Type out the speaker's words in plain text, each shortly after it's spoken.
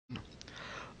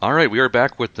All right, we are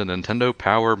back with the Nintendo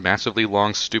Power massively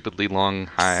long, stupidly long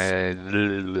high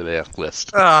list.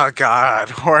 Oh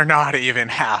God, we're not even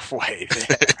halfway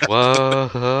there.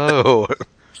 Whoa.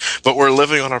 But we're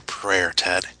living on a prayer,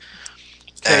 Ted.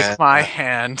 Take And my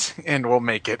hand and we'll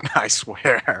make it, I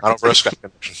swear. I don't risk that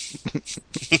connection.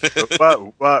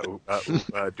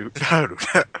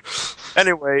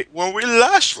 Anyway, when we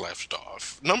last left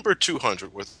off, number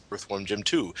 200 with Earthworm Jim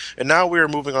 2, and now we are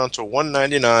moving on to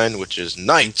 199, which is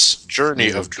Knight's Journey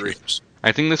of Dreams.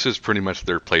 I think this is pretty much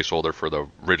their placeholder for the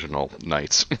original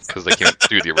Knights, because they can't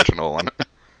do the original one.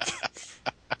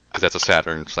 Because that's a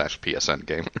Saturn/PSN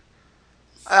game.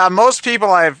 Most people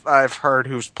I've heard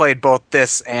who's played both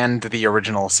this and the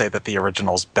original say that the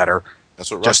original's better. That's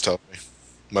what Russ told me.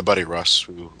 My buddy Russ,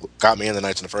 who got me in the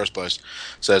Knights in the first place,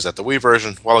 says that the Wii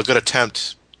version, while a good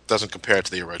attempt, doesn't compare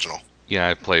to the original. Yeah,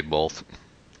 I played both.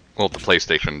 Well, the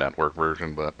PlayStation Network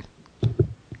version, but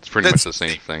it's pretty much the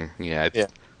same thing. Yeah,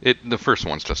 the first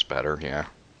one's just better. Yeah.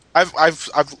 I've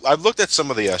looked at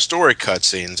some of the story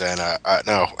cutscenes and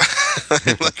no,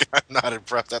 I'm not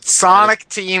impressed. That's Sonic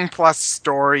Team plus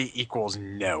story equals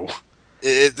no.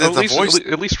 At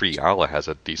least Riala has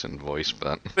a decent voice,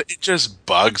 but it just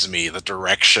bugs me, the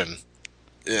direction.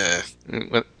 Yeah.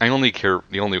 I only care.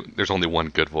 There's only one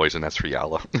good voice, and that's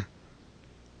Riala.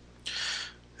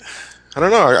 I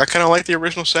don't know. I kind of like the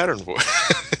original Saturn voice.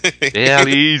 There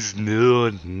is no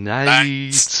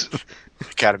night.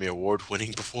 Academy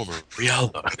Award-winning performer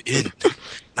Riala in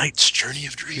Knight's Journey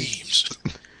of Dreams.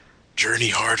 Journey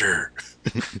harder.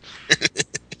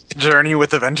 Journey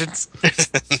with a Vengeance.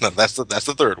 No, that's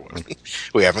the third one.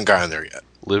 We haven't gotten there yet.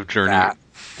 Live journey,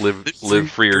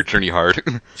 live free or journey hard.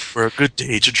 For a good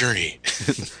day to journey.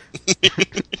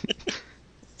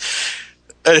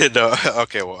 I didn't know.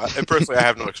 Okay, well, personally, I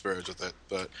have no experience with it,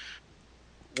 but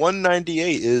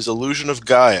 198 is Illusion of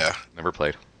Gaia. Never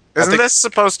played. Isn't this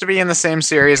supposed to be in the same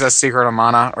series as Secret of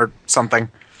Mana or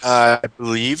something? I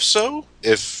believe so.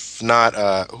 If not,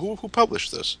 who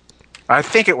published this? I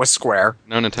think it was Square.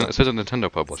 No, Nintendo. It says that Nintendo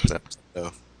published it.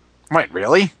 No. Wait,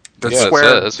 really? Did Yeah,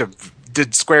 Square it says.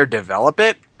 did Square develop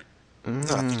it? I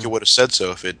think you would have said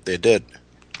so if they did.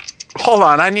 Hold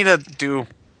on, I need to do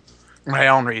my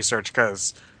own research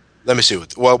because Let me see.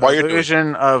 While you're doing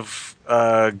Illusion of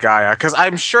Gaia, because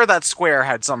I'm sure that Square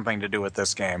had something to do with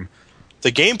this game.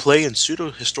 the gameplay in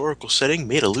pseudo-historical setting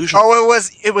made Illusion Oh,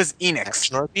 it was Enix.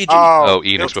 action RPG Oh,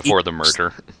 Enix before the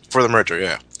merger. for the merger.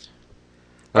 Yeah.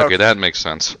 Okay, that makes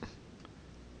sense.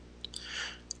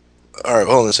 All right,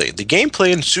 hold on a second. The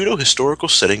gameplay in pseudo-historical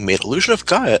setting made Illusion of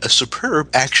Gaia a superb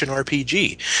action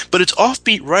RPG, but its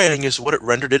offbeat writing is what it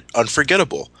rendered it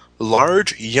unforgettable.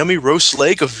 Large, yummy roast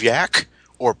leg of yak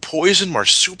or poison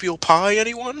marsupial pie,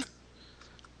 anyone?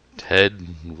 Ted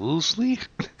Woosley?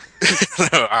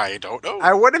 I don't know.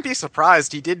 I wouldn't be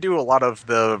surprised. He did do a lot of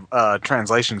the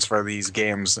translations for these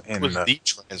games. In Was the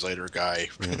translator guy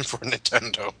for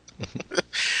Nintendo.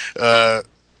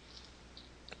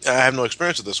 I have no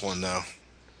experience with this one now.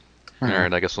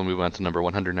 Alright, I guess we'll move on to number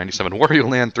 197, Wario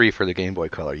Land 3 for the Game Boy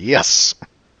Color. Yes!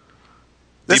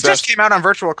 this just came out on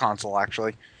Virtual Console,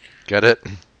 actually. Get it?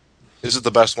 Is it the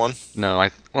best one? No,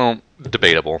 well,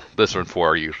 debatable. This and 4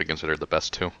 are usually considered the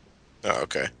best two. Oh,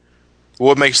 okay.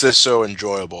 What makes this so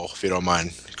enjoyable, if you don't mind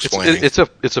explaining? It's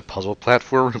a puzzle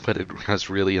platform, but it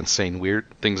has really insane weird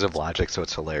things of logic, so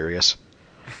it's hilarious.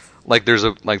 There's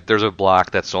a block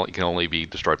that's can only be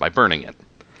destroyed by burning it.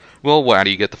 Well, why do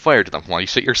you get the fire to them? Well, you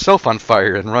set yourself on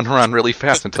fire and run around really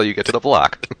fast until you get to the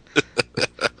block.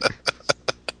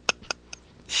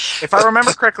 If I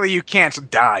remember correctly, you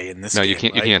can't die in this No, game. you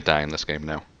can't. Right? You can't die in this game.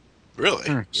 No,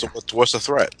 Really? So what's the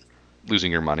threat?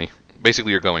 losing your money.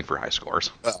 Basically, you're going for high scores.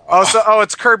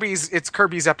 It's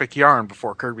Kirby's Epic Yarn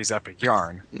before Kirby's Epic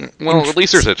Yarn. Well, at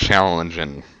least there's a challenge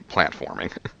in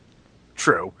platforming.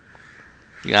 True.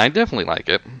 Yeah, I definitely like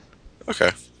it.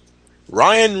 Okay.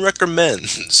 Ryan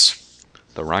recommends.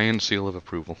 The Ryan seal of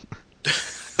approval.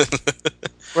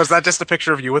 Was that just a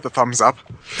picture of you with a thumbs up?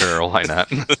 Sure, why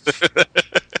not? No,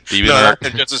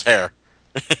 just his hair.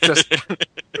 Just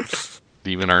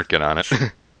Demon Art, get on it.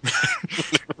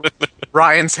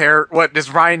 Ryan's hair. What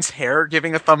is Ryan's hair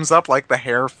giving a thumbs up? Like the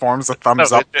hair forms a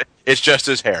thumbs up. It's just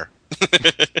his hair.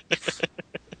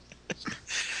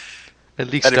 At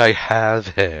least I have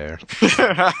hair. That's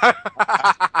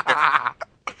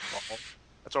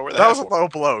all we're That was a low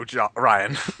blow,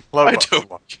 Ryan. Low I blow.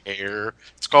 don't care.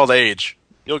 It's called age.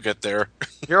 You'll get there.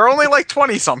 You're only like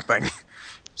 20-something.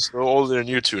 Still older than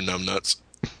you two numbnuts.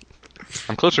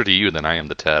 I'm closer to you than I am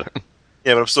to Ted.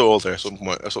 Yeah, but I'm still older.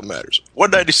 That's what matters.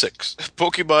 196.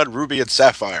 Pokemon Ruby and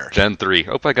Sapphire. Gen 3.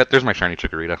 Oh, there's my shiny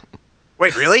Chikorita.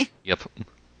 Wait, really? Yep.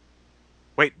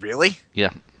 Wait, really? Yeah.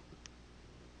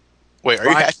 Wait, are you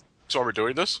Why? asking us why we're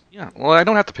doing this? Yeah. Well, I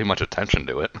don't have to pay much attention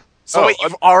to it. So Oh, wait,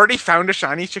 you've already found a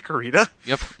shiny Chikorita?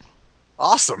 Yep.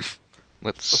 Awesome.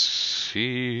 Let's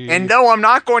see. And no, I'm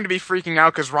not going to be freaking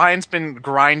out because Ryan's been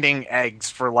grinding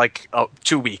eggs for like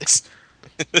 2 weeks.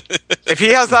 If he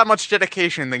has that much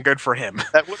dedication, then good for him.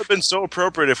 That would have been so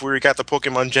appropriate if we got the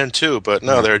Pokemon Gen 2, but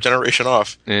no, they're a generation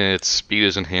off. Its speed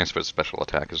is enhanced, but special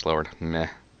attack is lowered. Meh.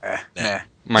 Nah.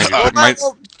 Mind you,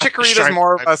 Well, Chikorita's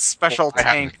more of a special I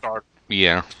haven't tank.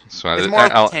 yeah. So It's more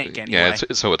of a tank Yeah, anyway.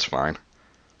 so it's fine.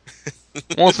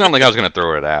 Well, it's not like I was going to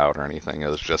throw it out or anything. It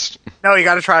was just No, you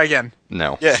gotta try again.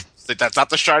 no, Yeah, that's not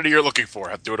the shiny you're looking for.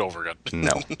 Have to do it over again.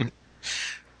 no. Okay,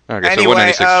 so Anyway,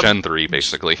 196 Gen 3,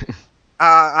 basically.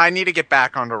 I need to get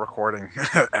back onto recording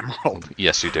Emerald.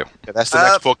 Yes, you do. Yeah, that's the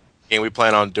next Pokemon game we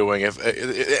plan on doing.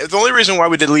 The only reason why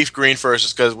we did Leaf Green first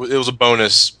is because it was a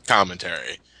bonus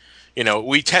commentary. You know,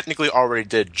 we technically already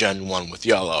did Gen 1 with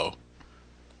Yellow.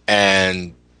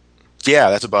 And yeah,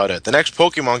 that's about it. The next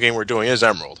Pokemon game we're doing is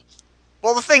Emerald.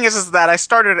 Well, the thing is that I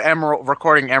started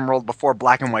recording Emerald before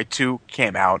Black and White 2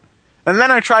 came out, and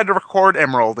then I tried to record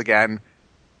Emerald again,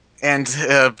 and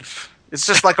it's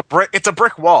just like a brick. It's a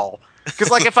brick wall.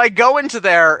 Because like if I go into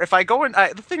there,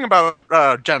 the thing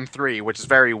about Gen 3, which is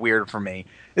very weird for me,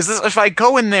 is this: if I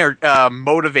go in there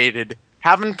motivated,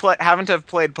 haven't have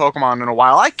played Pokemon in a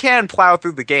while, I can plow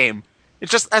through the game.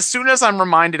 It's just as soon as I'm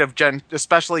reminded of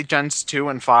especially Gens 2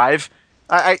 and 5.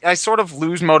 I sort of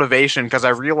lose motivation because I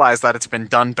realize that it's been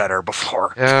done better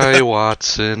before. Hey,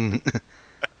 Watson.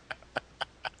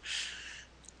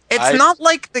 It's not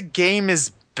like the game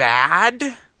is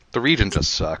bad. The region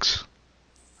just sucks.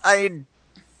 Yeah,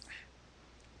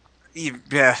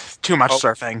 too much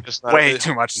surfing. Way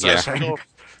too much surfing.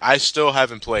 I still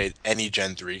haven't played any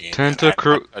Gen 3 game.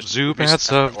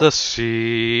 Zubats of the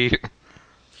sea.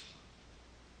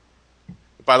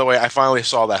 By the way, I finally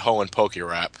saw that Hoenn Poke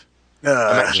rap.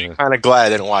 I'm actually kind of glad I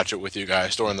didn't watch it with you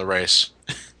guys during the race.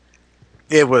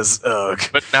 It was ugh.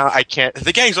 But now I can't.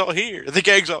 The gang's all here. The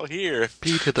gang's all here.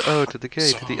 P to the O to the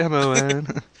K to the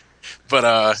MON. But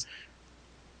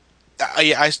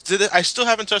I still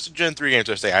haven't touched a Gen 3 game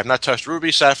to this day. I have not touched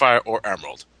Ruby, Sapphire, or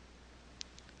Emerald.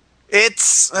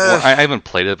 It's Well, I haven't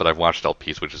played it, but I've watched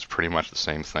LPs, which is pretty much the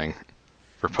same thing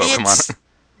for Pokemon.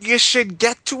 You should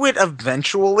get to it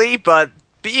eventually, but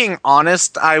being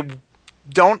honest, I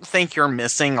don't think you're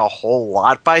missing a whole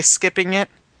lot by skipping it.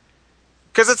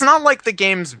 Because it's not like the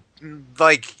game's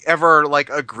like ever like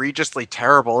egregiously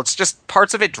terrible. It's just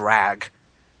parts of it drag.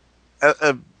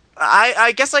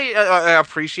 I guess I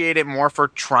appreciate it more for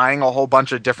trying a whole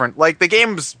bunch of different. Like the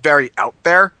game's very out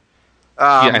there.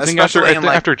 Yeah, I think after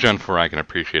like, Gen 4, I can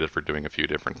appreciate it for doing a few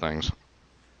different things.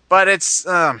 But it's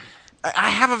I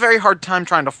have a very hard time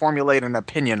trying to formulate an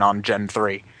opinion on Gen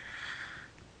 3.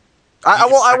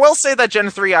 I will say that Gen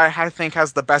 3 I think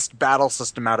has the best battle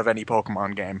system out of any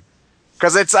Pokemon game.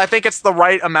 Because I think it's the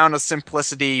right amount of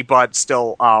simplicity, but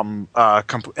still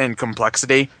in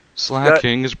complexity.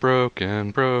 Slacking is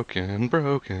broken.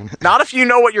 Not if you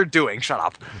know what you're doing. Shut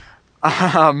up.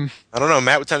 I don't know.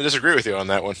 Matt would tend to disagree with you on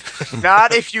that one.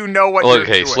 Not if you know what you're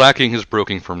doing. Okay, slacking is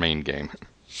broken for main game.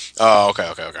 Oh,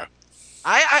 okay.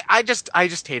 I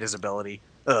just hate his ability.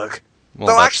 Ugh. Well,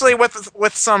 Though actually,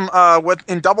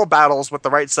 in double battles with the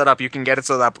right setup, you can get it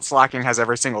so that slacking has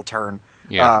every single turn.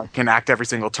 Yeah. Can act every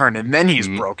single turn, and then he's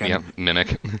broken. Yeah,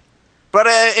 Mimic. But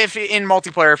if in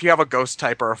multiplayer, if you have a ghost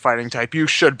type or a fighting type, you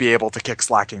should be able to kick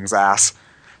slacking's ass.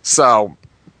 So,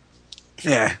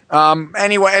 yeah.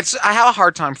 Anyway, I have a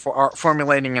hard time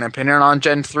formulating an opinion on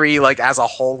Gen 3, like as a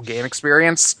whole game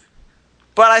experience.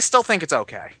 But I still think it's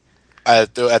okay.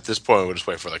 At this point, we'll just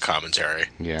wait for the commentary.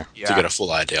 Yeah. To get a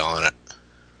full idea on it.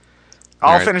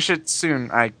 I'll finish it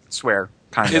soon. I swear.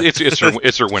 Kind of.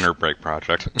 It's her winter break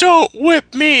project. Don't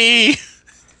whip me.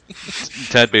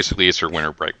 Ted basically is her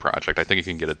winter break project. I think you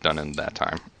can get it done in that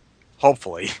time.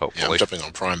 Hopefully. Yeah, I'm jumping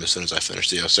on Prime as soon as I finish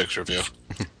the 06 review.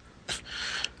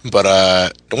 But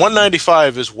the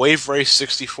 195 is Wave Race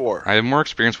 64. I have more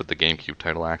experience with the GameCube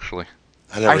title, actually.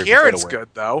 I hear it's good,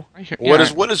 though.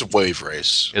 What is Wave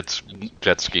Race? It's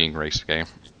jet skiing race game.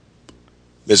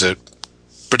 Is it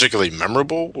particularly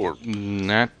memorable, or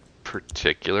not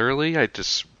particularly? I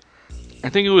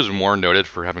think it was more noted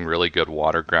for having really good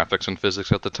water graphics and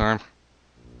physics at the time.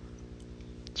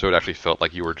 So it actually felt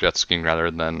like you were jet skiing rather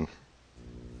than...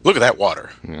 Look at that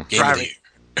water. Yeah. Driving.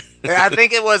 I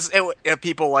think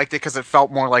people liked it because it felt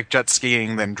more like jet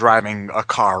skiing than driving a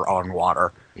car on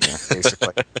water. Yeah.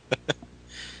 Basically.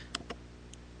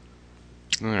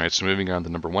 Alright, so moving on to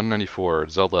number 194,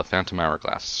 Zelda Phantom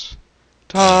Hourglass.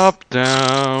 Top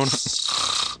down.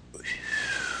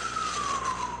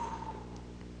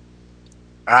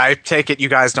 I take it you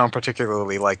guys don't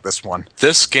particularly like this one.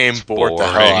 This game bored the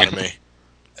hell out of me.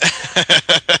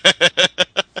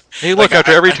 Hey, look!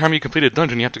 After every time you complete a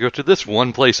dungeon, you have to go to this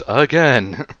one place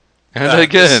again and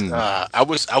again. I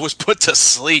was put to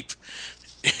sleep.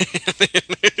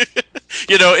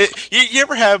 You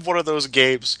ever have one of those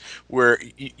games where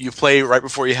you play right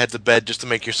before you head to bed just to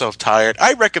make yourself tired?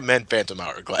 I recommend Phantom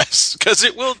Hourglass because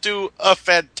it will do a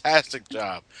fantastic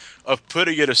job of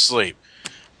putting you to sleep.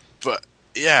 But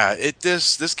yeah,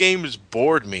 this game has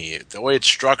bored me. The way it's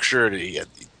structured,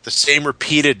 the same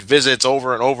repeated visits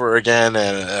over and over again,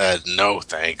 and no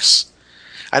thanks.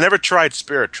 I never tried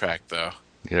Spirit Track though.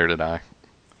 Neither did I.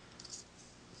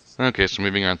 Okay, so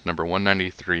moving on to number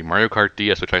 193, Mario Kart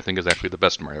DS, which I think is actually the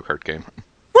best Mario Kart game.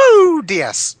 Woo!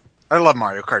 DS. I love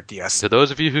Mario Kart DS. To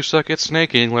those of you who suck at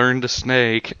snaking, learn to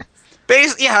snake.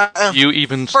 You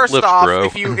even first lift, off, bro.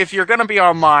 if you're gonna be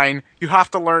online, you have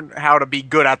to learn how to be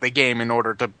good at the game in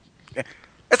order to.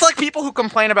 It's like people who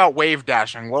complain about wave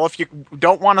dashing. Well, if you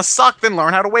don't want to suck, then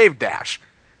learn how to wave dash.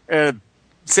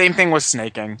 Same thing with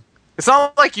snaking. It's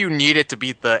not like you need it to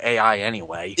beat the AI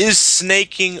anyway. Is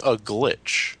snaking a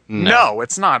glitch? No,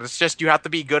 it's not. It's just you have to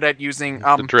be good at using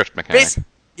the drift mechanic.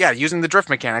 Using the drift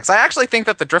mechanics. I actually think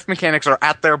that the drift mechanics are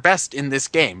at their best in this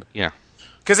game. Yeah.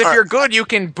 Because if you're good, you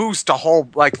can boost a whole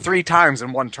 3 times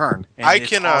in one turn. I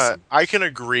can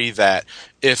agree that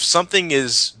if something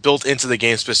is built into the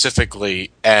game specifically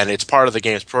and it's part of the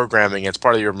game's programming, it's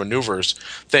part of your maneuvers,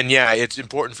 then yeah, it's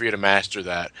important for you to master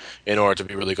that in order to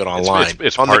be really good online.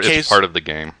 It's part of the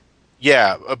game.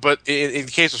 Yeah, but in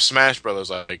the case of Smash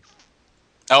Brothers, like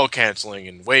L canceling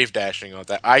and wave dashing and all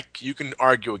that, you can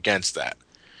argue against that.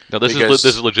 No, this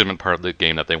is a legitimate part of the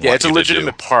game that they want. Yeah, it's you a to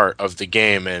legitimate do. part of the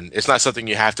game, and it's not something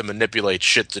you have to manipulate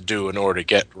shit to do in order to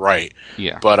get right.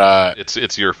 Yeah, but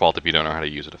it's your fault if you don't know how to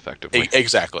use it effectively.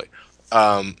 Exactly.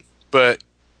 But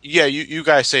yeah, you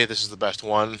guys say this is the best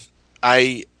one.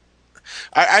 I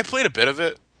played a bit of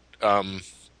it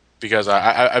because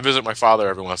I visit my father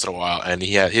every once in a while, and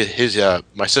he had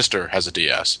my sister has a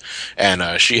DS, and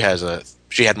she had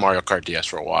Mario Kart DS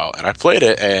for a while, and I played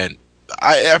it, and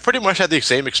I pretty much had the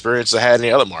same experience I had in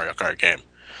any other Mario Kart game.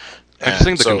 I just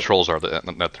think the controls are at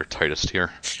their tightest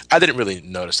here. I didn't really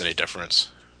notice any difference.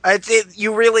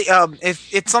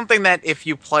 It's something that if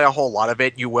you play a whole lot of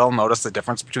it, you will notice the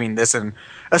difference between this and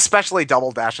especially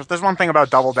Double Dash. If there's one thing about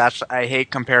Double Dash I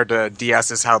hate compared to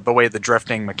DS is how the way the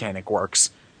drifting mechanic works.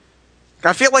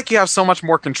 I feel like you have so much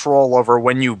more control over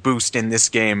when you boost in this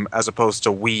game as opposed to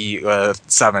Wii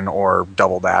 7 or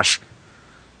Double Dash.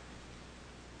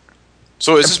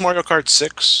 So is this Mario Kart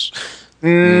 6?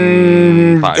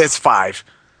 5. It's 5.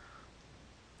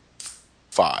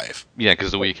 5. Yeah,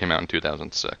 because the Wii came out in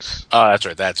 2006. Oh, that's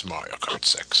right. That's Mario Kart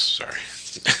 6. Sorry.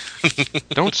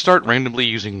 Don't start randomly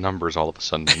using numbers all of a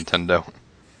sudden, Nintendo.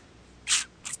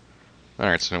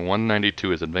 Alright, so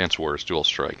 192 is Advance Wars Dual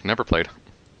Strike. Never played.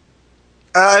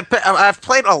 I've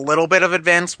played a little bit of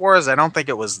Advance Wars. I don't think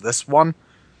it was this one.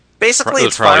 Basically,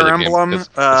 it's Fire Emblem. It's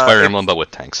Fire Emblem, but with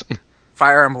tanks.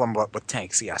 Fire Emblem, but with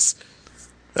tanks, yes.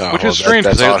 Which is strange,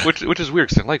 which is weird,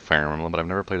 because I like Fire Emblem, but I've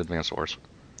never played Advance Wars.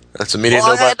 That's immediate.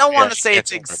 Well, I don't want to say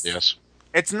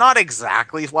it's not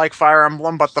exactly like Fire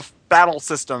Emblem, but the battle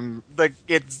system,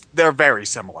 they're very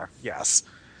similar, yes.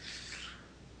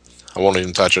 I won't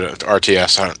even touch it.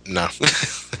 RTS, no.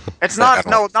 It's not,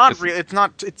 not really, it's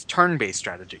not, it's turn-based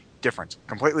strategy. Different.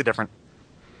 Completely different.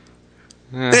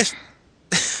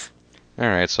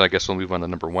 Alright, so I guess we'll move on to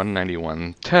number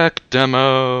 191. Tech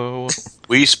Demo!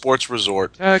 Wii Sports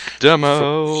Resort. Tech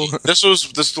Demo! This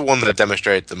is the one that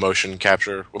demonstrated the motion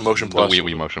capture, Motion Plus.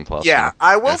 Wii Motion Plus. Yeah,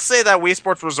 I will say that Wii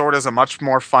Sports Resort is a much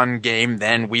more fun game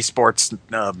than Wii Sports.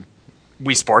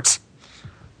 Wii Sports.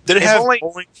 Did it have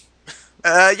bowling?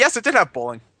 Yes, it did have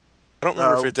bowling. I don't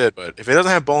remember if it did, but if it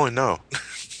doesn't have bowling, no.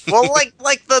 Well, it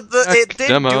did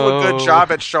do a good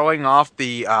job at showing off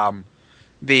the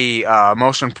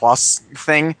Motion Plus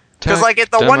thing. Because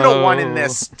the 1-to-1 in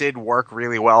this did work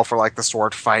really well for the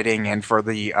sword fighting and for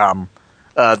the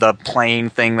plane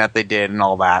thing that they did and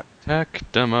all that. Tech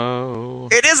Demo.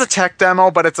 It is a tech demo,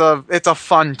 but it's a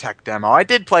fun tech demo. I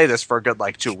did play this for a good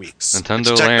 2 weeks.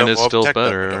 Nintendo Land is still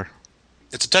better.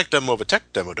 It's a tech demo of a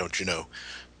tech demo, don't you know?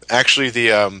 Actually,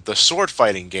 the sword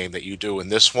fighting game that you do in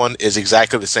this one is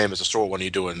exactly the same as the sword one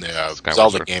you do in the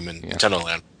Zelda game in Nintendo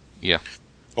Land. Yeah.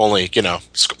 Only,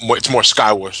 it's more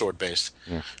Skyward Sword based.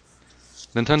 Yeah.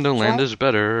 Nintendo Land is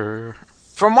better.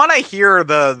 From what I hear,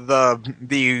 the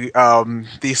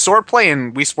sword play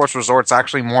in Wii Sports Resort is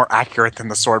actually more accurate than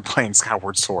the sword play in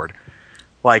Skyward Sword.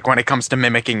 When it comes to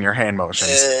mimicking your hand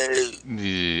motions.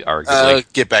 Arguably. I'll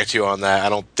get back to you on that. I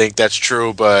don't think that's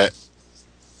true, but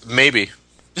Maybe.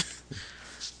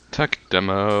 Tech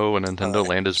demo and Nintendo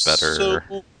Land is better.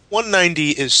 So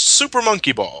 190 is Super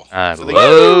Monkey Ball. I For the-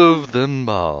 love them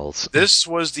balls. This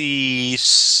was the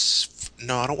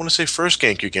no, I don't want to say first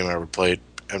GameCube game I ever played.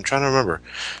 I'm trying to remember.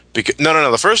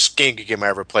 No. The first GameCube game I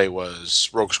ever played was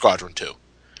Rogue Squadron 2.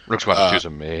 Rogue Squadron 2 is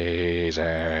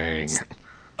amazing.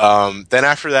 Then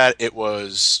after that, it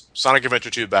was Sonic Adventure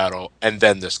 2 Battle, and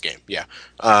then this game. Yeah.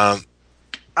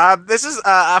 This is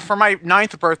for my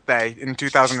 9th birthday in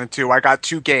 2002. I got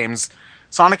 2 games,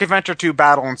 Sonic Adventure 2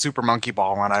 Battle and Super Monkey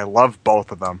Ball, and I love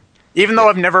both of them. Even though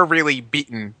I've never really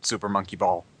beaten Super Monkey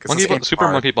Ball. Super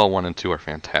Monkey Ball 1 and 2 are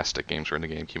fantastic games for the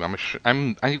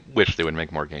GameCube. I wish they would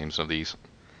make more games of these.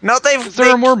 No, there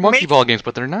are more Monkey Ball games,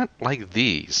 but they're not like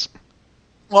these.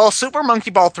 Well, Super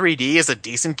Monkey Ball 3D is a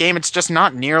decent game. It's just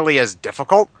not nearly as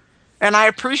difficult. And I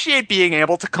appreciate being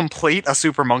able to complete a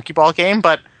Super Monkey Ball game,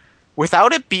 but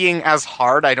without it being as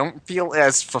hard, I don't feel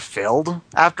as fulfilled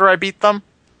after I beat them.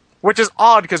 Which is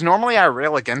odd, because normally I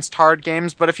rail against hard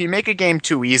games, but if you make a game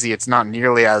too easy, it's not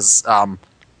nearly as... I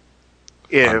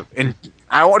don't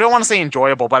want to say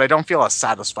enjoyable, but I don't feel as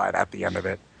satisfied at the end of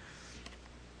it.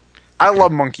 I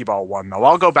love Monkey Ball 1, though.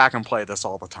 I'll go back and play this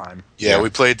all the time. Yeah,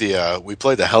 we played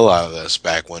the hell out of this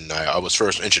back when I was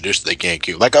first introduced to the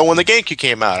GameCube. Like when the GameCube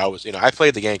came out, I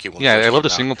played the GameCube. When I love the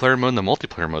single player mode, and the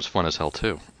multiplayer mode's fun as hell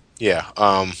too. Yeah,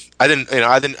 I didn't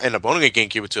end up owning a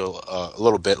GameCube until a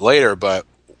little bit later, but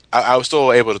I was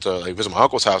still able to visit my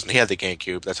uncle's house, and he had the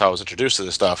GameCube. That's how I was introduced to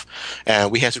this stuff, and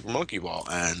we had Super Monkey Ball,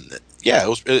 and yeah, it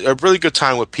was a really good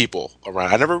time with people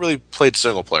around. I never really played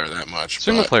single player that much.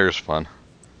 Single player is fun.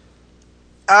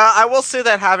 I will say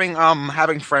that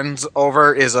having friends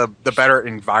over is the better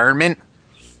environment,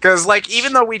 because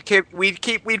even though we'd play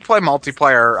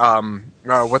multiplayer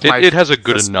with my it has a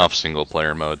good enough single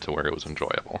player mode to where it was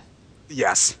enjoyable.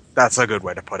 Yes, that's a good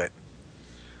way to put it.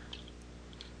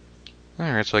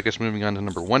 Alright, so I guess moving on to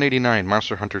number 189,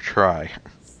 Monster Hunter Tri.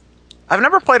 I've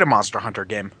never played a Monster Hunter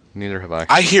game. Neither have I.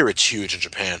 I hear it's huge in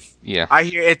Japan. Yeah. I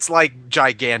hear it's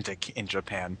gigantic in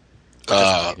Japan.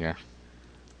 Yeah.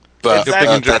 But big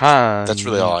in Japan that's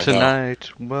really all I know.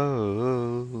 Tonight,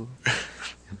 whoa.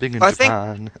 Big in I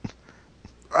Japan.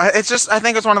 I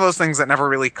think it's one of those things that never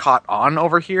really caught on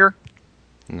over here.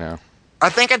 No. I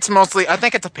think it's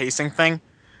a pacing thing.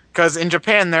 Because in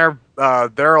Japan, they're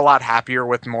a lot happier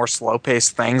with more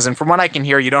slow-paced things, and from what I can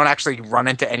hear, you don't actually run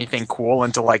into anything cool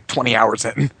until 20 hours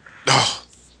in.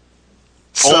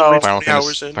 So Final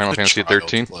Fantasy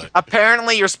 13.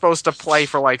 Apparently, you're supposed to play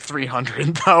for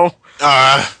 300 though.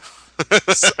 Oh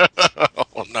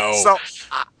no! So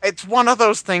it's one of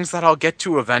those things that I'll get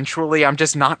to eventually. I'm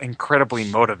just not incredibly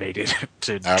motivated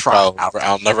to try it out.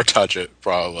 I'll never touch it,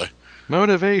 probably.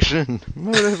 Motivation.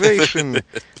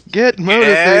 Get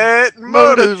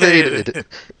motivated.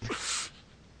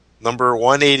 Number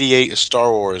 188 is Star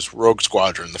Wars Rogue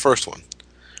Squadron, the first one.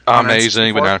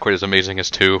 Amazing, but not quite as amazing as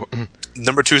 2.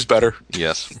 Number 2 is better.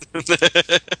 Yes.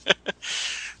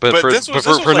 But for this was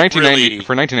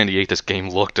 1998, this game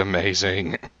looked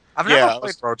amazing. I've never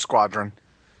played Rogue Squadron.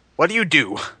 What do?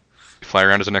 You fly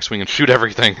around as an X-Wing and shoot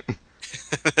everything.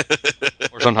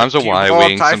 Or sometimes a Do you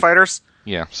Y-Wing. blow up TIE fighters?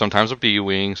 Yeah, sometimes a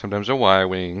B-Wing, sometimes a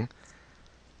Y-Wing.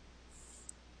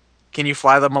 Can you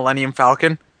fly the Millennium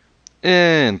Falcon?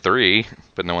 In 3,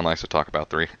 but no one likes to talk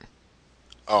about 3.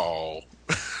 Oh.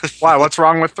 Why? What's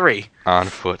wrong with 3?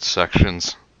 On-foot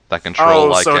sections that control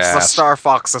like so it's ass. the Star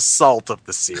Fox Assault of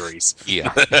the series.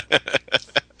 Yeah.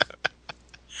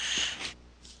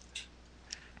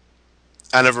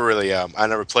 I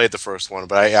never played the first one,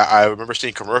 but I remember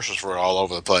seeing commercials for it all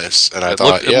over the place, and I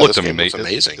thought, it looked this game was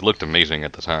amazing. It looked amazing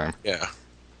at the time. Yeah.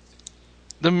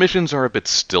 The missions are a bit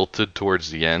stilted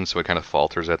towards the end, so it kind of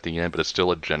falters at the end, but it's still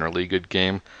a generally good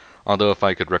game. Although if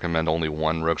I could recommend only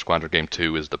one Rogue Squadron game,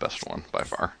 2 is the best one by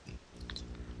far.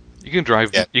 You can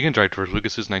drive George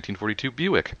Lucas's 1942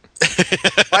 Buick.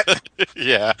 What?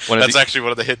 Yeah, that's actually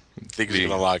one of the hit things you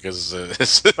can unlock is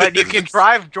But you can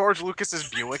drive George Lucas's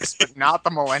Buicks, but not the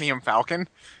Millennium Falcon?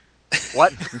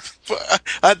 What?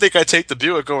 I think I take the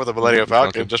Buick over the Millennium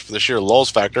Falcon just for the sheer lulz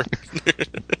factor.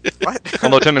 What?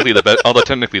 Although technically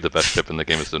the best ship in the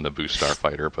game is the Naboo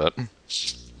Starfighter, but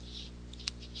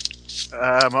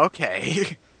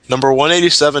okay. Number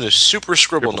 187 is Super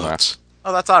Scribble Nuts.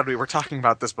 Oh, that's odd. We were talking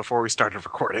about this before we started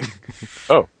recording.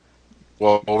 Oh.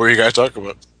 Well, what were you guys talking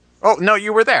about? Oh, no,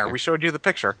 you were there. We showed you the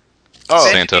picture. Oh,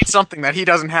 Santa. Needs something that he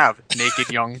doesn't have. Naked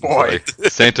young boy.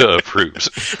 Santa approves.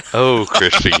 Oh,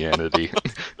 Christianity.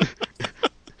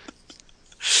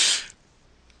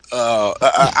 I'm was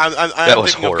thinking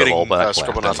of horrible, getting but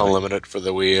Scribble Nuts anyway. Unlimited for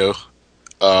the Wii U.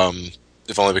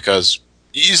 If only because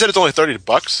You said it's only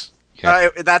 $30. Yeah.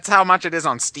 That's how much it is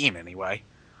on Steam, anyway.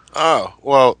 Oh,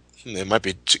 well, it might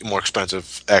be more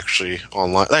expensive actually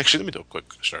online. Actually, let me do a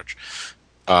quick search.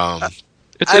 Um,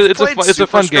 It's a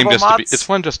fun game Mods. it's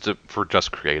fun for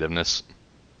just creativeness.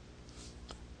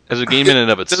 As a game in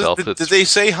and of itself, did they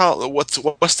say what's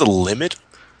the limit?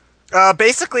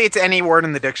 Basically, it's any word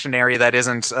in the dictionary that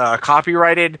isn't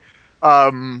copyrighted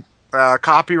or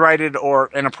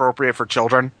inappropriate for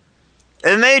children.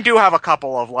 And they do have a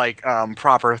couple of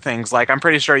proper things. Like I'm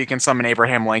pretty sure you can summon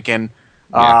Abraham Lincoln,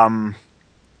 Cthulhu.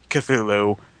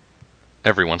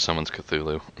 everyone summons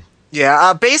Cthulhu.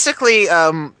 Yeah, basically,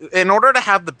 in order to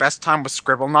have the best time with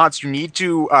Scribblenauts, you need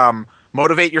to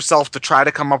motivate yourself to try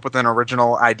to come up with an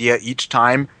original idea each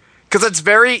time. Because it's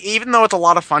even though it's a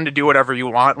lot of fun to do whatever you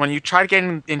want, when you try to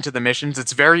get into the missions,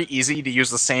 it's very easy to use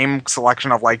the same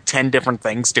selection of 10 different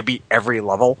things to beat every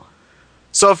level.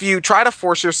 So if you try to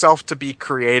force yourself to be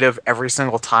creative every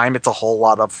single time, it's a whole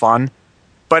lot of fun.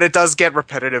 But it does get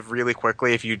repetitive really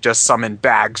quickly if you just summon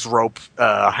bags, rope,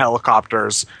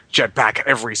 helicopters, jetpack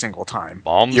every single time.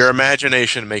 Bombs? Your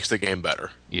imagination makes the game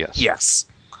better. Yes. Yes.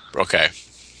 Okay.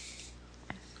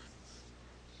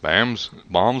 Bombs,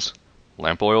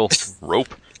 lamp oil,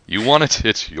 rope. You want it?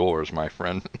 It's yours, my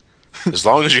friend. As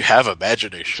long as you have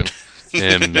imagination.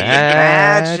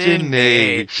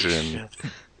 Imagination.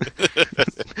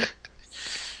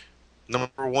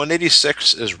 Number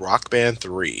 186 is Rock Band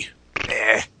 3.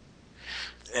 Eh.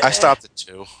 I stopped at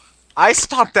 2. I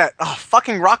stopped at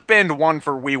fucking Rock Band 1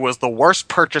 for Wii was the worst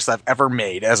purchase I've ever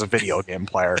made as a video game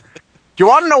player. You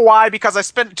want to know why? Because I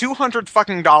spent $200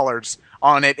 fucking dollars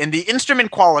on it, and the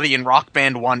instrument quality in Rock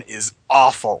Band 1 is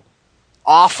awful.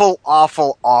 Awful,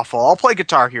 awful, awful. I'll play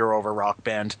Guitar Hero over Rock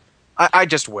Band. I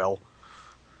just will.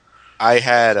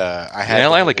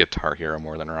 I like Guitar Hero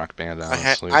more than Rock Band,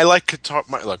 honestly. I like Guitar.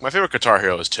 My favorite Guitar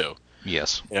Hero is 2.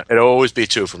 Yes. Yeah, it'll always be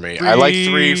 2 for me. I like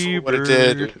 3 for what it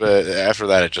did, but after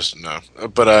that, it just no.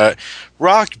 But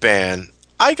Rock Band,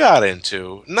 I got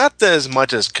into not as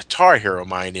much as Guitar Hero,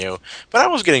 mind you, but I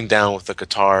was getting down with the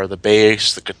guitar, the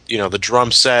bass, the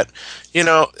drum set.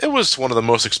 It was one of the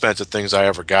most expensive things I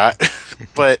ever got.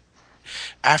 But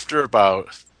after about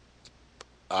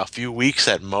a few weeks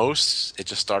at most, it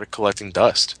just started collecting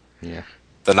dust. Yeah.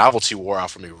 The novelty wore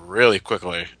out for me really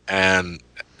quickly, and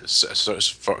so as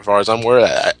far as I'm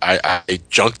aware, I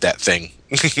junked that thing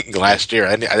last year.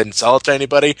 I didn't sell it to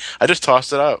anybody. I just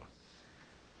tossed it out.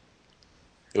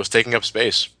 It was taking up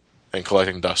space and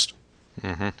collecting dust.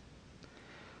 Mm-hmm.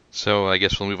 So I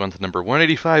guess we'll move on to number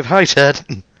 185. Hi, Ted.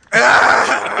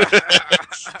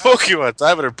 Pokemon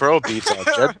Diamond and Pearl beats on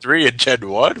Gen 3 and Gen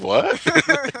 1? What?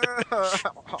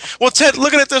 Well, Ted,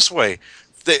 look at it this way.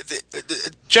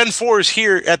 The Gen 4 is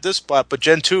here at this spot, but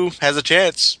Gen 2 has a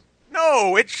chance.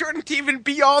 No, it shouldn't even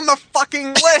be on the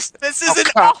fucking list. This is an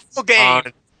awful game.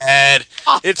 Ed,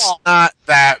 it's not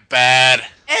that bad.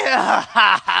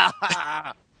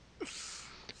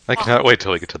 I cannot wait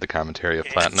till we get to the commentary of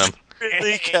Platinum.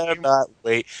 Really cannot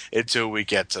wait until we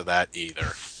get to that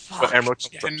either. But Emerald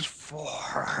Gen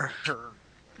 4.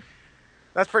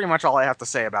 That's pretty much all I have to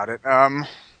say about it.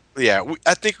 Yeah,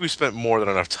 I think we spent more than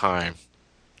enough time.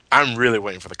 I'm really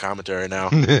waiting for the commentary now.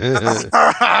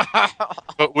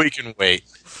 But we can wait.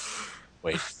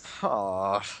 Wait.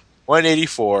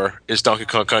 184 is Donkey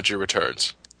Kong Country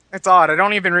Returns. It's odd. I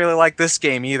don't even really like this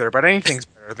game either, but anything's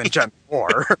better than Gen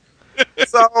 4.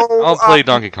 So I'll play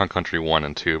Donkey Kong Country 1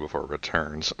 and 2 before it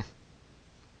returns.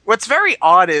 What's very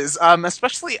odd is,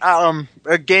 especially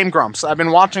Game Grumps. I've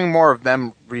been watching more of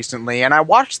them recently, and I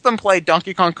watched them play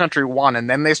Donkey Kong Country 1, and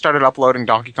then they started uploading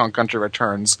Donkey Kong Country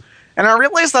Returns. And I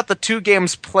realized that the two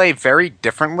games play very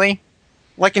differently.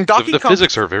 Like in Donkey Kong... The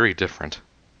physics are very different.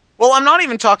 Well, I'm not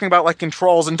even talking about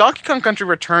controls. In Donkey Kong Country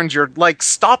Returns, you're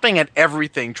stopping at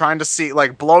everything, trying to see,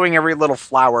 blowing every little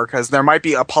flower, because there might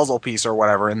be a puzzle piece or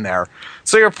whatever in there.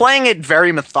 So you're playing it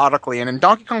very methodically, and in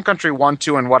Donkey Kong Country 1,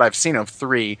 2, and what I've seen of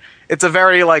 3, it's a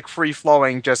very,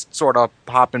 free-flowing, just sort of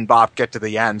pop and bop, get to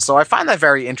the end. So I find that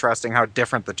very interesting how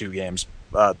different the two games,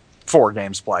 4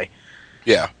 games play.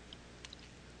 Yeah.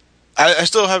 I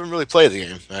still haven't really played the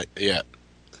game yet.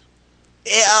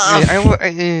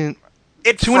 Yeah.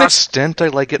 To an extent, I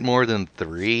like it more than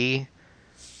 3,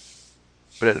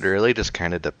 but it really just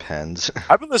kind of depends.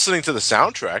 I've been listening to the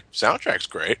soundtrack. Soundtrack's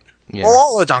great. Yeah. Well,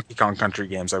 all the Donkey Kong Country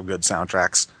games have good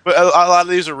soundtracks. But a lot of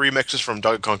these are remixes from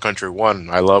Donkey Kong Country 1.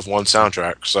 I love one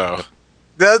soundtrack, so...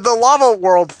 The Lava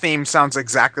World theme sounds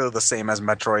exactly the same as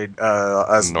Metroid,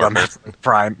 as the Metroid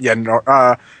Prime.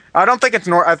 Yeah, I don't think it's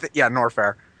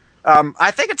Norfair. I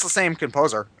think it's the same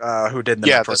composer who did the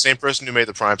Metroid. The same person who made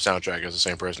the Prime soundtrack is the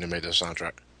same person who made this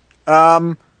soundtrack.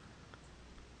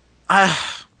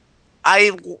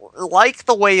 I like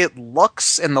the way it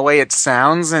looks and the way it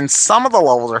sounds, and some of the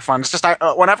levels are fun. It's just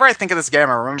whenever I think of this game,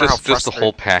 I remember how Just the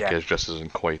whole frustrated. package just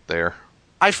isn't quite there.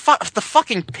 The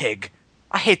fucking pig.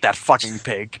 I hate that fucking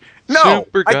pig. No,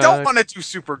 Super I don't Guide. want to do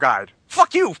Super Guide.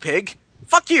 Fuck you, pig.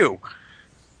 Fuck you.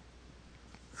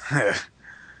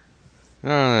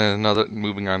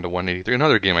 Moving on to 183.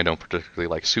 Another game I don't particularly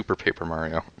like, Super Paper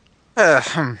Mario.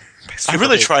 I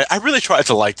really tried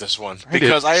to like this one I did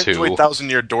because I too. enjoyed Thousand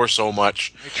Year Door so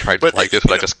much. I tried But, to like this,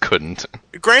 but I just couldn't.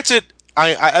 Granted,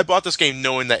 I bought this game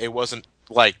knowing that it wasn't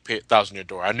like Thousand Year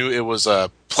Door. I knew it was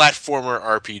a platformer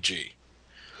RPG.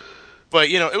 But,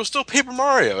 it was still Paper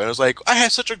Mario. And it was like, I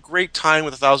had such a great time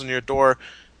with Thousand Year Door.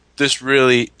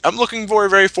 I'm looking very,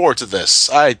 very forward to this.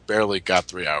 I barely got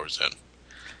 3 hours in.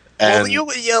 And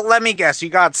Well, let me guess. You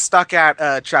got stuck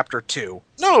at chapter 2.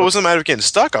 no, it wasn't a matter of getting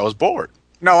stuck. I was bored.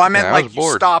 No, I meant Yeah, I like was you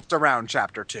bored. stopped around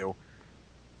chapter 2.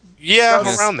 Yeah,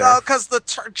 around there. Because the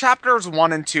chapters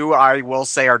 1 and 2, I will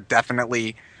say, are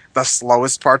definitely the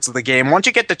slowest parts of the game. Once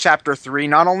you get to chapter 3,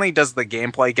 not only does the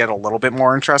gameplay get a little bit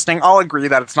more interesting, I'll agree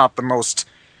that it's not the most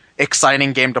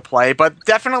exciting game to play, but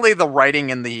definitely the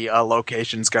writing and the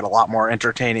locations get a lot more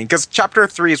entertaining. Because chapter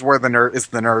 3 is where the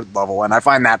nerd level, and I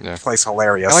find that Yeah. place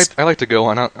hilarious. I like to go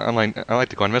on online. I like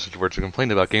to go on message boards and complain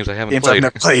about games I haven't Games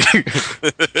I've played.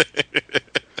 never played.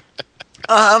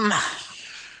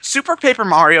 Super Paper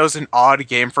Mario is an odd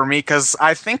game for me because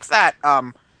I think that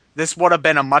this would have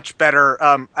been a much better.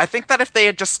 I think that if they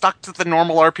had just stuck to the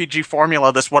normal RPG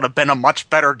formula, this would have been a much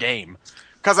better game.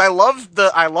 Because I love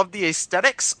the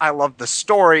aesthetics, I love the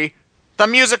story. The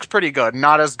music's pretty good,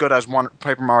 not as good as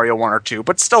Paper Mario 1 or 2,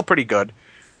 but still pretty good.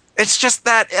 It's just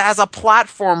that as a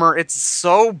platformer, it's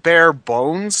so bare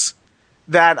bones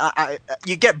that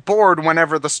you get bored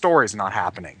whenever the story's not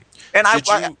happening. And I'm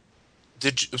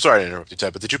sorry to interrupt you,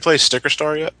 Ted, but did you play Sticker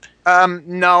Star yet?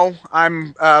 No,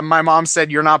 my mom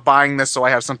said you're not buying this, so I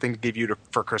have something to give you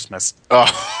for Christmas. Oh,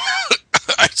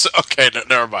 okay,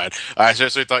 never mind. I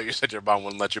seriously thought you said your mom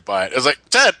wouldn't let you buy it. I was like,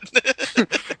 Ted.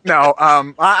 No,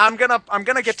 I'm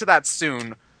gonna get to that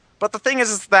soon. But the thing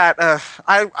is that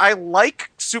I like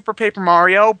Super Paper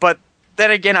Mario, but then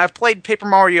again, I've played Paper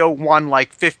Mario 1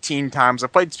 like 15 times.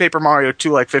 I've played Paper Mario 2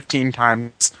 like 15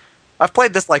 times. I've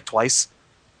played this like twice.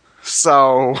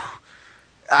 So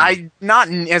I'm not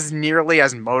as nearly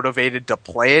as motivated to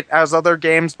play it as other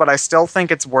games, but I still think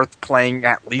it's worth playing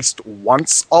at least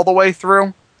once all the way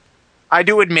through. I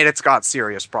do admit it's got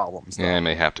serious problems, though. Yeah, I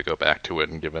may have to go back to it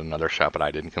and give it another shot, but I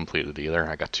didn't complete it either.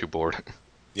 I got too bored.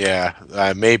 Yeah,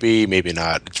 maybe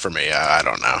not. It's for me. I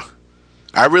don't know.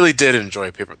 I really did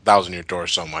enjoy Thousand Year Door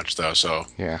so much, though. So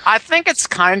Yeah. I think it's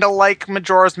kind of like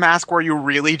Majora's Mask, where you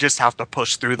really just have to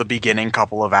push through the beginning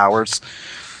couple of hours.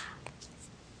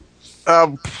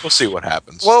 we'll see what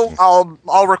happens. Well,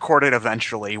 I'll record it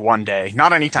eventually, one day.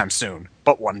 Not anytime soon,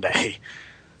 but one day.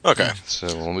 Okay. So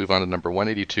we'll move on to number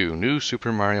 182, New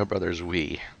Super Mario Brothers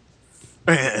Wii.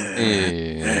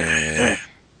 Eh.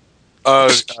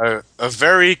 A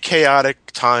very chaotic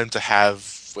time to have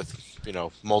with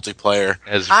multiplayer.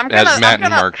 As I'm gonna- Matt I'm and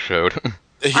gonna- Mark showed.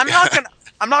 I'm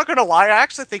not gonna lie. I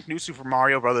actually think New Super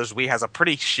Mario Brothers Wii has a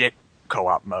pretty shit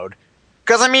co-op mode.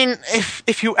 Because I mean,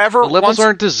 if you ever The levels once-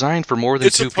 aren't designed for more than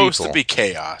It's two supposed people. to be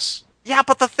chaos. Yeah,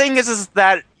 but the thing is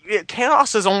that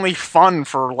chaos is only fun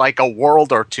for like a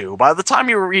world or two. By the time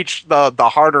you reach the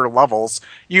harder levels,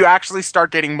 you actually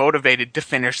start getting motivated to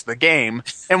finish the game.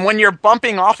 And when you're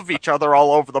bumping off of each other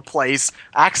all over the place,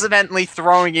 accidentally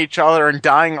throwing each other and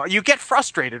dying, you get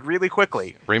frustrated really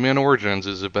quickly. Rayman Origins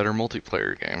is a better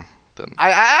multiplayer game than.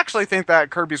 I actually think that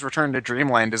Kirby's Return to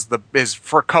Dreamland is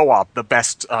for co-op the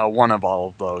best one of all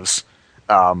of those,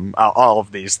 all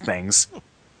of these things.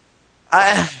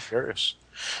 Curious.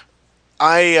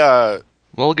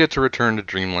 We'll get to Return to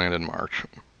Dreamland in March,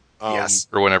 Yes.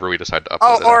 or whenever we decide to upload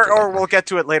Oh, it. after or that. we'll get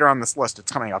to it later on this list.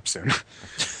 It's coming up soon.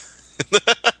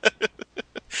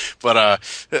 But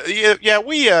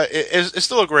it's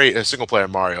still a great single player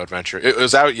Mario adventure. It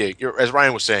was out, as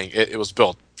Ryan was saying, it was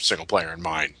built single player in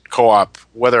mind. Co-op,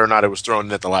 whether or not it was thrown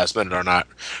in at the last minute or not,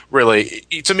 really,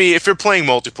 to me, if you're playing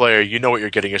multiplayer, you know what you're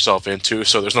getting yourself into,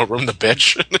 so there's no room to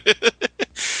bitch.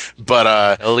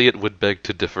 But Elliot would beg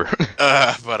to differ.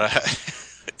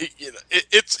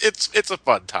 it's a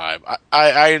fun time.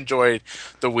 I enjoyed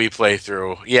the Wii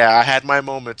playthrough. Yeah, I had my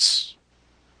moments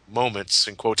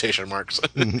in quotation marks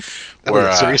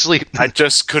where Seriously? I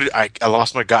just couldn't. I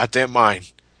lost my goddamn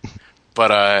mind.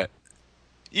 But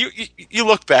you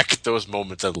look back at those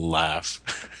moments and laugh.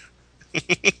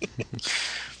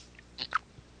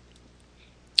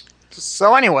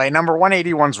 So anyway, number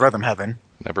 181's Rhythm Heaven.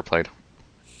 Never played.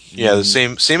 Yeah, the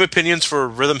same opinions for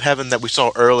Rhythm Heaven that we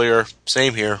saw earlier.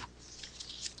 Same here.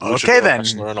 Okay, then.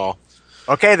 Wrestler and all.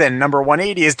 Okay, then. Number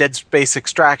 180 is Dead Space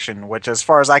Extraction, which, as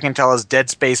far as I can tell, is Dead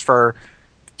Space for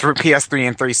PS3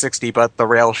 and 360, but the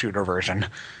rail shooter version.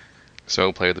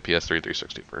 So play the PS3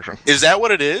 360 version. Is that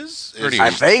what it is? I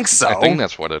think so. I think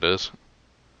that's what it is.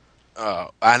 I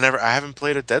haven't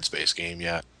played a Dead Space game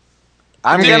yet.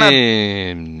 I'm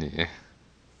gonna.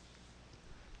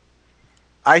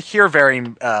 I hear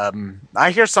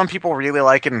I hear some people really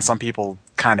like it and some people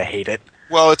kind of hate it.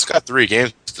 Well, it's got 3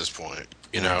 games at this point.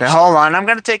 You know. Okay, hold on, I'm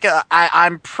gonna take a.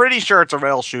 I'm pretty sure it's a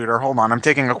rail shooter. Hold on, I'm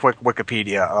taking a quick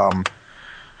Wikipedia.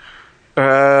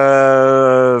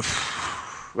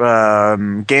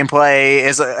 Gameplay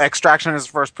is Extraction is a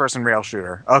first-person rail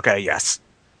shooter. Okay, yes,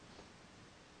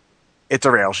 it's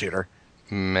a rail shooter.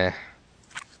 Meh.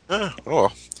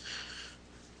 Oh.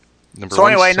 So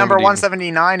anyway, number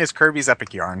 179 is Kirby's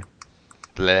Epic Yarn.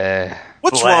 Bleh.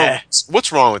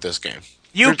 What's wrong with this game?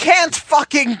 You can't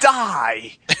fucking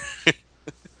die.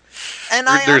 And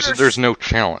there's no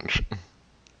challenge.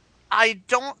 I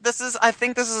think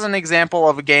this is an example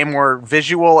of a game where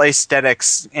visual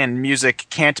aesthetics and music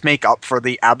can't make up for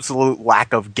the absolute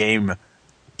lack of game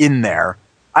in there.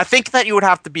 I think that you would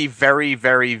have to be very,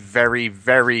 very, very,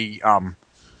 very.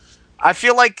 I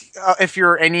feel like if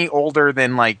you're any older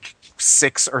than like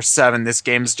 6 or 7, this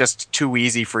game's just too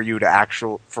easy for you to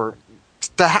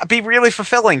be really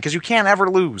fulfilling because you can't ever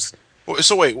lose.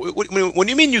 So wait, when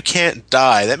you mean you can't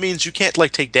die, that means you can't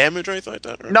like take damage or anything like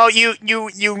that? Right? No, you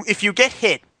if you get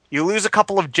hit, you lose a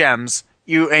couple of gems,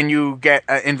 you get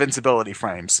invincibility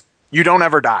frames. You don't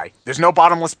ever die. There's no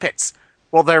bottomless pits.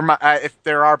 Well, if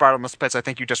there are bottomless pits, I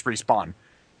think you just respawn.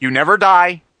 You never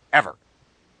die ever,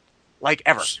 like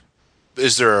ever.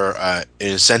 Is there an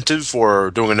incentive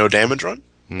for doing a no damage run?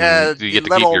 You get to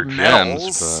keep your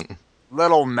gems, but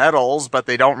little medals, but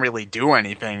they don't really do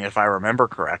anything if I remember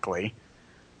correctly.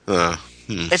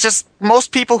 It's just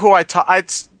most people I talk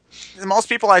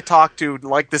to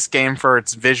like this game for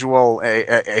its visual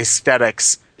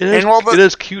aesthetics. It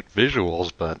has cute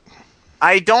visuals, but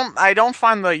I don't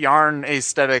find the yarn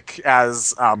aesthetic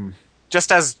as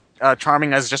just as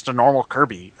charming as just a normal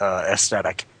Kirby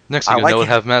aesthetic. Next thing you know, it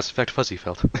have Mass Effect Fuzzy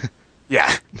Felt.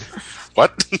 Yeah.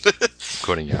 What?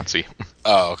 Quoting Yahtzee.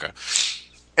 Oh, okay.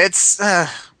 It's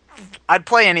I'd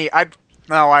play any. I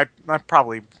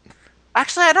probably.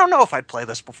 Actually, I don't know if I'd play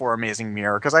this before Amazing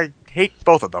Mirror because I hate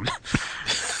both of them.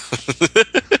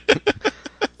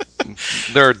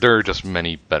 There are just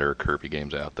many better Kirby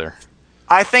games out there.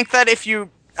 I think that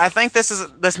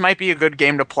this might be a good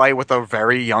game to play with a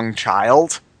very young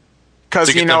child. Because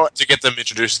to get them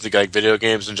introduced to like video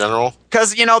games in general.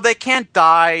 Because they can't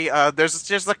die. There's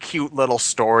just a cute little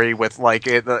story with like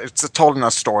it's told in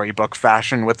a storybook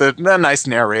fashion with a nice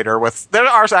narrator. There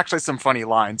are actually some funny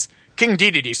lines. King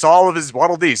Dedede saw all of his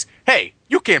Waddle Dees. Hey,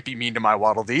 you can't be mean to my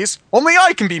Waddle Dees. Only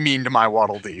I can be mean to my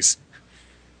Waddle Dees.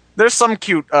 There's some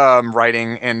cute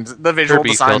writing and the visual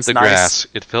Kirby design's felt the nice. grass.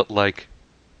 It felt like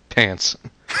pants.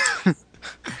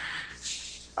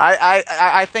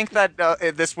 I think that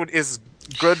this is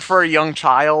good for a young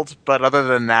child, but other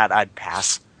than that, I'd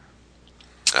pass.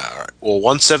 All right. Well,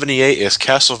 178 is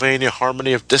Castlevania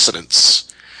Harmony of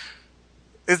Dissonance.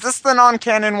 Is this the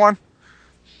non-canon one?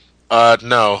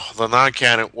 No, the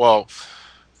non-canon. Well,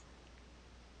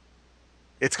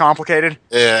 it's complicated.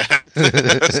 Yeah,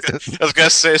 I was gonna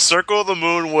say Circle of the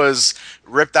Moon was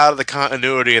ripped out of the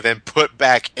continuity and then put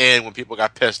back in when people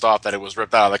got pissed off that it was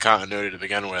ripped out of the continuity to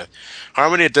begin with.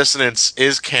 Harmony of Dissonance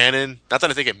is canon. Not that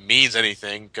I think it means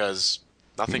anything because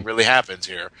nothing really happens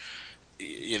here.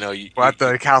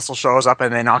 The castle shows up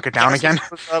and they knock it down again.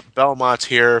 Belmont's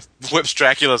here, whips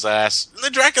Dracula's ass. The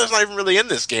Dracula's not even really in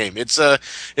this game. It's a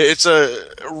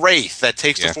wraith that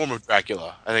takes the form of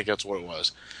Dracula. I think that's what it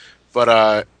was.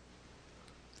 But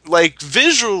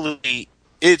visually,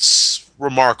 it's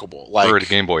remarkable. For the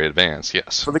Game Boy Advance,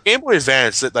 yes. For the Game Boy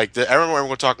Advance, I remember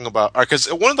everyone talking about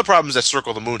because one of the problems that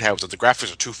Circle of the Moon had was that the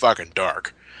graphics are too fucking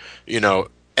dark,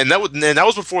 and that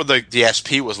was before the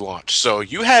SP was launched. So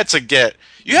you had to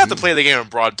play the game in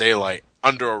broad daylight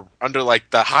under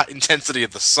the hot intensity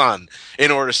of the sun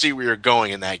in order to see where you're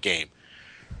going in that game.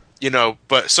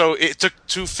 But so it took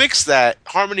to fix that.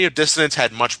 Harmony of Dissonance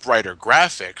had much brighter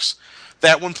graphics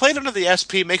that when played under the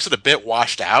SP makes it a bit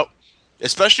washed out,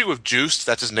 especially with Juice.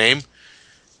 That's his name,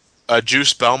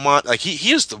 Juice Belmont. Like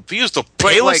he is the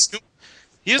palest.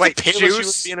 He is the palest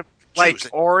Juice? human being. Like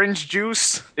orange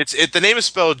juice. The name is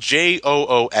spelled Joost.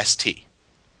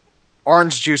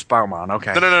 Orange Juice Belmont.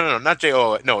 Okay. No, not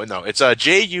J-O. No. It's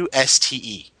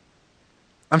Juste.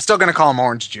 I'm still gonna call him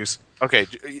Orange Juice. Okay,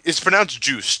 it's pronounced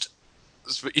juiced.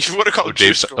 If you want to call it OJ,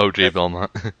 juiced, OJ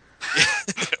Belmont.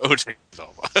 OJ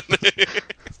Belmont.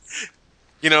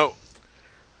 You know,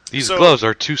 These so gloves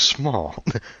are too small.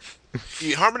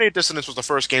 the Harmony of Dissonance was the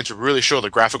first game to really show the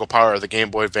graphical power of the Game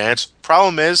Boy Advance.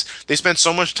 Problem is, they spent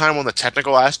so much time on the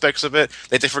technical aspects of it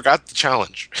that they forgot the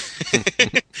challenge.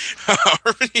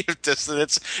 Harmony of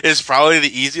Dissonance is probably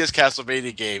the easiest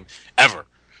Castlevania game ever.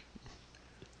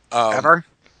 Ever?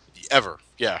 Ever,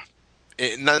 yeah.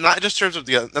 Not just in terms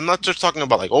of I'm not just talking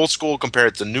about like old school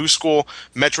compared to new school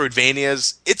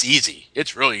Metroidvanias. It's easy.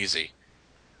 It's really easy.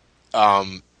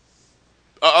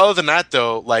 Other than that,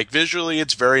 though, like visually,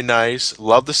 it's very nice.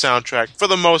 Love the soundtrack for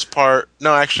the most part.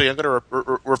 No, actually, I'm gonna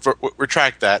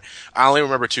retract that. I only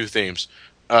remember two themes: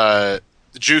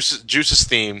 Juice's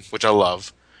theme, which I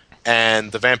love,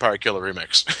 and the Vampire Killer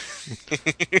remix.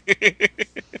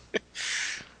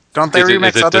 Don't they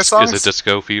remix other songs? Is it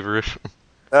disco feverish?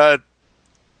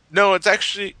 No, it's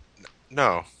actually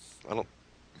no. I don't. I'm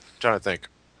trying to think.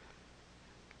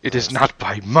 It is not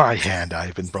by my hand I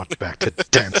have been brought back to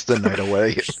dance the night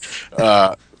away.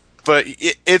 But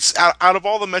it's out of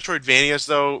all the Metroidvanias,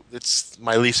 though, it's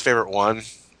my least favorite one,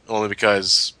 only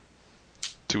because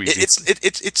Too easy.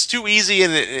 it's too easy,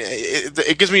 and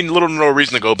it gives me little to no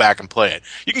reason to go back and play it.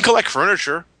 You can collect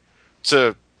furniture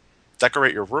to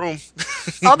decorate your room.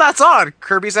 Oh, that's odd.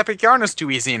 Kirby's Epic Yarn is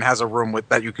too easy and has a room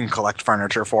that you can collect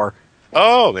furniture for.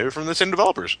 Oh, maybe from the same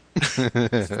developers.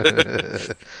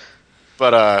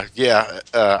 But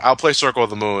I'll play Circle of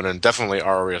the Moon and definitely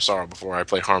Aria of Sorrow before I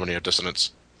play Harmony of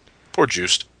Dissonance. Poor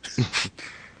Juiced.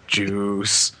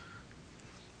 Juice.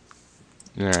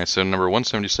 Alright, so number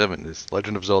 177 is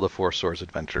Legend of Zelda 4 Swords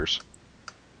Adventures.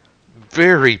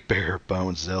 Very bare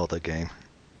bones Zelda game.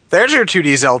 There's your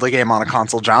 2D Zelda game on a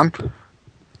console, John.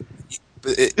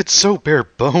 It's so bare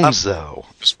bones, though.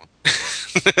 This one.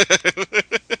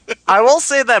 I will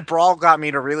say that Brawl got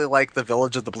me to really like the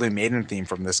Village of the Blue Maiden theme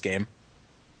from this game.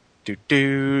 Do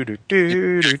do do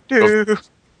do do do.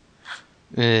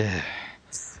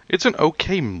 It's an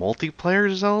okay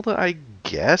multiplayer Zelda, I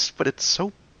guess, but it's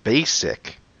so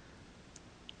basic.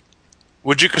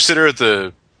 Would you consider it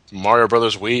the Mario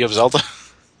Brothers Wii of Zelda?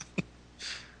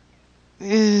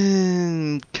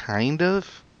 Kind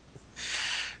of.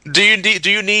 Do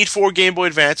you need 4 Game Boy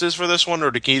Advances for this one,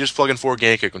 or can you just plug in 4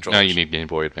 GameCube controllers? No, you need Game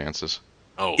Boy Advances.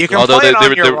 Oh, You can Although play it they-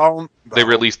 on your own. They though.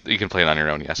 released. You can play it on your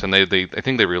own, yes, and they I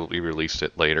think they released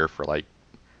it later for like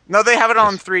No, they have it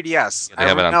on 3DS. they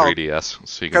have it on 3DS,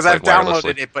 so you can Because play I've it wirelessly.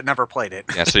 downloaded it but never played it.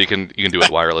 Yeah, so you can do it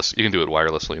wireless. You can do it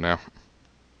wirelessly now.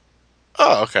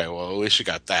 oh, okay. Well, at least you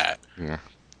got that. Yeah,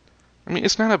 I mean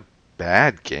it's not a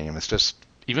bad game. It's just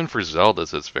even for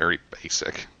Zeldas, it's very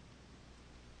basic.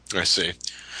 I see.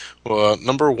 Well,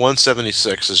 number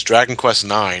 176 is Dragon Quest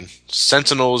IX: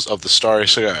 Sentinels of the Starry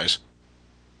Skies.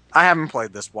 I haven't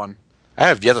played this one. I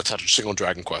have yet to touch a single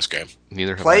Dragon Quest game.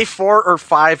 Neither have Play I. 4 or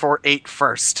 5 or 8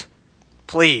 first.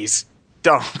 Please.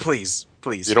 Don't. Please.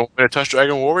 Please. You don't want me to touch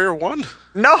Dragon Warrior 1?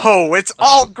 No, it's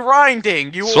all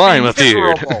grinding. You will Slime be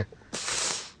appeared. miserable.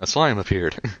 A slime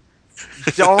appeared.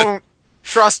 Don't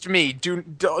trust me.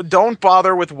 Don't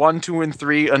bother with 1, 2, and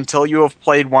 3 until you have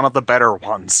played one of the better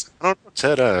ones. I don't know,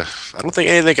 Ted. I don't think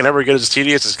anything can ever get as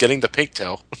tedious as getting the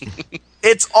pigtail.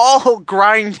 It's all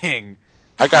grinding.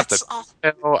 I got That's the all-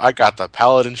 pigtail, I got the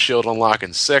Paladin Shield unlock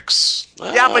in 6.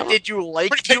 Yeah, but did you like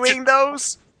Pretty doing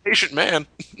those? Patient man.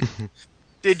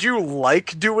 Did you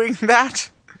like doing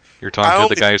that? You're I talking to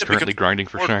only the guy who's did it because currently grinding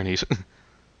for order. shinies.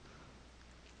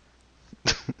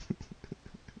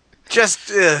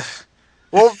 Just,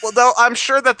 well, though I'm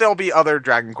sure that there'll be other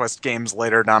Dragon Quest games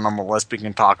later down on the list we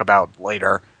can talk about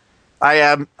later.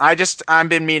 I've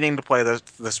been meaning to play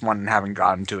this one and haven't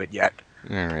gotten to it yet.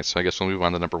 Alright, so I guess we'll move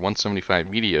on to number 175,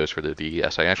 Meteos for the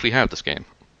DS. I actually have this game.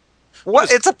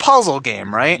 What? It's a puzzle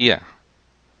game, right? Yeah.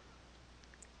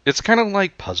 It's kind of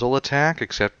like Puzzle Attack,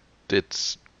 except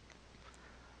it's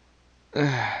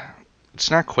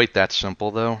not quite that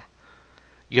simple, though.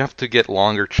 You have to get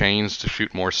longer chains to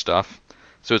shoot more stuff,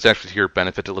 so it's actually to your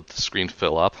benefit to let the screen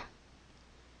fill up.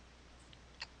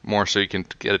 More so you can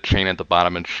get a chain at the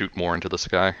bottom and shoot more into the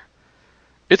sky.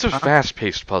 It's a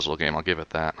fast-paced puzzle game, I'll give it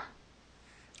that.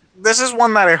 This is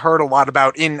one that I heard a lot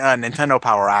about in Nintendo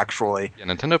Power, actually. Yeah,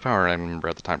 Nintendo Power, I remember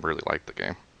at the time, really liked the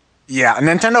game. Yeah,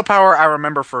 Nintendo Power, I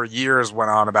remember for years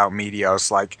went on about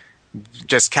Meteos, like,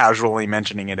 just casually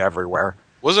mentioning it everywhere.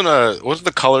 Wasn't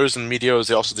the colors in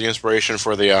Meteos also the inspiration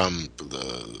for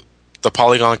the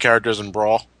polygon characters in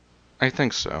Brawl? I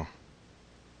think so.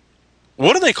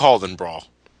 What are they called in Brawl?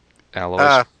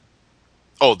 Alloys.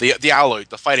 Oh, the alloy,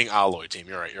 the fighting alloy team.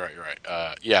 You're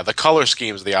right. Yeah, the color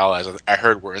schemes of the allies I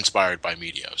heard were inspired by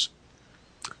Meteos.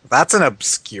 That's an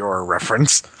obscure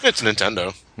reference. It's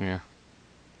Nintendo. Yeah.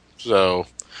 So,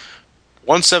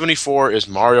 174 is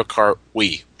Mario Kart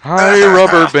Wii. Hi,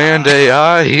 Rubber Band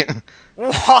AI.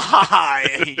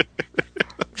 Why?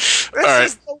 This right.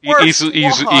 is the worst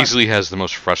one. Easily has the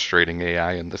most frustrating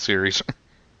AI in the series.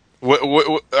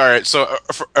 All right, so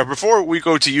before we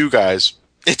go to you guys,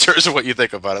 in terms of what you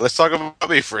think about it, let's talk about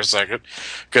me for a second.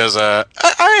 Because I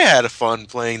had fun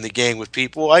playing the game with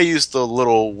people. I used the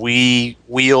little Wii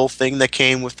wheel thing that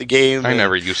came with the game. I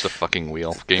never used the fucking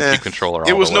wheel. GameCube controller all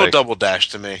the way. It was no double dash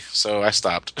to me, so I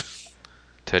stopped.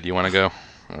 Ted, you want to go?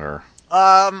 Or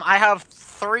I have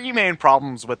 3 main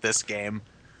problems with this game.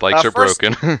 bikes are first-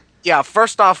 broken. Yeah,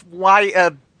 first off,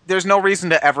 why? There's no reason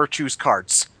to ever choose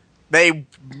carts. They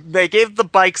gave the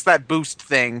bikes that boost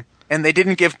thing, and they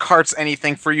didn't give carts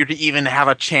anything for you to even have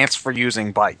a chance for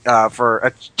using for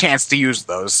a chance to use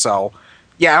those. So,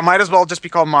 yeah, it might as well just be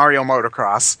called Mario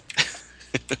Motocross.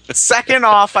 Second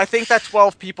off, I think that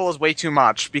 12 people is way too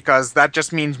much, because that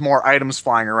just means more items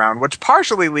flying around, which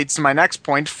partially leads to my next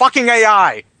point: fucking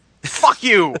AI. Fuck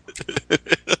you.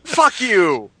 Fuck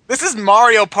you. This is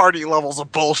Mario Party levels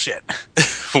of bullshit.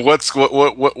 What does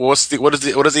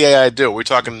the AI do? Are we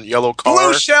talking yellow car?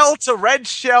 Blue shell to red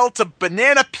shell to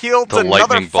banana peel to The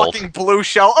another lightning bolt. fucking blue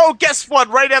shell. Oh, guess what?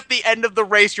 Right at the end of the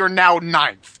race, you're now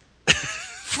 9th.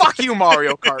 Fuck you,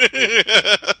 Mario Kart.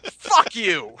 Fuck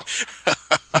you.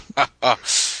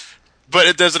 But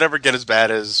it doesn't ever get as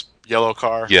bad as yellow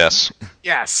car. Yes.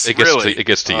 Yes. It gets Really?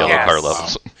 to yellow Yes. car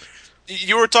levels.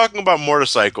 You were talking about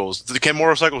motorcycles. Can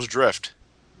motorcycles drift?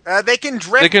 They can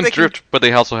drift. They can drift, but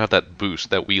they also have that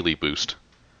boost, that wheelie boost.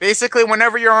 Basically,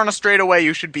 whenever you're on a straightaway,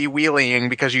 you should be wheeling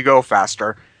because you go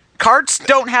faster. Carts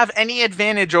don't have any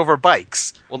advantage over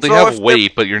bikes. Well, they So have if they're-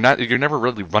 weight, but you're never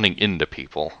really running into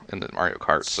people in the Mario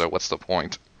Kart. So what's the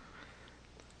point?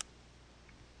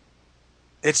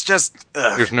 It's just.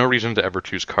 Ugh. There's no reason to ever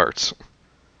choose carts.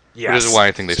 Yes. Which is why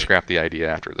I think they scrapped the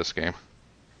idea after this game.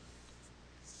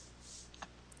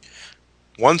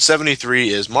 173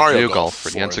 is Mario Golf Golf for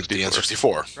the the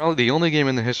N64. N64. Probably the only game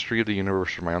in the history of the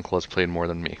universe where my uncle has played more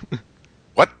than me.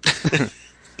 What?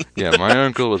 Yeah, my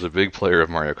uncle was a big player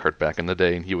of Mario Kart back in the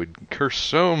day, and he would curse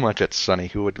so much at Sonny,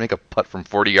 who would make a putt from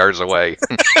 40 yards away.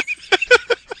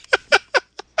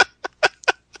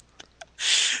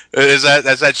 Is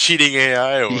that cheating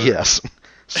AI? Or? Yes.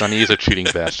 Sonny is a cheating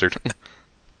bastard.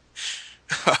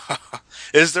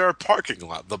 Is there a parking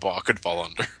lot the ball could fall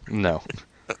under? No.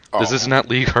 This is not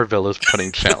Lee Carvello's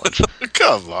putting challenge.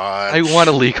 Come on. I want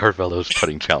a Lee Carvello's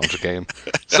putting challenge game.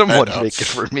 Someone I know. make it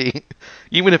for me.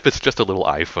 Even if it's just a little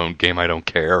iPhone game, I don't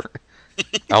care.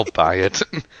 I'll buy it.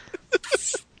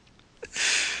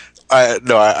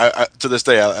 I to this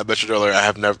day, I mentioned earlier,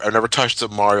 I've never touched a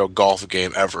Mario Golf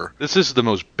game ever. This is the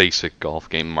most basic golf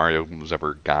game Mario has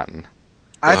ever gotten.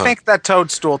 I think that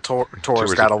Toadstool Tour's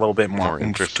Tours got a little bit more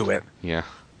interest to it. Yeah.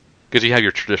 Because you have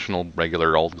your traditional,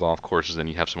 regular old golf courses, and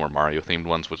you have some more Mario-themed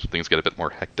ones, which things get a bit more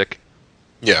hectic.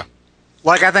 Yeah.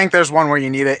 Like, I think there's one where you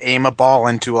need to aim a ball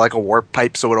into, like, a warp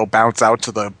pipe so it'll bounce out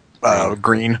to the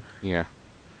green. Yeah.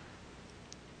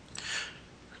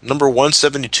 Number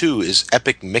 172 is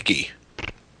Epic Mickey.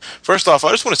 First off,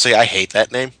 I just want to say I hate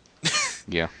that name.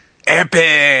 Yeah.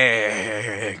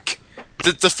 Epic!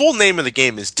 The full name of the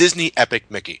game is Disney Epic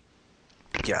Mickey.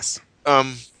 Yes.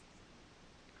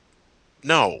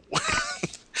 No.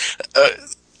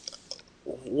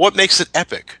 What makes it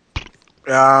epic?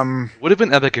 Would have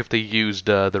been epic if they used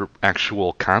the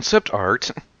actual concept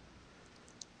art.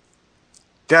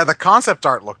 Yeah, the concept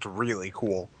art looked really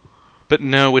cool. But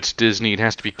no, it's Disney. It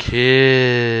has to be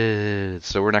kids.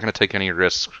 So we're not going to take any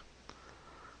risks.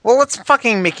 Well, it's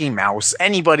fucking Mickey Mouse.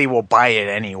 Anybody will buy it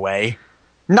anyway.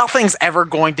 Nothing's ever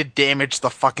going to damage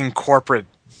the fucking corporate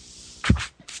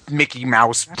Mickey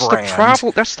Mouse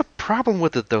brand. That's the problem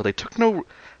with it, though. They took no...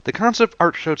 The concept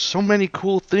art showed so many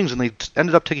cool things, and they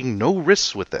ended up taking no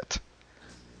risks with it.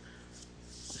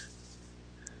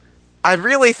 I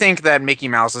really think that Mickey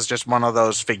Mouse is just one of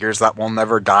those figures that will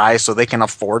never die, so they can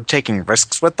afford taking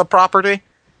risks with the property.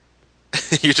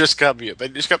 You just got me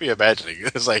imagining.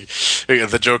 It's like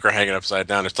the Joker hanging upside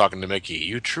down is talking to Mickey.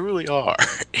 You truly are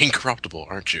incorruptible,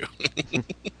 aren't you?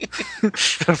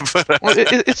 But, Well,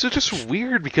 it's just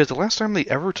weird, because the last time they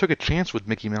ever took a chance with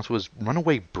Mickey Mouse was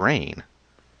Runaway Brain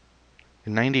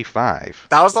in '95.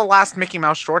 That was the last Mickey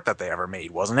Mouse short that they ever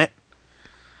made, wasn't it?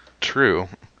 True.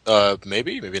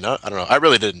 maybe not. I don't know. I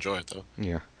really did enjoy it though.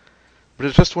 Yeah. But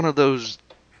it's just one of those...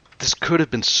 This could have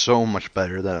been so much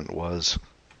better than it was.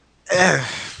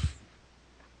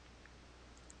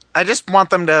 I just want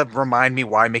them to remind me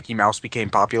why Mickey Mouse became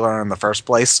popular in the first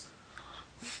place.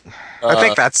 I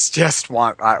think that's just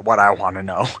what I want to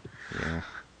know. Yeah.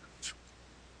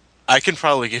 I can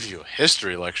probably give you a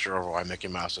history lecture over why Mickey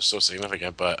Mouse is so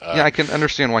significant, but Yeah, I can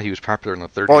understand why he was popular in the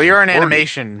 30s. Well, you're an and 40s.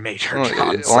 animation major, Well,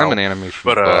 John. I'm an animation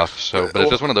But, buff, so but well-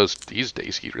 it's just one of those these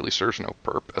days. He really serves no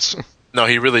purpose. no,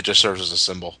 he really just serves as a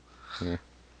symbol.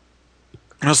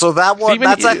 So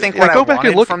that's I think yeah, what I go back and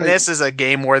wanted look from at- this is a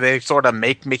game where they sort of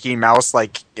make Mickey Mouse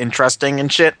like interesting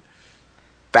and shit.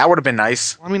 That would have been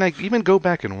nice. I mean, I even go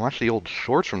back and watch the old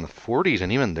shorts from the 40s,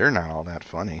 and even they're not all that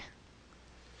funny.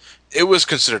 It was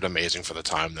considered amazing for the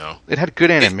time, though. It had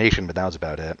good animation, but that was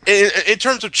about it. In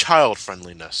terms of child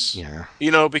friendliness, Yeah.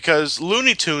 you know, because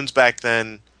Looney Tunes back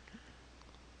then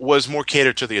was more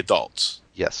catered to the adults.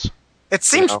 Yes. It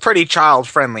seems know? pretty child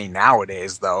friendly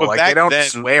nowadays, though. But Like back they don't then-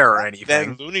 swear or Then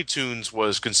anything. Looney Tunes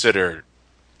was considered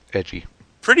Edgy.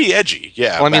 pretty edgy.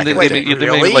 Yeah. Well, I mean, back they in the made, day. they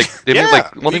really? made like they yeah, made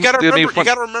like well, you they, gotta they remember. made fun.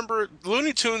 You gotta remember,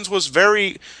 Looney Tunes was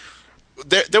very.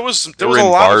 There was were a in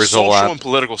lot of bars a social lot. and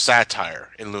political satire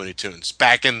in Looney Tunes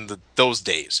back in those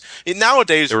days.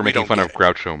 Nowadays, They were we making don't fun get of it.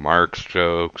 Groucho Marx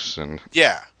jokes, and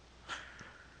Yeah,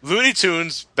 Looney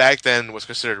Tunes back then was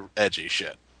considered edgy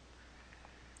shit.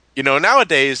 You know,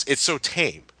 nowadays it's so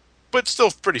tame, but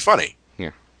still pretty funny.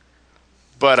 Yeah.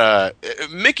 But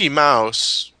Mickey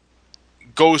Mouse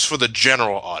goes for the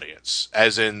general audience,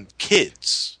 as in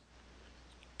kids,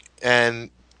 and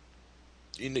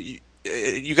you know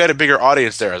you got a bigger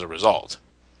audience there as a result.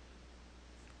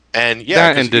 And yeah,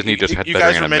 That 'cause and Disney just had you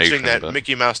better guys were mentioning animation, that but-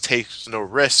 Mickey Mouse takes no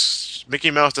risks.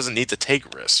 Mickey Mouse doesn't need to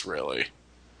take risks, really.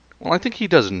 well, I think he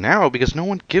does now because no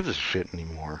one gives a shit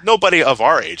anymore. Nobody of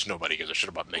our age, nobody gives a shit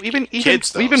about Mickey. Even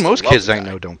kids, though, even still most love kids the I guy.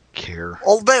 know don't care.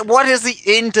 Well, what is the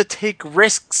in to take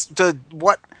risks to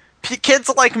what? Kids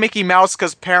like Mickey Mouse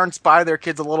because parents buy their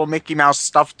kids a little Mickey Mouse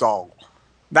stuffed doll.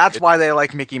 That's why they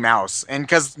like Mickey Mouse, and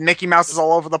because Mickey Mouse is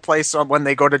all over the place when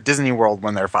they go to Disney World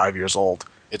when they're 5 years old.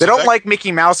 It's They don't effect- like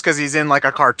Mickey Mouse because he's in like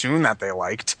a cartoon that they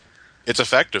liked. It's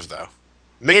effective though.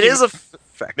 It is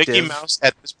effective. Mickey Mouse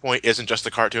at this point isn't just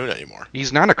a cartoon anymore.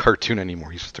 He's not a cartoon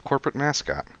anymore. He's just a corporate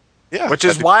mascot. Yeah, which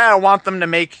is why I want them to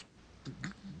make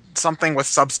something with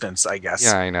substance, I guess.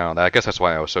 Yeah, I know. I guess that's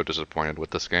why I was so disappointed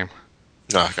with this game.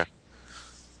 Oh, okay.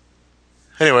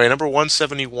 Anyway, number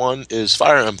 171 is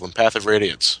Fire Emblem: Path of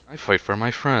Radiance. I fight for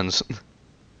my friends.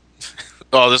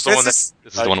 Oh, this is the This one that. is,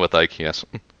 This is the one with Ike, yes.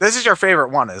 this is your favorite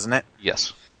one, isn't it?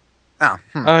 Yes. Oh,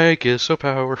 Ike is so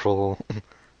powerful.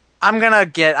 I'm gonna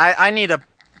get. I need to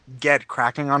get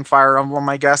cracking on Fire Emblem,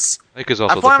 I guess. Ike is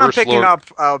also I plan the on first picking Lord...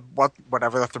 up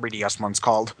whatever the 3DS one's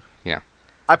called. Yeah.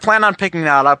 I plan on picking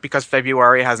that up because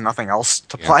February has nothing else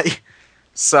to Yeah. play.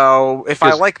 So if I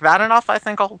Because- like that enough, I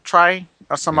think I'll try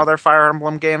some other Fire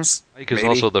Emblem games. Ike is Maybe.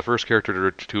 also the first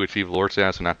character to achieve Lord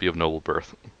status and not be of noble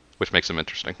birth, which makes him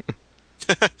interesting.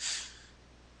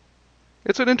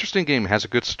 It's an interesting game. It has a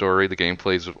good story. The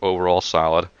gameplay is overall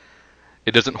solid.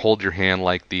 It doesn't hold your hand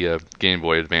like the Game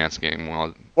Boy Advance game.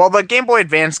 Well, the Game Boy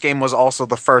Advance game was also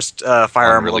the first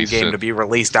Fire Emblem Unreleased game in- to be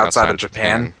released outside of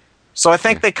Japan. So I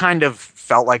think they kind of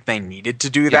felt like they needed to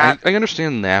do Yeah, that. I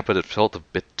understand that, but it felt a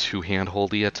bit too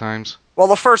handholdy at times. Well,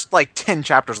 the first 10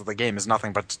 chapters of the game is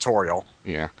nothing but tutorial.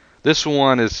 Yeah. This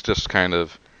one is just kind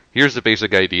of, here's the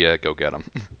basic idea, go get them.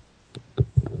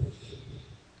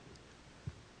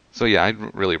 So yeah,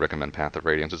 I'd really recommend Path of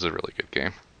Radiance. It's a really good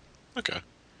game. Okay.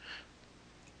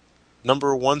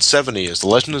 Number 170 is The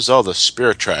Legend of Zelda: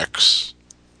 Spirit Tracks,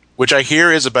 which I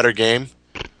hear is a better game,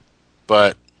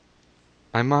 but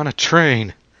I'm on a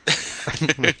train. I'm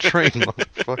on a train,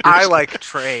 motherfucker. I like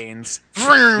trains.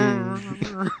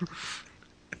 Ryan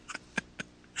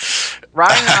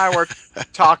and I were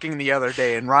talking the other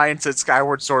day, and Ryan said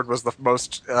Skyward Sword was the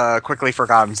most quickly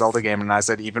forgotten Zelda game, and I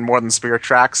said even more than Spirit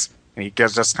Tracks, and he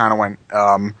just kind of went,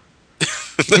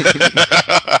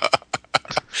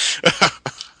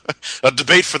 a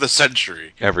debate for the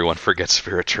century. Everyone forgets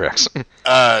Spirit Tracks.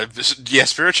 Yeah,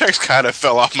 Spirit Tracks kind of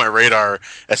fell off my radar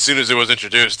as soon as it was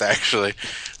introduced, actually.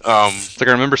 It's like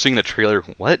I remember seeing the trailer,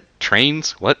 what?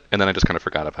 Trains? What? And then I just kind of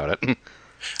forgot about it.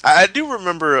 I do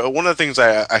remember one of the things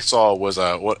I saw was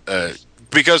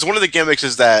because one of the gimmicks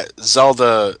is that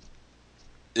Zelda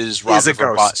is robbed Is a of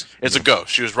her body. ghost. It's a ghost.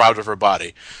 She was robbed of her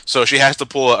body, so she has to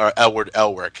pull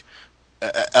Elric,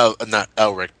 not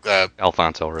Elric,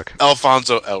 Alphonse Elric.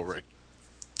 Alfonso Elric,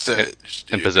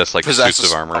 And possess like possesses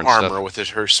suits of armor and stuff. with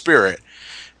her spirit,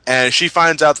 and she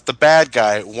finds out that the bad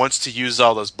guy wants to use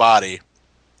Zelda's body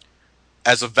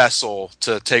as a vessel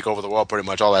to take over the world, pretty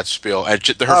much all that spiel. And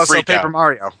her oh, so freak Paper out.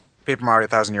 Mario. Paper Mario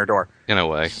Thousand Year Door. In a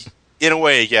way. In a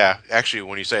way, yeah. Actually,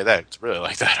 when you say that, it's really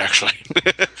like that, actually.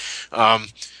 um,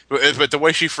 but the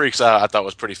way she freaks out, I thought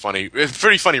was pretty funny. It's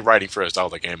pretty funny writing for a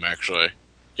Zelda game, actually.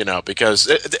 Because,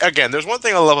 again, there's one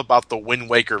thing I love about the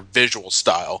Wind Waker visual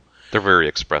style. They're very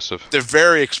expressive. They're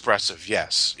very expressive,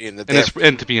 yes. And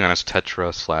to be honest,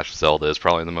 Tetra/Zelda is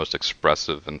probably the most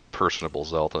expressive and personable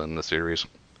Zelda in the series.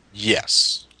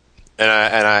 Yes. And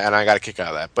I got a kick out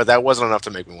of that. But that wasn't enough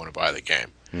to make me want to buy the game.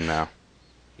 No.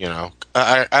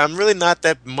 I'm really not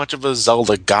that much of a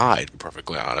Zelda guy, to be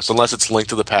perfectly honest, unless it's Link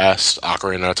to the Past,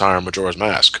 Ocarina of Time, Majora's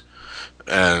Mask.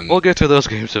 And we'll get to those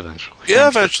games eventually. Yeah,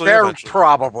 eventually. They're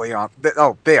probably on.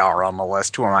 They are on the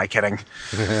list. Who am I kidding?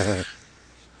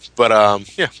 But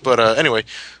anyway,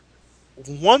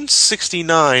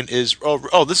 169 is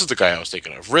this is the guy I was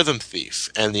thinking of, Rhythm Thief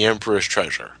and the Emperor's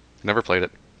Treasure. Never played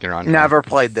it. You're on. Never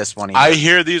played this one either. I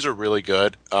hear these are really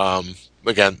good.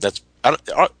 Again,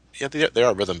 they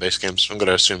are rhythm-based games. I'm going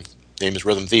to assume the name is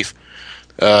Rhythm Thief.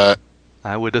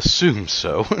 I would assume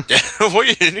so. Well,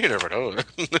 you never know.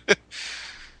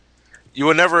 You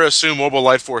would never assume Mobile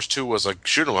Light Force 2 was a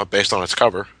shoot 'em up based on its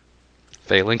cover.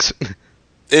 Phalanx.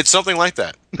 It's something like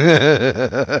that.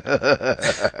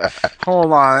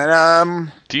 Hold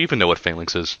on. Do you even know what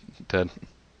Phalanx is, Ted?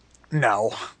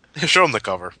 No. Show him the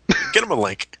cover. Get him a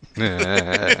link. All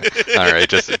right,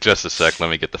 just a sec. Let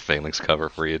me get the Phalanx cover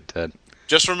for you, Ted.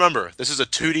 Just remember, this is a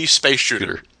 2D space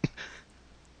shooter.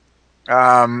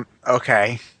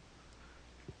 Okay.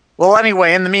 Well,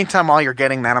 anyway, in the meantime, while you're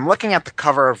getting that, I'm looking at the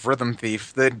cover of Rhythm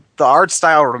Thief. The art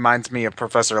style reminds me of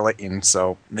Professor Layton,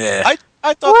 so meh.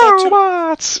 I thought that too.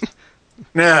 Robots.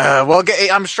 Well,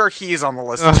 I'm sure he's on the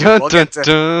list too.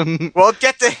 We'll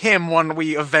get to him when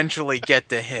we eventually get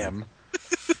to him.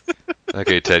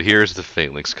 Okay, Ted. Here's the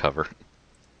Phalanx cover.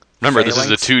 Remember,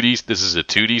 Phalanx? This is a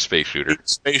 2D space shooter.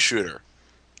 Space shooter.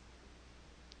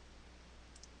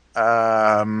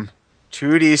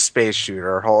 2D space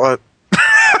shooter. Hold on.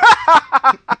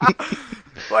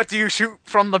 What, do you shoot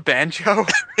from the banjo?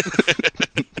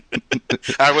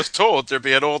 I was told there'd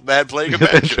be an old man playing a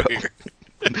banjo here.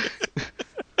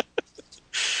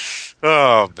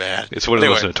 Oh, man. It's one of the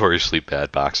most notoriously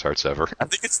bad box arts ever. I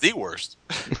think it's the worst.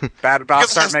 Bad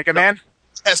box art Mega Man?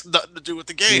 It has nothing to do with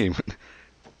the game.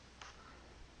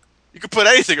 You could put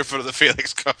anything in front of the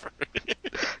Phalanx cover.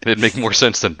 It'd make more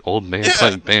sense than old man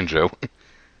playing banjo.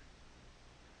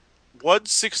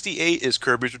 168 is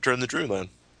Kirby's Return to Dreamland.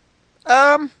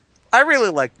 I really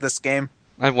like this game.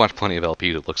 I've watched plenty of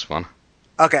LPs. It looks fun.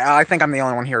 Okay, I think I'm the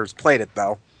only one here who's played it,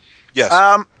 though.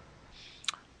 Yes.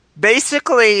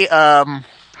 Basically, Hi,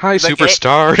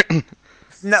 Superstar.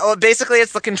 no, basically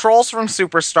it's the controls from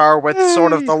Superstar with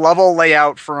sort of the level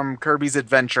layout from Kirby's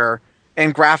Adventure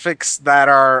and graphics that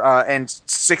are, and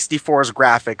 64's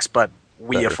graphics, but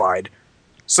Wiified.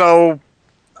 So,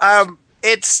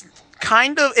 it's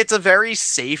a very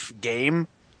safe game,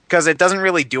 because it doesn't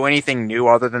really do anything new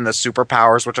other than the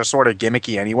superpowers, which are sort of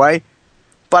gimmicky anyway.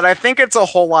 But I think it's a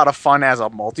whole lot of fun as a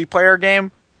multiplayer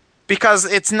game, because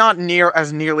it's not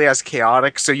nearly as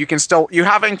chaotic, so you're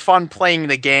having fun playing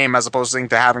the game as opposed to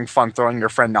having fun throwing your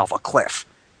friend off a cliff,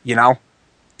 you know?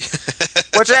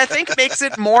 Which I think makes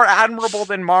it more admirable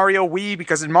than Mario Wii,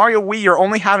 because in Mario Wii you're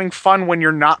only having fun when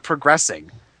you're not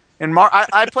progressing. And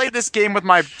I played this game with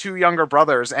my two younger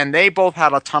brothers, and they both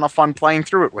had a ton of fun playing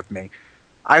through it with me.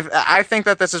 I think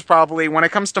that this is probably, when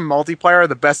it comes to multiplayer,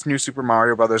 the best New Super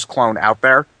Mario Brothers clone out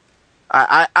there.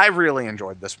 I really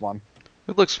enjoyed this one.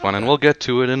 It looks fun, and we'll get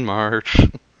to it in March.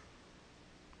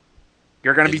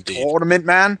 You're going to be Tournament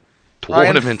Man?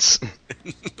 Tournaments.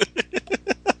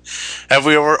 Have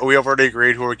we already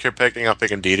agreed who we're picking? I'm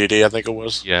picking DDD, I think it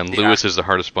was. Yeah, and Lewis is the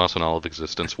hardest boss in all of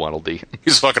existence, Waddle Dee.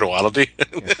 He's fucking Waddle Dee.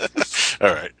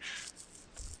 All right.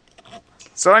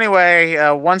 So anyway,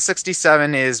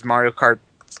 167 is Mario Kart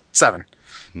 7.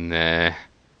 Nah.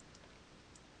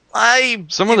 I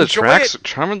Some of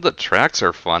the tracks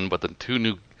are fun, but the two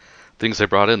new things they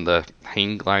brought in, the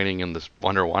hang gliding and this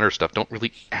underwater stuff, don't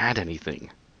really add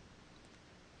anything.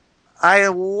 I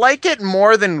like it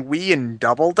more than Wii and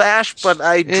Double Dash, but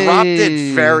I dropped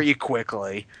it very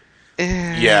quickly.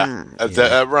 Yeah,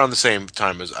 around the same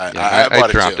time as I bought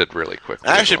it. Dropped it really quickly.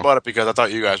 I actually bought it because I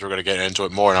thought you guys were going to get into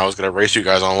it more, and I was going to race you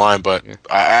guys online, but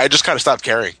I just kind of stopped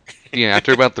caring. Yeah,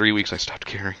 after about 3 weeks, I stopped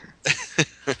caring.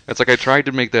 It's like I tried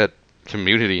to make that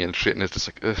community and shit, and it's just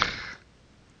like, ugh.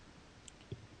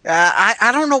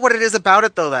 I don't know what it is about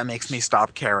it, though, that makes me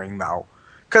stop caring, though.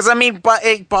 Because, I mean,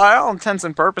 by all intents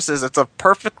and purposes, it's a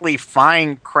perfectly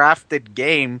fine crafted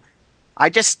game. I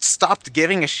just stopped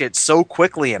giving a shit so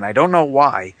quickly, and I don't know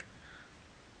why.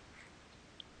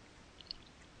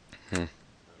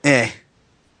 Meh.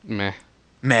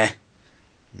 Meh.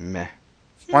 Meh.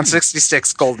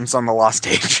 166 Golden Sun: The Lost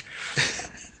Age.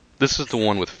 This is the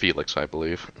one with Felix, I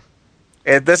believe.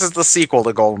 This is the sequel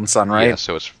to Golden Sun, right? Yeah,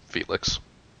 so it's Felix.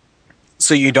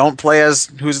 So you don't play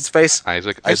as who's its face?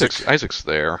 Isaac's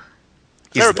there.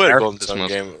 He's Never played there. a Golden Sun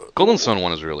game. Golden Sun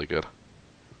 1 is really good.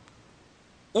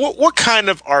 What kind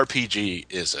of RPG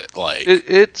is it like?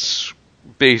 It's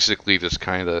basically just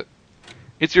kind of...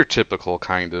 It's your typical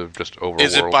kind of just overworld.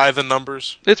 Is it by the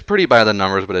numbers? It's pretty by the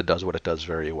numbers, but it does what it does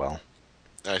very well.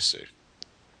 I see.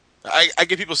 I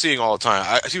get people seeing all the time.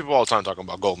 I see people all the time talking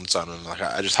about Golden Sun and like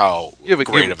just how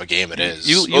great of a game it is.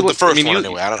 The first one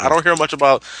anyway. I don't hear much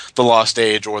about the Lost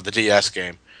Age or the DS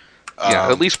game. Yeah,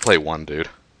 at least play one, dude.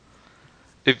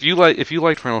 If you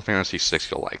like Final Fantasy VI,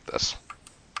 you'll like this.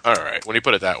 All right, when you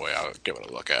put it that way, I'll give it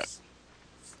a look at.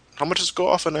 How much does it go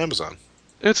off on Amazon?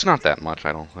 It's not that much,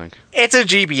 I don't think. It's a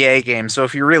GBA game, so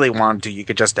if you really wanted to, you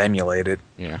could just emulate it.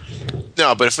 Yeah.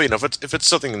 No, but if it's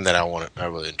something that I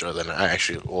really enjoy, then I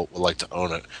actually would like to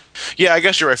own it. Yeah, I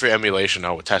guess you're right for emulation.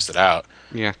 I would test it out.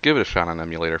 Yeah, give it a shot on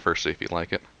emulator first, see if you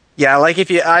like it. Yeah, like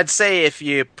I'd say if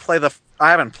you play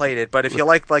I haven't played it, but if you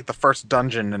like the first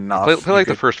dungeon enough, Play like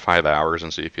the first 5 hours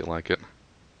and see if you like it.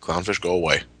 Clownfish, go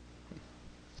away.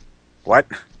 What?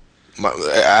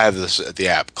 I have the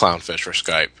app Clownfish for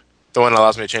Skype. The one that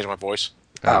allows me to change my voice.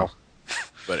 Oh.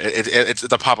 But it's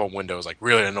the pop-up window is like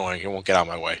really annoying. It won't get out of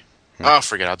my way. Oh,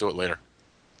 forget it. I'll do it later.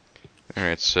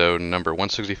 Alright, so number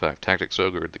 165, Tactics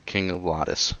Ogre, the King of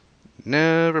Lottis.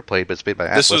 Never played, but it's made by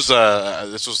Atlas.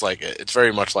 This was like it's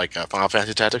very much like Final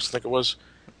Fantasy Tactics. I think it was.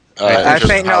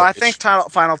 I think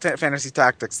Final Fantasy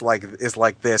Tactics is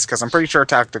like this because I'm pretty sure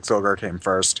Tactics Ogre came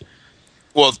first.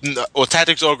 Well,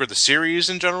 Tactics Ogre the series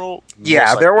in general.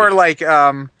 Yeah, there were like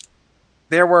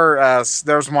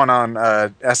there's one on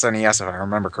SNES if I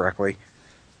remember correctly.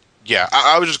 Yeah,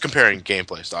 I was just comparing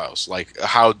gameplay styles. Like,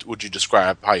 how would you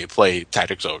describe how you play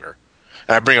Tactics Ogre?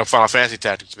 And I bring up Final Fantasy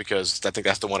Tactics because I think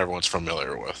that's the one everyone's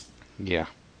familiar with. Yeah.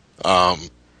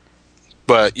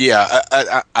 But yeah,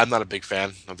 I'm not a big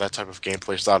fan of that type of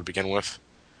gameplay style to begin with.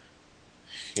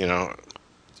 You know,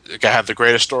 I have the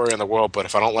greatest story in the world, but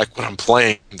if I don't like what I'm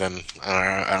playing, then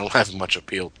I don't have much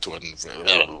appeal to it.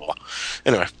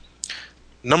 Anyway,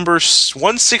 number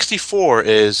 164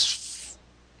 is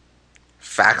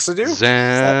Faxadu?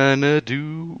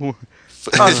 Xanadu.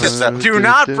 Do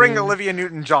not bring Olivia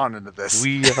Newton-John into this.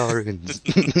 We are in...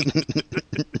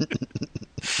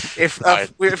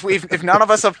 If none of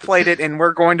us have played it and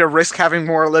we're going to risk having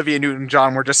more Olivia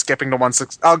Newton-John, we're just skipping to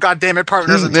 160. Oh, God damn it,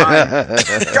 Partners in Time.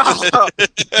 God.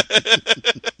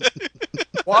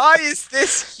 Why is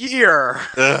this here?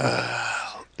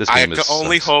 This I game can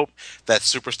only hope that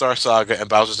Superstar Saga and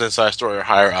Bowser's Inside Story are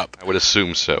higher up. I would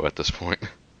assume so at this point.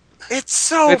 It's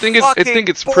so I think fucking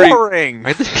it's boring.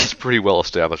 I think it's pretty well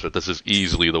established that this is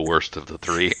easily the worst of the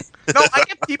three. No, I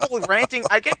get people ranting.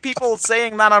 I get people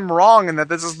saying that I'm wrong and that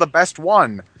this is the best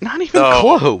one. Not even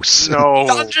close. No.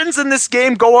 Dungeons in this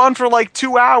game go on for like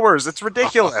 2 hours. It's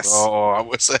ridiculous.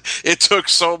 It took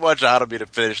so much out of me to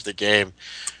finish the game.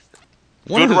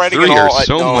 One Good and writing three and are all,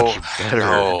 so no, much better.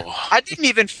 No. I didn't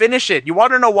even finish it. You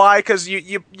want to know why? Because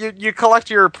you collect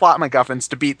your plot MacGuffins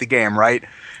to beat the game, right?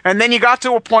 And then you got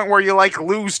to a point where you like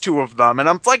lose 2 of them, and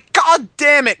I'm like, God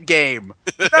damn it, game!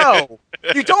 No,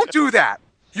 you don't do that.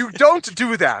 You don't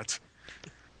do that.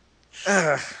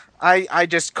 I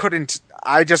just couldn't.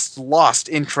 I just lost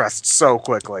interest so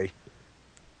quickly.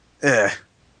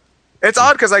 It's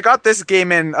odd because I got this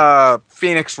game in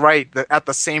Phoenix Wright at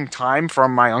the same time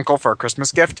from my uncle for a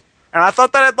Christmas gift, and I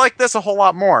thought that I'd like this a whole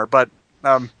lot more, but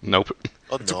nope.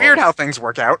 It's weird how things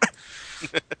work out.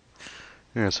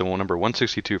 Yeah, so number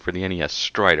 162 for the NES,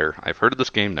 Strider. I've heard of this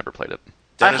game, never played it.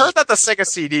 I heard that the Sega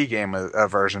CD game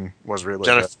version was really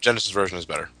good. Genesis version is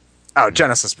better. Oh,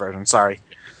 Genesis version, sorry.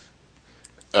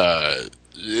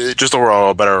 Just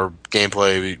overall better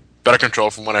gameplay, better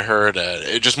control from what I heard.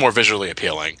 It's just more visually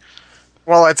appealing.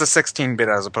 Well, it's a 16-bit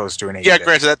as opposed to an 8-bit. Yeah,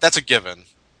 granted, that's a given.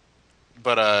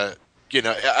 But, I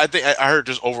think I heard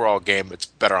just overall game, it's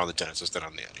better on the Genesis than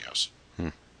on the NES.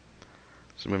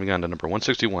 So moving on to number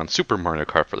 161, Super Mario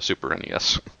Kart for the Super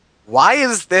NES. Why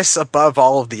is this above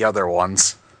all of the other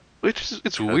ones?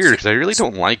 It's weird, because I really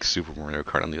don't like Super Mario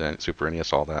Kart on the Super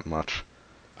NES all that much.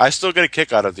 I still get a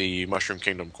kick out of the Mushroom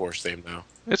Kingdom course theme, though.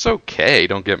 It's okay,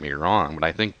 don't get me wrong, but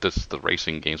I think the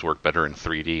racing games work better in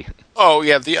 3D. Oh,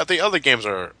 yeah, the other games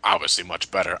are obviously much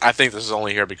better. I think this is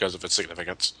only here because of its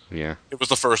significance. Yeah. It was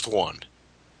the first one.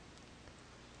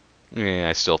 Yeah,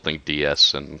 I still think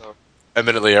DS and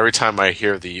Admittedly, every time I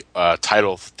hear the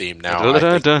title theme now,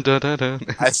 I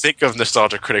think of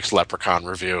Nostalgia Critic's Leprechaun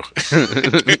review.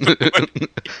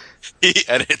 He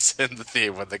edits in the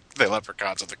theme when the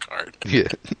leprechaun's on the card. Yeah.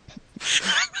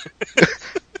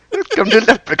 Come to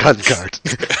Leprechaun card.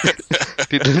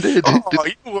 Oh,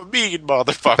 you a mean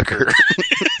motherfucker.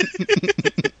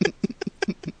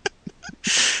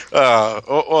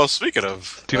 Well, speaking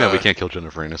of... Too bad we can't kill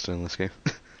Jennifer Aniston in this game.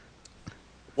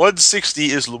 160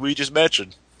 is Luigi's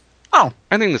Mansion. Oh.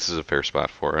 I think this is a fair spot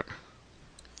for it.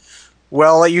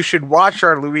 Well, you should watch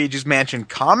our Luigi's Mansion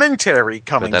commentary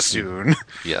coming soon.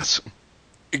 Yes.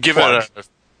 Give it a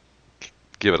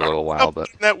little while, but...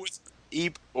 That with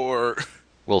Eep or...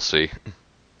 We'll see.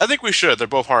 I think we should. They're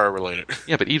both horror related.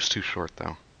 Yeah, but Eve's too short,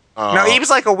 though. No, Eve's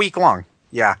like a week long.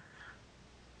 Yeah.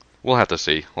 We'll have to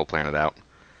see. We'll plan it out.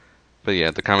 But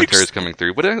yeah, the commentary's coming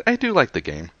through. But I do like the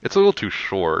game. It's a little too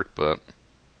short, but...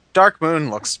 Dark Moon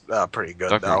looks pretty good,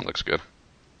 Dark though. Moon looks good.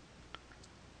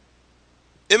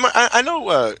 I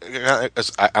know.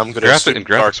 I'm going to assume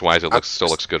graphics-wise, it still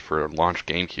looks good for a launch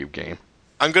GameCube game.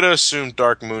 I'm going to assume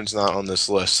Dark Moon's not on this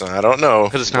list, and I don't know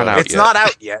because it's not out yet. It's not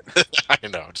out yet. I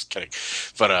know. I'm just kidding.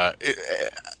 But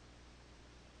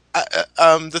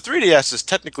the 3DS is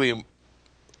technically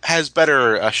has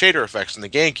better shader effects than the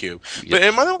GameCube. Yep. But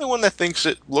am I the only one that thinks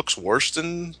it looks worse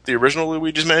than the original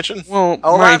Luigi's Mansion? Well,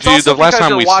 mind you, the last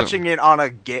time we watching it on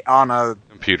a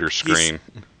computer screen,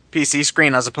 PC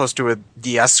screen, as opposed to a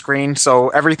DS screen, so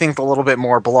everything's a little bit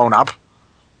more blown up.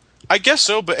 I guess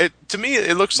so, but to me,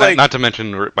 it looks like... Not to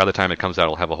mention, by the time it comes out,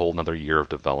 it'll have a whole another year of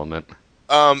development.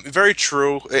 Very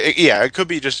true. Yeah, it could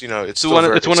be just, it's one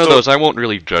of those. I won't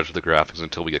really judge the graphics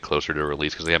until we get closer to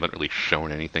release, because they haven't really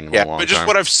shown anything in a long time. Yeah, but just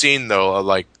what I've seen, though,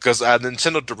 because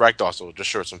Nintendo Direct also just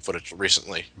showed some footage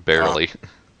recently. Barely.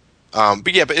 But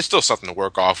it's still something to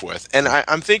work off with. And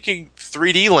I'm thinking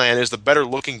 3D Land is the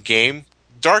better-looking game.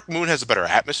 Dark Moon has a better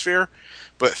atmosphere,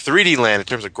 but 3D Land, in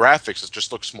terms of graphics, it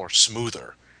just looks more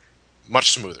smoother.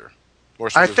 Much smoother.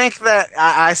 I think that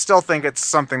I still think it's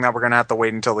something that we're going to have to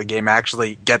wait until the game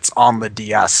actually gets on the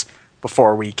DS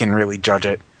before we can really judge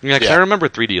it. Yeah, because I remember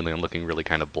 3D Land looking really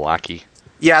kind of blocky.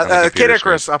 Yeah, Kid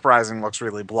Icarus Uprising looks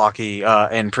really blocky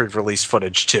in pre-release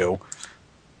footage too.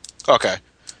 Okay.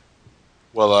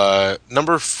 Well,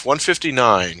 number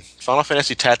 159, Final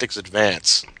Fantasy Tactics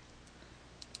Advance.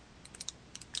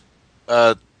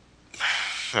 Yeah,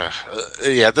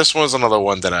 this one's another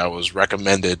one that I was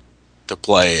recommended to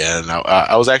play, and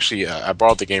I was actually I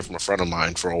borrowed the game from a friend of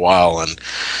mine for a while, and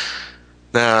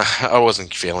I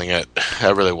wasn't feeling it. I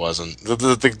really wasn't.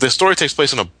 The story takes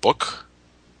place in a book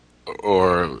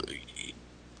or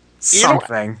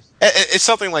something. It's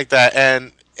something like that,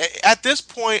 and at this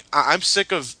point, I'm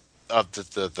sick of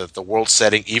the world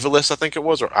setting. Evilus, I think it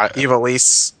was, or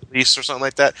Evilise or something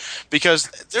like that, because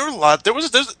there were a lot. This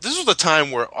was the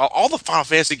time where all the Final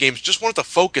Fantasy games just wanted to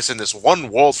focus in this one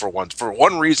world for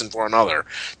one reason for another.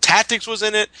 Tactics was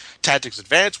in it. Tactics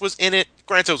Advance was in it.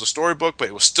 Granted, it was a storybook, but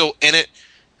it was still in it.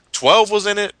 12 was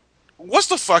in it. What's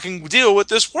the fucking deal with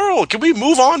this world? Can we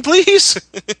move on, please?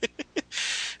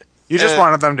 You just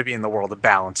wanted them to be in the world of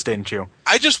balance, didn't you?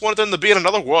 I just wanted them to be in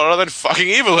another world other than fucking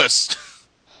Evilus.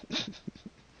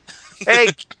 Hey,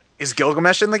 is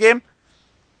Gilgamesh in the game?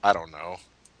 I don't know.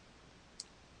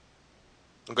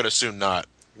 I'm going to assume not.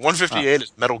 158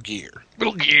 is Metal Gear.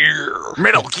 Metal Gear.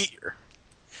 Metal Gear.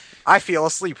 I feel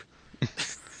asleep.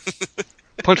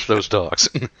 Punch those dogs.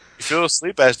 You feel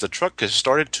asleep as the truck has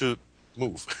started to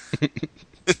move.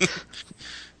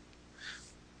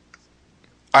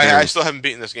 I still haven't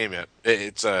beaten this game yet.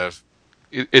 It's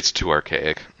too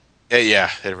archaic. Yeah,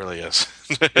 it really is.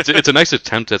 It's a nice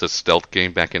attempt at a stealth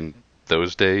game back in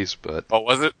those days, but... Oh,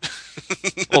 was it?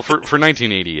 Well, for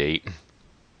 1988,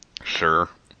 sure.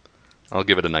 I'll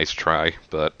give it a nice try,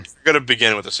 but... You're going to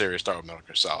begin with a serious start with Metal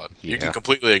Gear Solid. Yeah. You can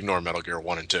completely ignore Metal Gear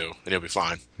 1 and 2, and you'll be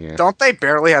fine. Yeah. Don't they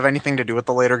barely have anything to do with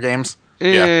the later games?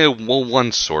 Yeah, well,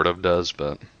 one sort of does,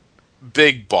 but...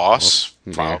 Big Boss,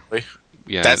 probably.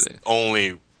 Yeah. That's the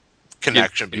only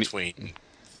connection between the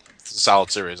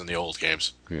Solid series and the old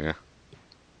games. Yeah.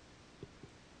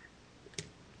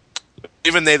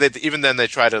 Even then they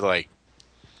try to like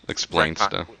explain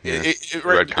stuff. Yeah. Use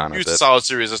the Solid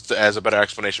series as a better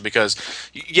explanation, because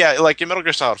like in Metal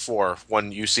Gear Solid 4,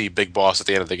 when you see Big Boss at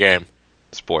the end of the game,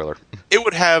 spoiler, it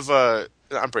would have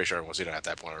I'm pretty sure everyone's seen it at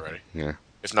that point already. Yeah.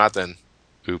 If not, then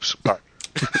oops. Sorry.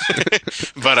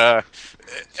 But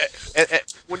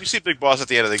when you see Big Boss at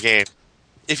the end of the game,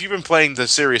 if you've been playing the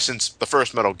series since the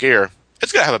first Metal Gear,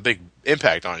 it's gonna have a big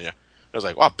impact on you. I was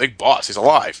like, wow, Big Boss, he's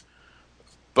alive.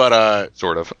 But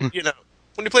sort of. When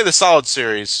you play the Solid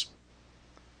series,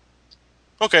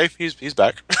 Okay, he's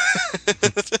back.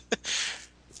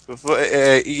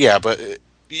 Yeah, but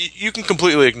you can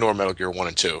completely ignore Metal Gear 1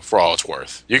 and 2 for all it's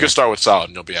worth. You can start with Solid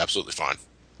and you'll be absolutely fine.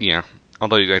 Yeah.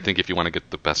 Although I think if you want to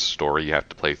get the best story, you have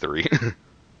to play 3.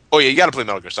 Oh yeah, you got to play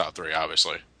Metal Gear Solid 3,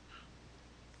 obviously.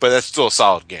 But that's still a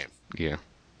solid game. Yeah.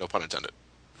 No pun intended.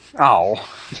 Oh.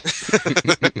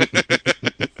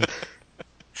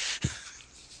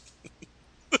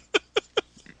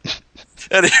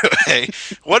 Anyway,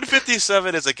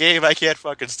 157 is a game I can't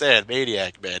fucking stand.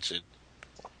 Maniac Mansion.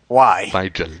 Why? By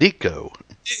Jalico.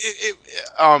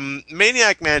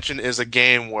 Maniac Mansion is a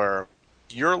game where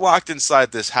you're locked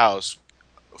inside this house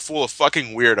full of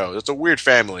fucking weirdos. It's a weird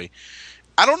family.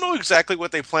 I don't know exactly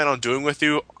what they plan on doing with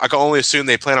you. I can only assume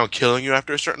they plan on killing you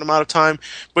after a certain amount of time.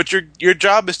 But your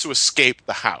job is to escape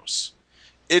the house.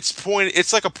 It's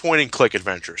like a point and click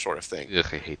adventure sort of thing. Ugh,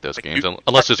 I hate those games,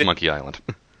 unless it's Monkey Island.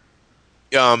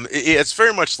 It's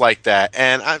very much like that,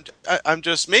 and I'm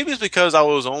just, maybe it's because I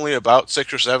was only about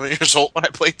 6 or 7 years old when I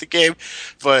played the game,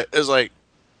 but it's like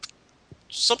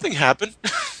something happened,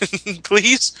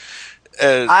 please.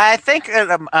 I think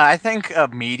a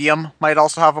medium might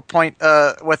also have a point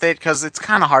with it, because it's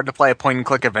kind of hard to play a point and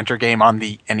click adventure game on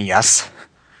the NES.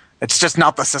 It's just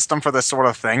not the system for this sort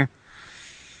of thing,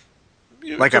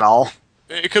 at all.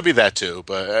 It could be that too,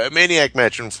 but Maniac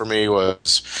Mansion for me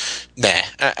was, nah,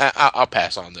 I'll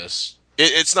pass on this.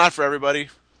 It's not for everybody.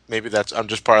 Maybe I'm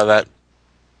just part of that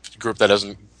group that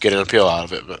doesn't get an appeal out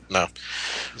of it, but no.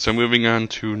 So moving on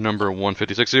to number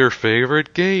 156, your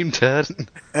favorite game, Ted. Did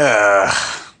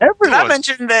I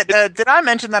mention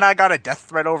that I got a death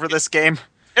threat over this game?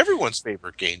 Everyone's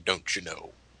favorite game, don't you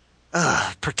know?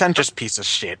 Pretentious piece of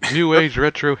shit. New age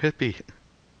retro hippie.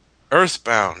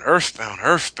 Earthbound.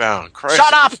 Christ,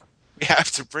 shut up! We have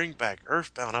to bring back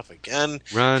Earthbound up again.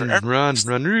 Run. Well,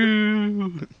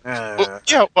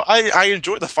 yeah, well, I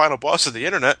enjoy the final boss of the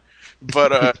internet,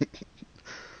 but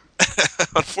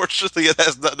unfortunately it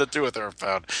has nothing to do with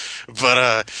Earthbound.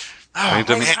 But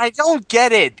I don't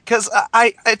get it, because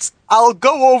I'll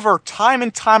go over time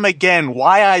and time again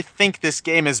why I think this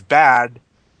game is bad,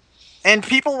 and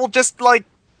people will just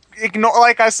ignore.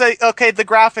 Like I say, okay, the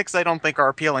graphics I don't think are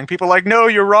appealing. People are like, no,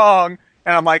 you're wrong.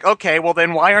 And I'm like, okay, well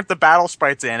then why aren't the battle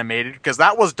sprites animated? Because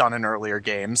that was done in earlier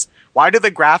games. Why do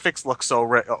the graphics look so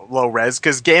low res?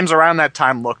 Because games around that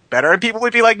time looked better. And people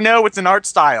would be like, no, it's an art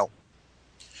style.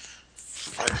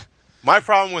 My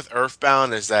problem with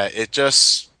Earthbound is that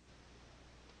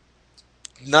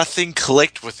nothing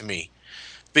clicked with me.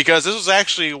 Because this was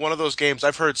actually one of those games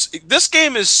I've heard. This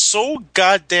game is so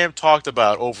goddamn talked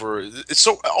about over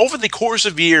the course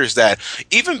of years that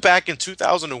even back in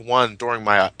 2001 during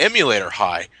my emulator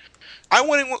high, I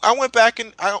went back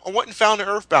and I went and found an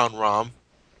Earthbound ROM,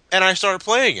 and I started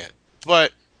playing it.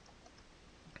 But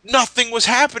nothing was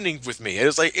happening with me. It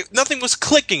was like nothing was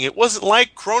clicking. It wasn't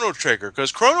like Chrono Trigger,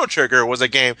 because Chrono Trigger was a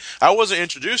game I wasn't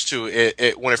introduced to when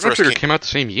it Chrono first Trigger came out the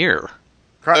same year.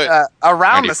 Around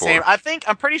 94. the same.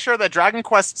 I'm pretty sure that Dragon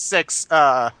Quest VI,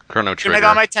 Chrono Shin Trigger.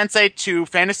 Megami Tensei 2,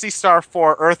 Phantasy Star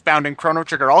 4, Earthbound, and Chrono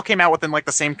Trigger all came out within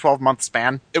the same 12-month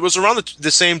span. It was around the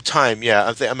same time,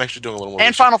 yeah. I'm actually doing a little more And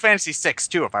research. Final Fantasy VI,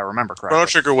 too, if I remember correctly. Chrono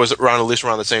Trigger was at least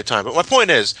around the same time. But my point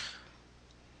is,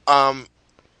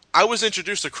 I was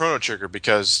introduced to Chrono Trigger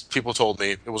because people told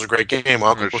me it was a great game.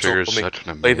 Chrono People Trigger told is me such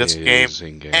an play this game,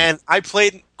 amazing game. and I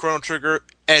played Chrono Trigger,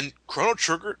 and Chrono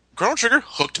Trigger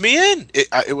hooked me in.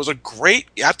 It was a great.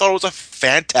 I thought it was a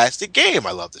fantastic game.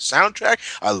 I love the soundtrack.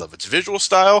 I love its visual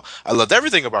style. I loved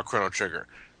everything about Chrono Trigger.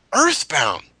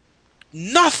 Earthbound.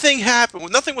 Nothing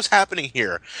happened. Nothing was happening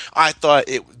here. I thought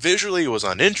it was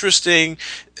uninteresting.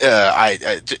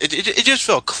 It just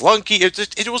felt clunky.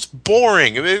 It was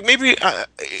boring. Maybe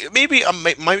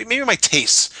my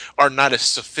tastes are not as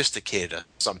sophisticated as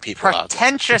some people out there.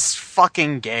 Pretentious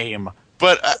fucking game.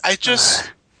 But I just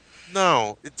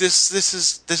no. This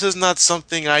is not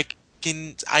something I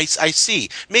see.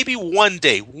 Maybe one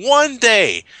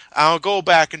day I'll go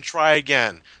back and try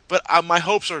again. But my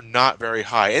hopes are not very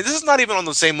high. And this is not even on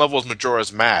the same level as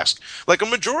Majora's Mask. Like, a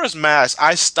Majora's Mask,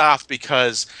 I stopped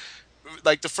because,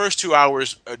 the first 2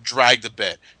 hours dragged a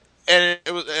bit. And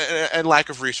it was and lack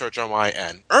of research on my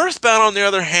end. Earthbound, on the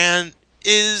other hand,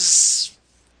 is...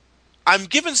 I'm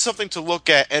given something to look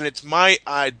at, and it's my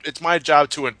job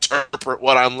to interpret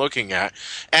what I'm looking at,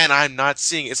 and I'm not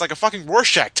seeing it. It's like a fucking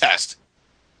Rorschach test.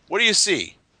 What do you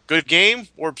see? Good game,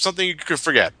 or something you could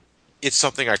forget? It's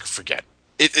something I could forget.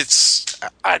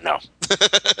 I know.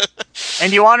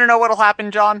 And you want to know what'll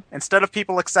happen, John? Instead of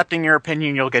people accepting your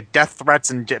opinion, you'll get death threats,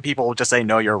 and people will just say,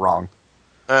 no, you're wrong.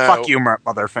 Fuck you,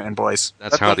 mother fanboys.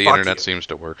 That's how the fuck internet you. seems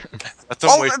to work.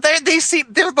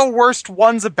 They're the worst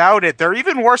ones about it. They're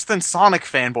even worse than Sonic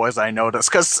fanboys, I notice,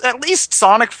 because at least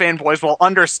Sonic fanboys will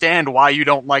understand why you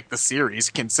don't like the series,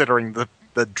 considering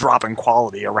the drop in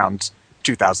quality around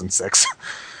 2006.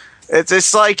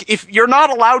 It's like, if you're not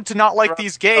allowed to not like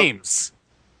these games.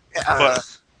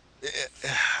 But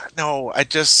no,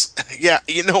 yeah,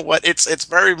 you know what? It's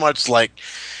very much like,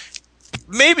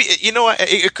 maybe, you know what,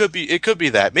 it could be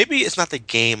that maybe it's not the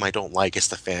game I don't like, it's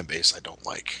the fan base I don't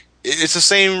like. It's the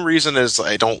same reason as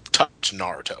I don't touch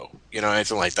Naruto,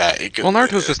 anything like that. Well,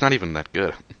 Naruto's just not even that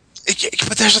good.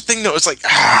 But there's a thing though. It's like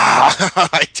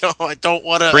I don't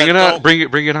want to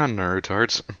bring it on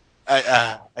Narutards.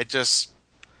 I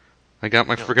got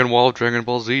my friggin' wall of Dragon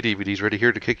Ball Z DVDs ready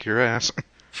here to kick your ass.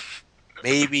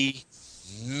 maybe,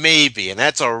 and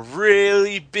that's a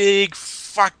really big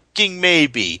fucking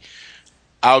maybe.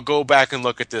 I'll go back and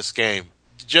look at this game.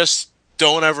 Just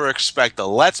don't ever expect a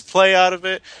let's play out of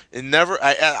it, and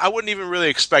I wouldn't even really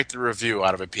expect a review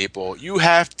out of it, people. You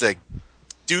have to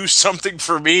do something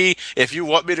for me if you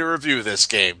want me to review this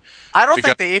game. I don't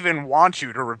think they even want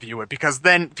you to review it, because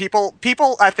then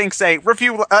people I think say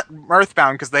review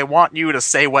Earthbound because they want you to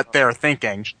say what they're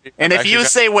thinking. And if you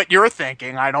say what you're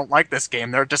thinking, I don't like this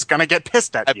game, they're just gonna get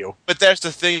pissed at you. But that's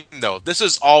the thing, though. This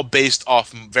is all based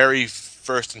off very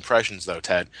first impressions, though,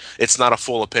 Ted. It's not a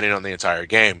full opinion on the entire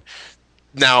game.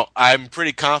 Now, I'm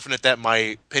pretty confident that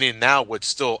my opinion now would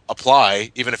still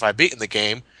apply, even if I beaten the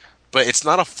game. But it's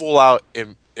not a full out.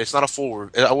 It's not a full.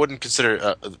 I wouldn't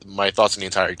consider my thoughts on the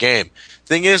entire game.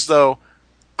 Thing is, though,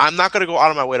 I'm not going to go out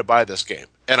of my way to buy this game,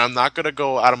 and I'm not going to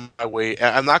go out of my way.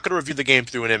 I'm not going to review the game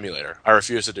through an emulator. I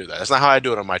refuse to do that. That's not how I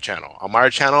do it on my channel. On my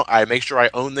channel, I make sure I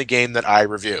own the game that I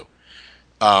review.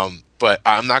 But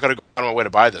I'm not going to go out of my way to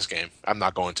buy this game. I'm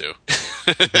not going to.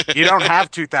 You don't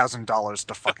have $2,000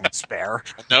 to fucking spare.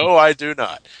 No, I do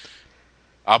not.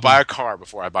 I'll buy a car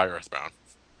before I buy Earthbound.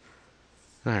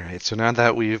 Alright, so now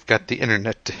that we've got the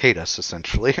internet to hate us,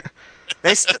 essentially.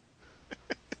 Alright,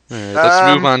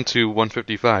 let's move on to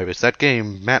 155. It's that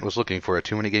game Matt was looking for at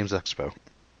Too Many Games Expo.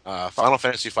 Final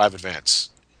Fantasy V Advance.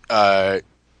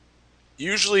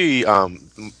 Usually,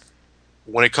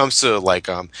 when it comes to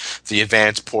the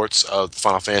advanced ports of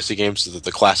Final Fantasy games,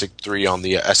 the classic 3 on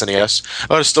the SNES,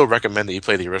 I would still recommend that you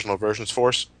play the original versions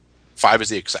first. 5 is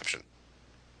the exception.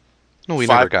 No, we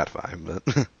never got 5,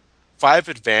 but 5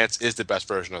 Advance is the best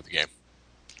version of the game.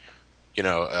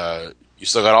 You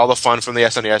still got all the fun from the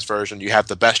SNES version. You have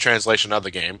the best translation of the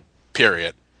game,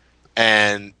 period.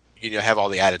 And you have all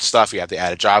the added stuff. You have the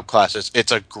added job classes.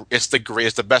 It's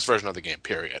the best version of the game,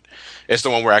 period. It's the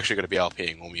one we're actually going to be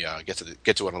LPing when we get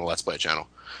to it on the Let's Play channel.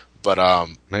 But I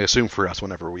assume for us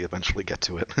whenever we eventually get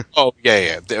to it. Oh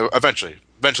yeah, eventually.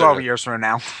 12 years from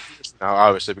now. Now,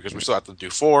 obviously, because we still have to do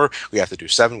 4, we have to do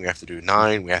 7, we have to do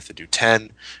 9, we have to do 10,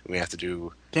 and we have to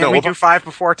do. Can we do 5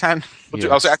 before 10? I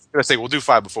was actually going to say we'll do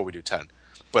 5 before we do 10,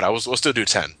 but we'll still do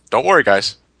 10. Don't worry,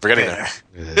 guys. We're getting there.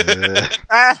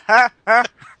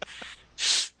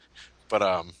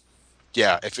 But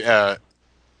yeah. If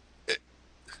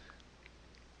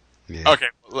okay.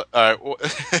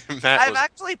 Matt I've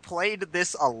actually played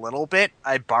this a little bit.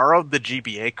 I borrowed the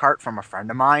GBA cart from a friend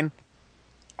of mine,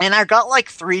 and I got like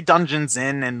 3 dungeons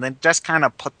in, and then just kind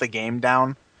of put the game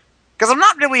down. Because I'm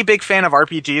not really a big fan of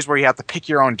RPGs where you have to pick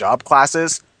your own job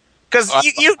classes. Because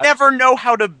you never know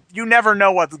you never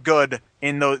know what's good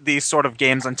in these sort of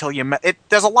games until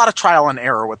there's a lot of trial and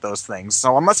error with those things.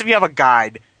 So unless if you have a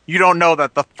guide, you don't know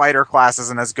that the fighter class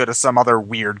isn't as good as some other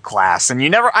weird class. And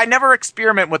I never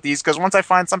experiment with these, because once I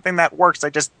find something that works, I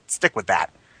just stick with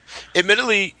that.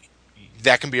 Admittedly,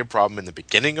 that can be a problem in the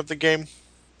beginning of the game.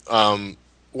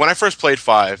 When I first played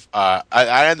 5, I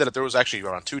ended up, there was actually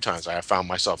around 2 times I found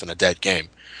myself in a dead game.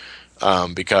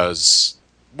 Because...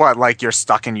 What, like you're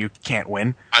stuck and you can't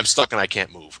win? I'm stuck and I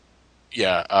can't move.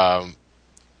 Yeah.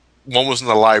 One was in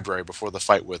the library before the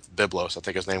fight with Biblos, I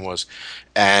think his name was.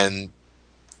 And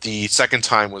the second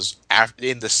time was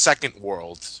in the second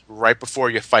world, right before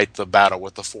you fight the battle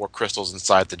with the 4 crystals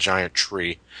inside the giant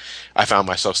tree. I found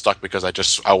myself stuck because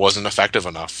I wasn't effective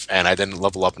enough, and I didn't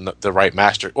level up the right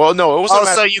master. Well, no, it wasn't.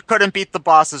 So you couldn't beat the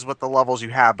bosses with the levels you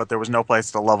have, but there was no place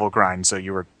to level grind, so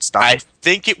you were stuck. I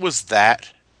think it was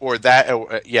that, or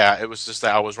that. Yeah, it was just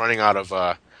that I was running out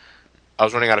of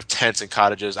tents and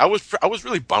cottages. I was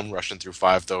really bum rushing through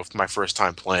 5 though, my first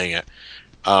time playing it.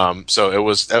 So it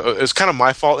was kind of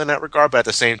my fault in that regard, but at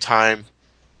the same time,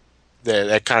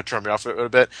 that kind of turned me off a little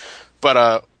bit.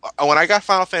 But when I got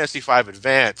Final Fantasy V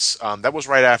Advance, that was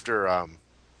right after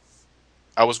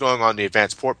I I was going on the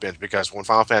Advanced Port binge because when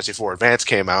Final Fantasy IV Advance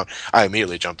came out, I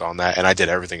immediately jumped on that and I did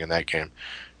everything in that game.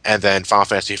 And then Final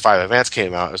Fantasy V Advance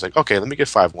came out. I was like, okay, let me give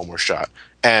 5 one more shot.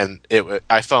 And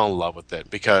I fell in love with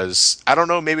it because, I don't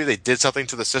know, maybe they did something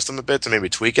to the system a bit to maybe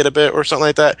tweak it a bit or something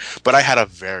like that. But I had a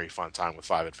very fun time with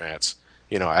 5 Advance.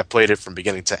 You know, I played it from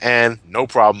beginning to end, no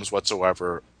problems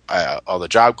whatsoever. All the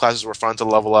job classes were fun to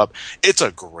level up. It's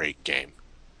a great game.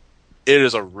 It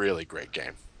is a really great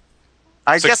game.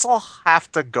 I guess I'll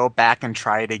have to go back and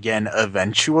try it again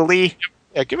eventually.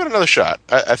 Yeah, give it another shot.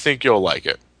 I think you'll like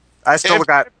it. I still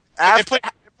got...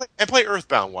 And play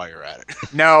Earthbound while you're at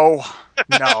it. No.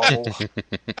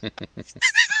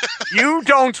 You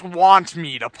don't want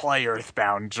me to play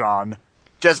Earthbound, John.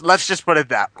 Let's just put it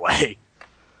that way.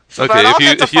 Okay, but I'll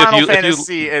get to if you Final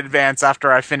Fantasy Advance after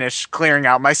I finish clearing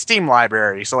out my Steam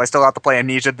library. So I still have to play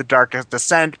Amnesia: The Darkest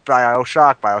Descent,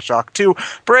 BioShock 2,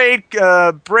 Braid,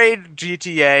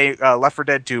 GTA, Left 4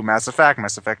 Dead 2, Mass Effect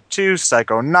 2,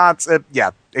 Psychonauts.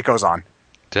 Yeah, it goes on.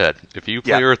 Ted, if you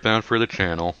play Earthbound for the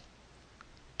channel,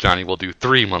 Johnny will do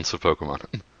 3 months of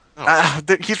Pokemon.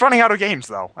 He's running out of games,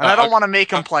 though, and I don't want to make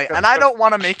him play. And I don't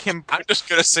want to make him. I'm just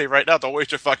gonna say right now, don't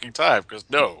waste your fucking time, because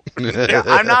no. Yeah,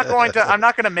 I'm not going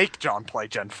to make John play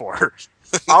Gen 4.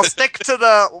 I'll stick to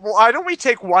the. Why don't we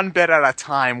take one bit at a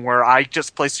time, where I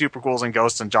just play Super Ghouls and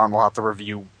Ghosts, and John will have to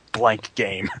review blank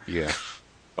game. Yeah.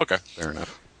 Okay. Fair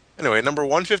enough. Anyway, number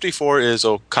 154 is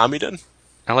Okamiden.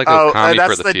 I like Okami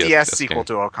that's for the DS PS sequel game.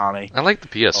 to Okami. I like the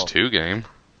PS2 game.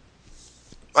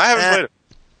 I haven't played it.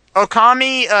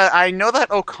 Okami, I know that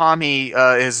Okami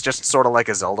is just sort of like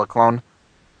a Zelda clone.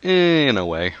 In a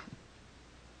way.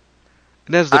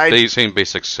 It has the same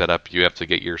basic setup. You have to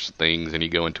get your things, and you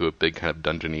go into a big kind of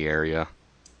dungeony area.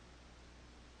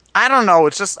 I don't know.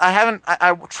 It's just I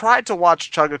tried to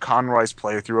watch Chugga Conroy's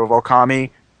playthrough of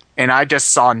Okami, and I just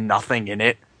saw nothing in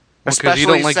it. Well, especially you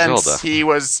don't like since Zelda.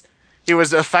 he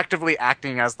was effectively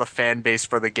acting as the fan base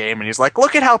for the game, and he's like,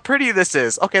 "Look at how pretty this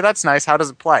is. Okay, that's nice. How does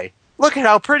it play? Look at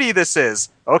how pretty this is.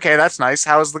 Okay, that's nice.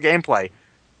 How is the gameplay?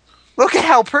 Look at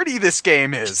how pretty this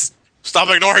game is." Stop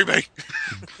ignoring me.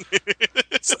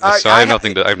 So I have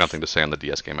nothing to say on the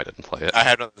DS game. I didn't play it. I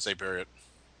had nothing to say. Period.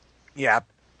 Yeah,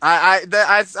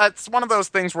 it's one of those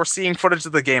things where seeing footage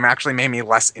of the game actually made me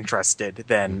less interested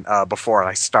than before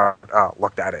I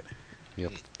looked at it.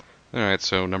 Yep. All right,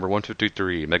 so number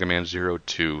 153, Mega Man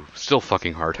 02, still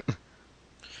fucking hard.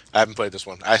 I haven't played this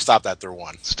one. I stopped after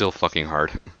 1. Still fucking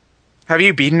hard. Have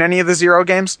you beaten any of the Zero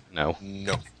games? No.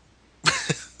 No.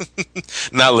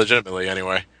 Not legitimately,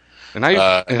 anyway. And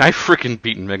I freaking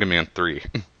beaten Mega Man 3.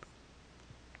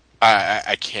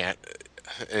 I can't.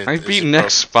 I've beaten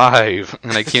X5,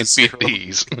 and I can't beat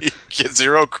these.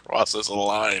 Zero crosses a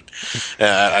line.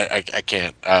 I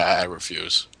can't. I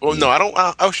refuse. Well, no, I don't.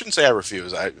 I shouldn't say I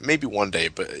refuse. Maybe one day,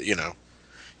 but you know,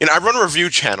 I run a review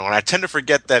channel, and I tend to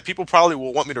forget that people probably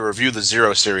will want me to review the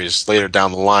Zero series later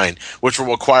down the line, which will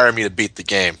require me to beat the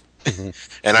game.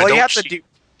 And I don't.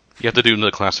 You have to do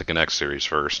the Classic and X series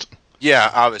first.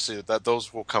 Yeah, obviously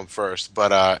those will come first,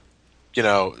 but you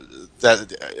know,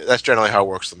 that's generally how it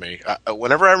works for me.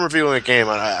 Whenever I'm reviewing a game,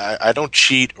 I don't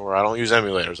cheat or I don't use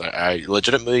emulators. I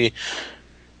legitimately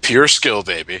pure skill,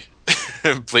 baby.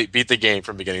 Beat the game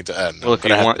from beginning to end. Well,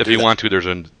 if you want to, there's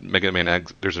a Mega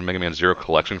Man Zero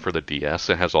collection for the DS.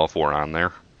 It has all 4 on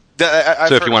there.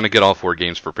 So if you want to get all 4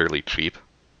 games for fairly cheap.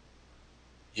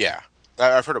 Yeah,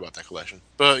 I've heard about that collection.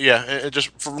 But yeah, it just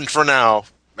for now,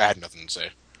 I had nothing to say.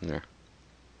 Yeah.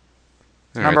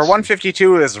 Number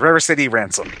 152 is River City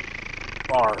Ransom.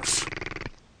 Barf.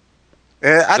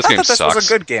 I thought that this was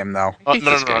a good game, though.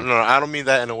 No, I don't mean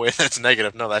that in a way that's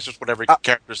negative. No, that's just what every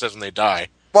character says when they die.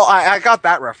 Well, I got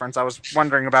that reference. I was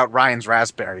wondering about Ryan's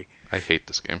Raspberry. I hate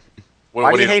this game.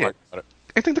 Why do you hate it?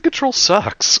 I think the control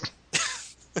sucks.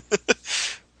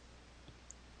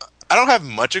 I don't have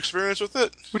much experience with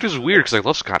it. Which is weird, because I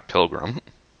love Scott Pilgrim.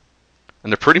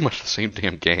 And they're pretty much the same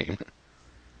damn game.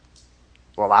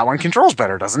 Well, that one controls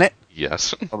better, doesn't it?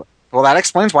 Yes. Well, that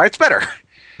explains why it's better.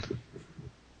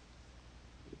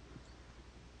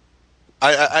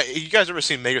 You guys ever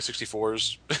seen Mega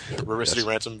 64's River City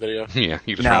Ransom video? Yeah,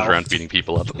 he just runs around beating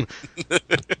people up.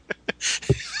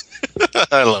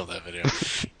 I love that video.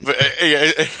 But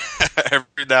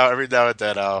every now and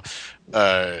then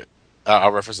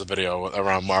I'll reference the video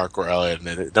around Mark or Elliot, and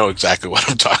they know exactly what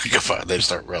I'm talking about. They just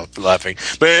start laughing.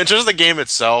 But in terms of the game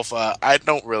itself, I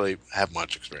don't really have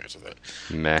much experience with it.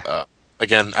 Meh.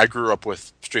 Again, I grew up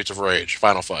with Streets of Rage,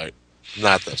 Final Fight,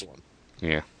 not this one.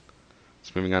 Yeah.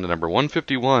 So moving on to number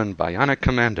 151, Bionic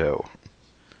Commando.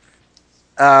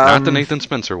 Not the Nathan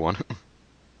Spencer one.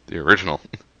 The original.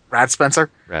 Rad Spencer?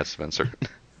 Rad Spencer.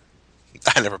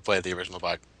 I never played the original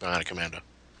Bionic Commando.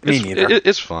 Me neither.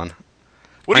 It's fun.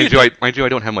 What do you Mind you, I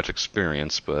don't have much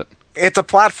experience, but It's a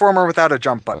platformer without a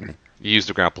jump button. you use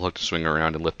the grapple hook to swing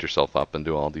around and lift yourself up and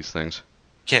do all these things.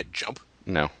 Can't jump?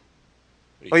 No.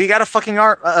 Well, you got a fucking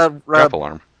Grapple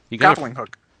arm. You got grappling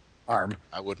hook arm.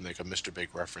 I would make a Mr. Big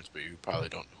reference, but you probably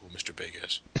don't know who Mr. Big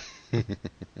is.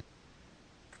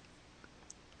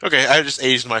 Okay, I just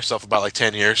aged myself about like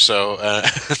 10 years, so...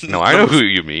 No, I know who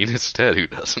you mean. It's Ted who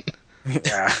doesn't.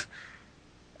 Yeah.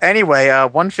 Anyway,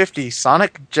 150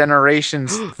 Sonic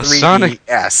Generations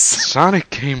 3DS. Sonic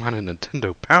came on a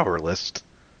Nintendo Power list.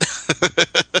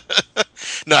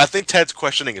 No, I think Ted's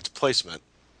questioning its placement.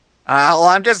 Well,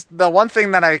 I'm just the one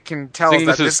thing that I can tell is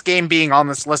that This is- this game being on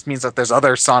this list means that there's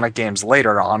other Sonic games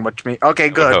later on, which means okay,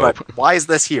 good, hope. but why is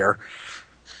this here?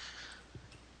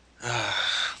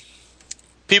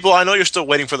 People, I know you're still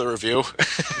waiting for the review.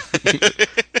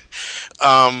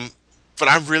 But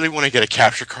I really want to get a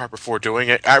capture card before doing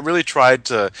it. I really tried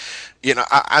to,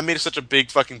 I made such a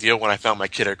big fucking deal when I found my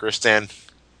Kid Icarus stand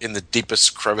in the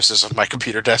deepest crevices of my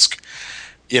computer desk,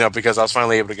 because I was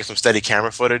finally able to get some steady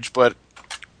camera footage, but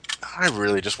I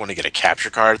really just want to get a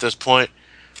capture card at this point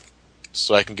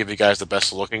so I can give you guys the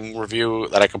best looking review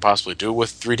that I can possibly do with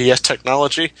 3DS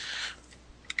technology.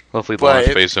 Hopefully the But Lost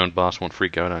it- Space Zone boss won't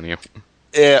freak out on you.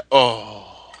 Yeah,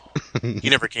 he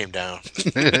never came down.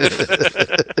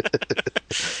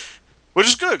 Which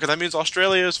is good, because that means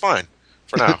Australia is fine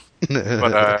for now.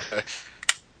 But,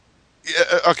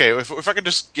 yeah, okay, if I could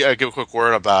just give a quick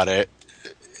word about it.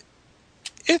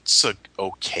 It's a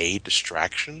okay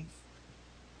distraction.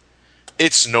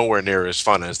 It's nowhere near as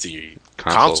fun as the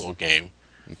console game.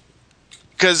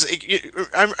 Because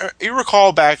you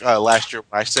recall back last year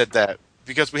when I said that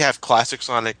because we have classic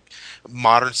Sonic,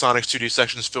 modern Sonic's 2D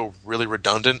sections feel really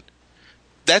redundant.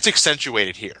 That's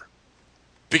accentuated here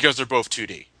because they're both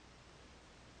 2D.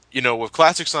 With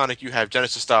classic Sonic, you have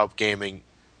Genesis-style gaming.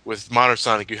 With modern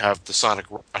Sonic, you have the Sonic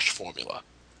Rush formula.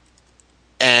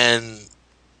 And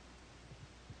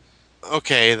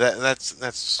okay,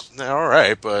 that's all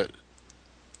right, but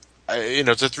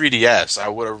it's a 3DS. I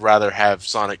would have rather have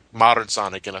modern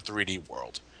Sonic in a 3D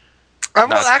world.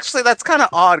 Well, actually, that's kind of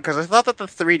odd because I thought that the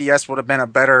 3DS would have been a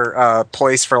better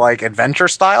place for like adventure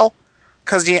style.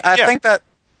 Because I think that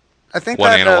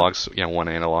One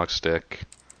analog stick.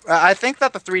 I think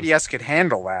that the 3DS could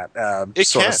handle that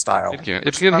sort of style.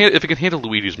 If it can handle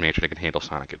Luigi's Mansion, it can handle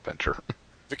Sonic Adventure.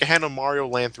 If it can handle Mario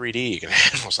Land 3D, it can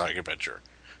handle Sonic Adventure.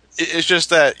 It's just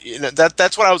that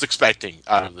that's what I was expecting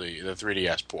out of the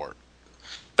 3DS port,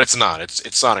 but it's not.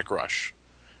 It's Sonic Rush,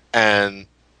 and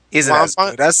Is it as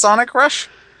good as Sonic Rush?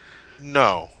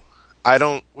 no, I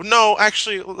don't. No,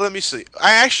 actually, let me see.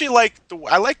 I actually like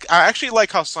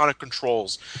how Sonic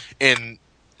controls in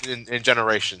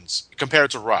Generations compared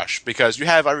to Rush, because you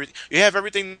have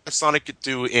everything that Sonic could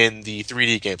do in the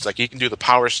 3D games. Like, he can do the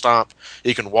power stomp,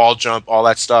 he can wall jump, all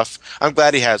that stuff. I'm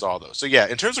glad he has all those. So yeah,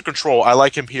 in terms of control, I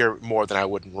like him here more than I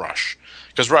would in Rush,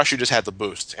 because Rush you just had the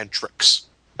boost and tricks.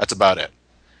 That's about it.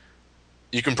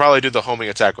 You can probably do the homing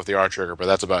attack with the R trigger, but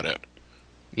that's about it.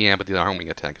 Yeah, but the homing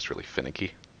attack is really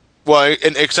finicky. Well,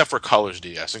 except for Colors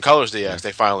DS. In Colors DS,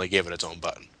 they finally gave it its own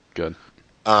button. Good.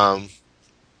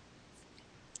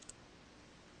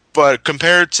 But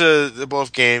compared to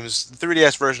both games, the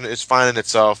 3DS version is fine in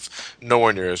itself,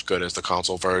 nowhere near as good as the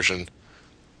console version.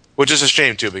 Which is a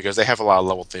shame, too, because they have a lot of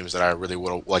level themes that I really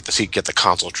would like to see get the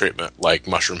console treatment, like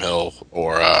Mushroom Hill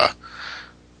or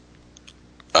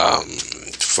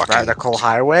fucking Radical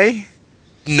Highway?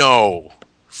 No.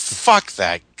 Fuck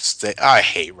that. I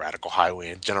hate Radical Highway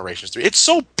in Generations 3. It's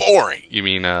so boring. You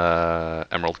mean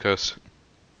Emerald Coast?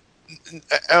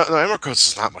 Emerald Coast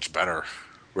is not much better,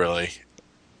 really.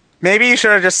 Maybe you should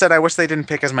have just said, I wish they didn't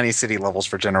pick as many city levels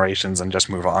for Generations and just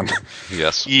move on.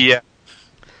 Yes. Yeah.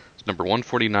 It's number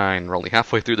 149. We're only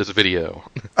halfway through this video.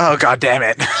 Oh, god damn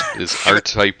it. It is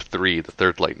R-Type 3, the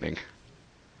Third Lightning.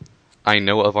 I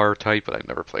know of R-Type, but I've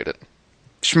never played it.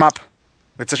 Shmup.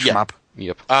 It's a Yeah. shmup.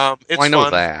 Yep. It's Well, I know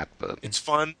fun. that, but It's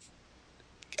fun.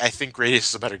 I think Gradius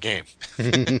is a better game.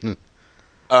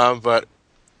 But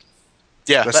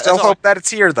yeah, I still hope that it's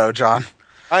here, though, John.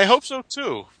 I hope so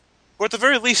too. Or at the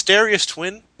very least, Darius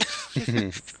Twin.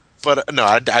 But no,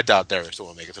 I doubt Darius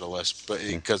will make it to the list, but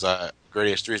because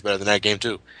Gradius 3 is better than that game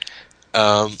too.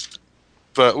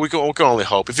 But we can only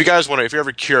hope. If you guys want to, if you're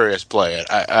ever curious, play it.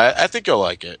 I think you'll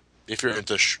like it if you're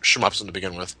into shmups to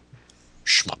begin with.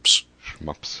 Shmups.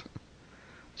 shmups.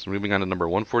 So moving on to number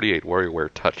 148, WarioWare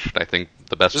Touched. I think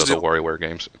the best of the WarioWare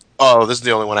games. Oh, this is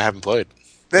the only one I haven't played.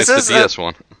 This It's is the DS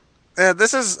one.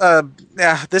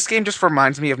 this game just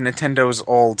reminds me of Nintendo's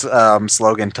old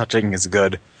slogan, "Touching is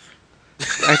good."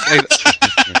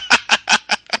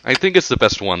 I think it's the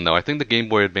best one though. I think the Game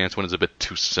Boy Advance one is a bit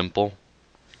too simple.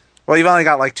 Well, you've only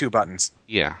got like 2 buttons.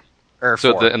 Yeah. Or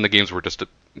So 4. and the games were just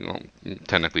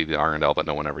technically the R and L, but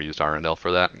no one ever used R and L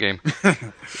for that game. I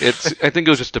think it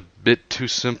was just a bit too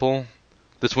simple.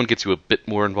 This one gets you a bit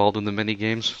more involved in the mini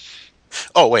games.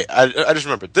 Oh wait, I just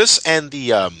remembered this and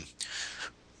the.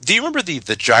 Do you remember the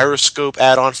gyroscope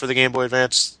add-on for the Game Boy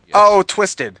Advance? Yes. Oh,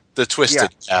 Twisted. The Twisted.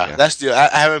 Yeah. That's the.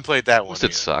 I haven't played that one. It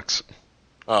Either. sucks.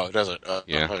 Oh, does it?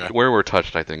 Yeah. Okay. Where We're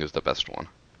Touched, I think, is the best one.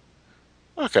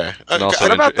 Okay. And also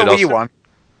What about the it Wii also- one?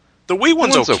 The Wii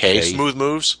one's one's okay. okay. Smooth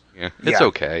moves. Yeah, it's Yeah.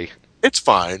 okay. It's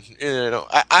fine. You know,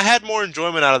 I had more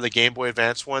enjoyment out of the Game Boy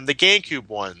Advance one. The GameCube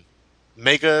one,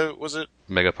 Mega was it?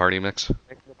 Mega Party Mix.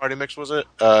 Mega Party Mix was it?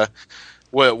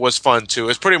 Was fun too.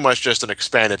 It's pretty much just an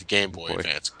expanded Game Boy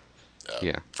Advance.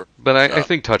 Yeah. For- But I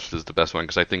think Touched is the best one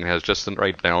because I think it has just the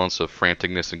right balance of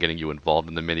franticness and getting you involved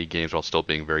in the mini games while still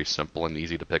being very simple and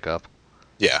easy to pick up.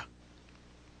 Yeah.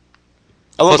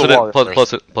 I love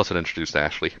Plus it introduced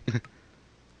Ashley,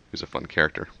 who's a fun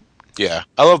character. Yeah,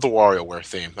 I love the WarioWare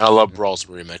theme. I love Brawl's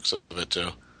remix of it too.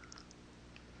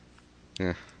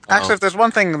 Yeah. Actually, if there's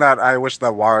one thing that I wish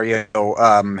that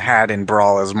Wario had in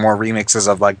Brawl is more remixes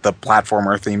of like the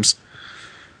platformer themes.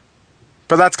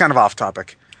 But that's kind of off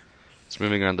topic. It's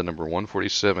moving on to number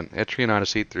 147, Etrian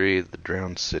Odyssey 3: The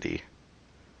Drowned City.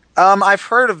 I've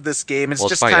heard of this game. It's Well,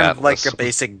 it's just by kind of Atlas. like a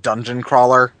basic dungeon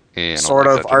crawler, Yeah, I don't sort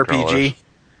like of dungeon RPG. crawlers.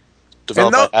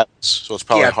 Developed And by Atlas, so it's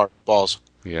probably Yeah. hard balls.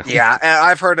 Yeah. Yeah,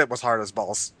 I've heard it was hard as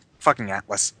balls. Fucking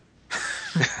Atlas.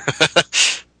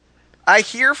 I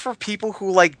hear for people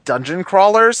who like dungeon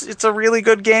crawlers, it's a really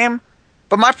good game.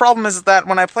 But my problem is that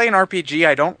when I play an RPG,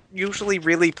 I don't usually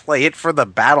really play it for the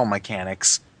battle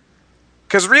mechanics.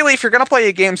 Because really, if you're going to play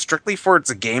a game strictly for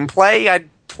its gameplay, I'd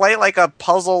play like a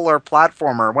puzzle or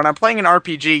platformer. When I'm playing an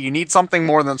RPG, you need something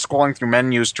more than scrolling through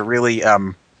menus to really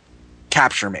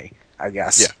capture me, I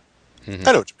guess. Yeah.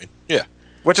 I know what you mean. Yeah.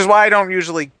 Which is why I don't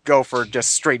usually go for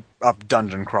just straight up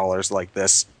dungeon crawlers like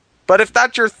this. But if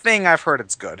that's your thing, I've heard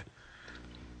it's good.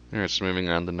 Alright, so moving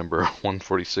on to number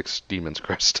 146, Demon's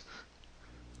Crest.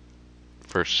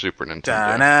 For Super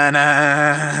Nintendo.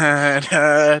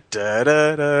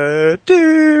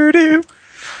 Da-na-na-da-da-da-doo-doo.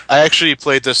 I actually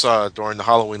played this during the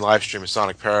Halloween live stream of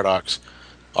Sonic Paradox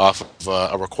off of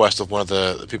a request of one of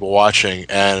the people watching,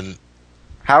 and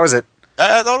How is it?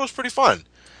 I thought it was pretty fun.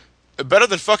 Better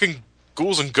than fucking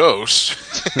Ghouls and Ghosts.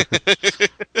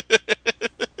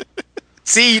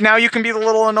 See, now you can be the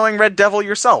little annoying red devil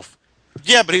yourself.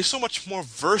 Yeah, but he's so much more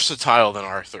versatile than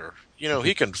Arthur. You know,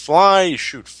 he can fly,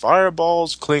 shoot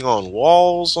fireballs, cling on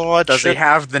walls, and all that Does shit. he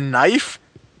have the knife?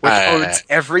 Which owns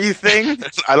everything?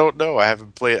 I don't know. I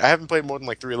haven't played more than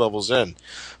like 3 levels in.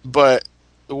 But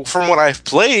from what I've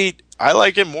played, I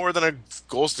like it more than a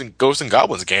Ghost and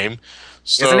Goblins game.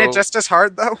 So Isn't it just as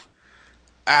hard, though?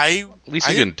 At least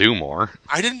you can do more.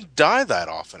 I didn't die that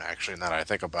often, actually, now that I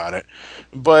think about it.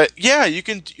 But yeah, you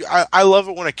can. I love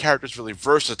it when a character's really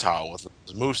versatile with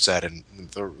his moveset, and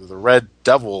the Red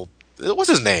Devil. What's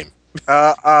his name?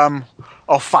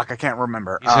 Oh fuck, I can't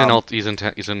remember. He's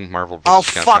in Marvel vs. Oh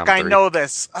Capcom fuck, I 3. know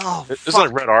this. Oh Isn't fuck.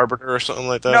 it Red Arbiter or something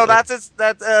like that?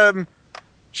 No,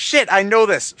 shit, I know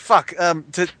this. Fuck.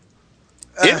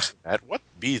 What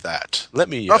be that? Let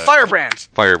me. Firebrand.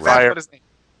 Firebrand. That's what his name.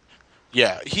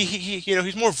 Yeah, he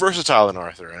he's more versatile than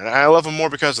Arthur, and I love him more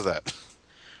because of that.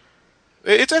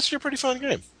 It's actually a pretty fun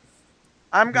game.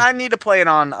 I need to play it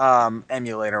on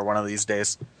emulator one of these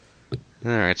days.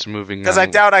 Alright, so moving on. Because I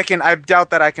doubt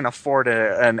that I can afford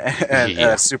a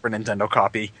Yeah. Super Nintendo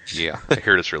copy. Yeah, I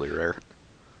heard it's really rare.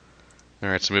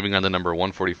 Alright, so moving on to number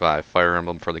 145, Fire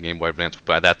Emblem for the Game Boy Advance.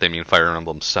 By that they mean Fire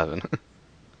Emblem 7.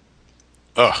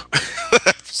 Oh,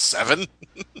 7?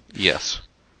 Yes.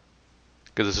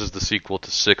 Because this is the sequel to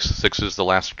 6. 6 is the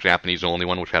last Japanese only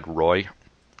one, which had Roy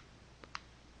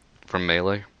from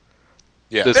Melee.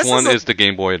 Yeah. This This one is is the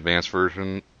Game Boy Advance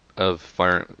version of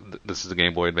Fire. This is the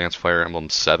Game Boy Advance Fire Emblem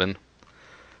 7,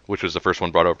 which was the first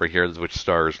one brought over here, which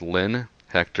stars Lynn,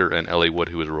 Hector, and Ellie Wood,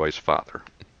 who is Roy's father.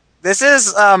 This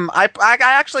is I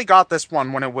actually got this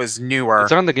one when it was newer.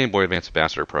 It's on the Game Boy Advance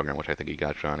Ambassador program, which I think you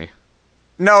got, Johnny.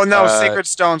 No, Sacred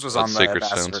Stones was on the Sacred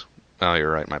Ambassador. Stones. Oh,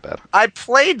 you're right. My bad. I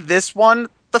played this one.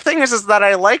 The thing is that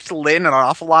I liked Lynn an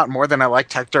awful lot more than I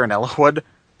liked Hector and Elwood.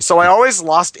 So I always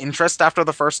lost interest after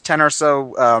the first 10 or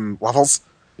so levels.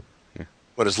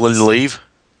 What does Lynn leave?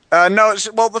 No,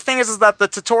 well, the thing is that the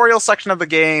tutorial section of the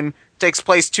game takes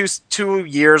place two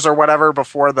years or whatever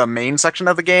before the main section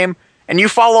of the game, and you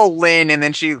follow Lynn, and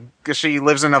then she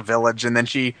lives in a village, and then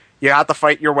you have to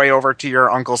fight your way over to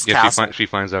your uncle's Yeah, castle. she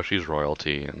finds out she's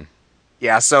royalty, and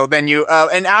Yeah, so then you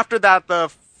and after that the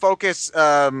focus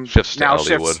Shifts to now Elliewood.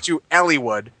 shifts to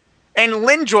Elliewood. And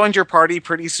Lynn joined your party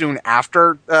pretty soon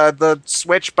after the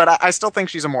switch, but I still think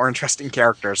she's a more interesting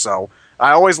character, so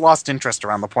I always lost interest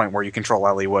around the point where you control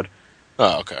Elliewood.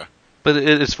 Oh, okay. But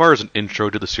as far as an intro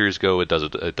to the series go, it does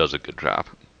a good job.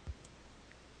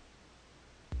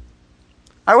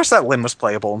 I wish that Lynn was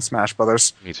playable in Smash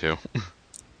Brothers. Me too.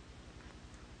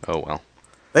 Oh well.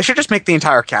 They should just make the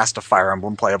entire cast of Fire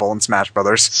Emblem playable in Smash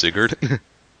Brothers. Sigurd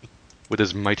with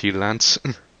his mighty lance.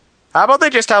 How about they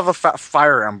just have a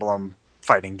Fire Emblem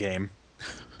fighting game?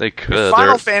 They could. If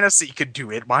Final Fantasy could do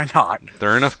it, why not?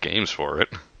 There are enough games for it.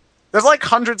 There's like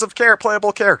hundreds of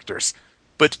playable characters.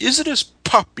 But is it as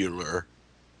popular?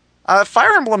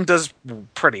 Fire Emblem does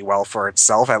pretty well for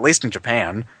itself, at least in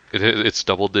Japan. It's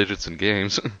double digits in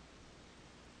games.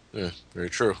 Yeah, very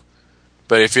true.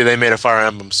 But if they made a Fire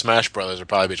Emblem Smash Brothers, it'd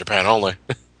probably be Japan only.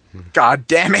 God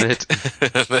damn it!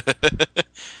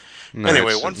 No,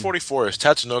 Anyway, it's- 144 is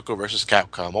Tatsunoko versus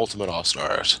Capcom Ultimate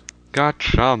All-Stars.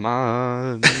 Gotcha,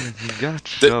 man.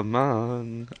 Gotcha,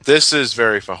 man. This is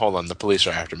very fun. Hold on, the police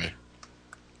are after me.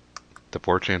 The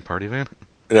 4chan party van?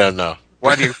 No.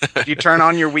 What do you turn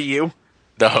on your Wii U?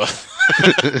 No.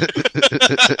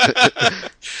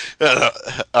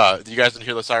 You guys didn't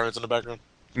hear the sirens in the background?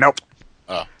 Nope.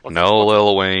 Oh. Okay. No,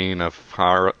 Lil Wayne, a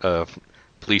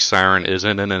police siren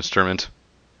isn't an instrument.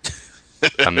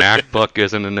 A MacBook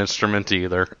isn't an instrument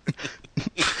either.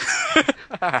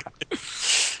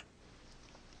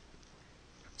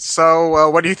 So,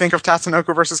 what do you think of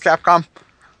Tatsunoko versus Capcom?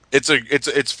 It's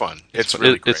fun. It's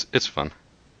really great. It's fun.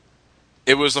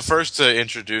 It was the first to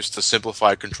introduce the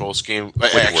simplified control scheme.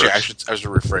 works. Actually, I should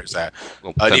rephrase that.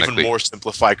 Well, An even technically- more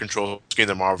simplified control scheme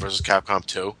than Marvel vs. Capcom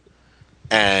 2.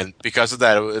 And because of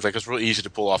that, it was really easy to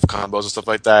pull off combos and stuff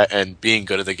like that. And being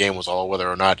good at the game was all whether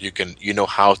or not you know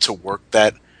how to work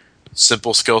that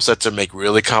simple skill set to make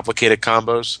really complicated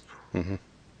combos.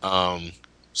 Mm-hmm.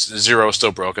 Zero is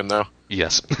still broken though.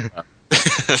 Yes.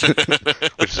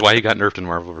 Which is why he got nerfed in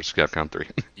Marvel vs. Capcom 3.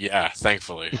 Yeah,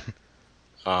 thankfully.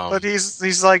 But he's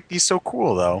so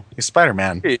cool though. He's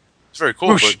Spider-Man. It's very cool,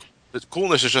 Whoosh. but the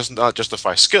coolness is just not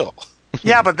justify skill.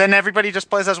 Yeah, but then everybody just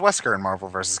plays as Wesker in Marvel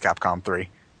vs. Capcom 3.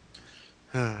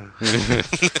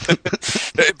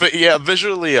 But yeah,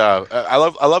 visually, I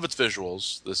love its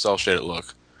visuals, the cel shaded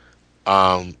look.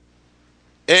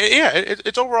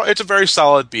 It's overall it's a very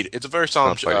solid beat. It's a very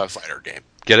solid fighter game.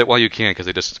 Get it while you can, because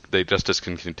they just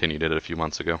discontinued it a few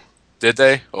months ago. Did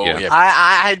they? Oh Yeah. yeah.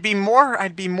 I'd be more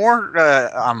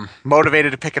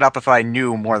motivated to pick it up if I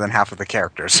knew more than half of the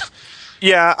characters.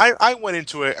 Yeah, I went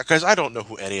into it because I don't know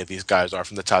who any of these guys are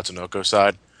from the Tatsunoko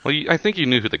side. Well, I think you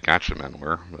knew who the Gotcha Men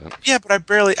were. But... Yeah, but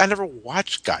I never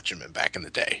watched Gotchaman back in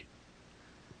the day.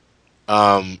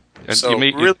 And So you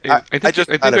may, really, I think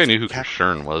I knew who Cap-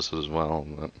 Kashern was as well.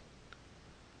 But...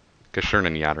 Kashern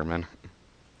and Yatterman.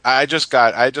 I just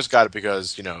got it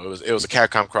because it was a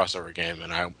Capcom crossover game,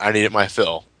 and I needed my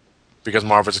fill because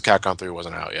Marvel vs. Capcom 3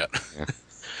 wasn't out yet. Yeah.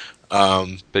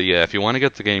 But yeah, if you want to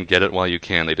get the game, get it while you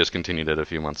can. They discontinued it a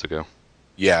few months ago.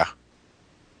 Yeah.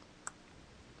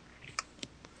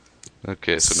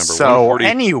 Okay, so number So 140,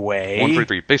 anyway,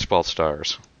 143, Baseball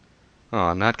Stars.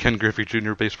 Oh, not Ken Griffey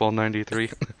Jr. Baseball 93.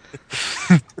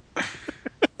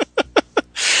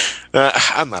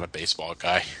 I'm not a baseball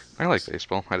guy. I like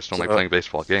baseball. I just don't like playing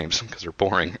baseball games because they're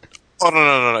boring. Oh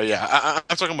no! Yeah,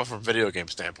 I'm talking about from a video game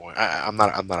standpoint. I'm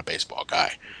not a baseball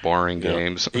guy. Boring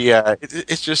games. Yeah,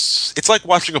 it's like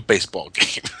watching a baseball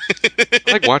game.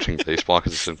 I like watching baseball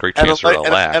because it's a great chance to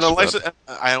relax. but-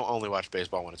 I don't only watch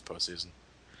baseball when it's postseason,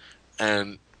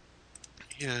 and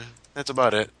yeah, that's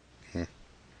about it.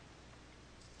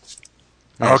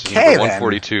 Nice. Okay, Number then.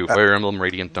 142, Fire Emblem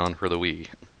Radiant Dawn for the Wii.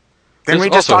 didn't we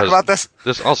This just also talk has- about this?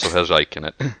 This also has Ike in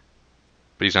it, but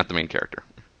he's not the main character.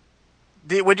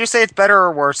 Would you say it's better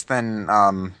or worse than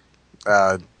Path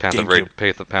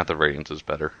GameCube? Path of Radiance is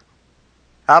better.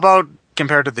 How about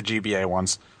compared to the GBA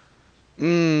ones?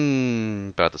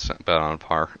 About on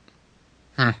par.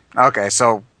 Okay,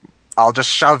 so I'll just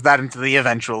shove that into the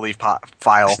eventually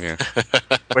file, Yeah.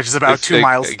 which is about 2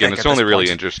 miles Again, thick it's at only this really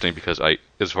point. interesting because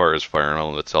as far as Fire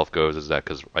Emblem itself goes, is that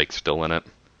because Ike's still in it,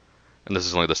 and this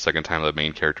is only the second time the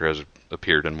main character has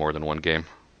appeared in more than one game.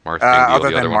 Marth being Other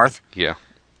the than other one. Marth? Yeah.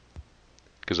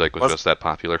 Because Ike was just that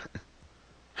popular.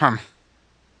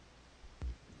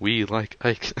 We like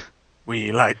Ike.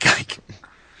 We like Ike.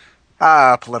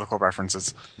 Political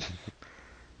references.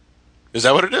 Is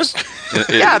that what it is?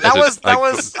 Yeah, that was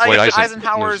Dwight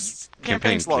Eisenhower's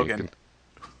campaign slogan.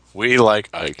 We like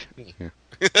Ike. Yeah.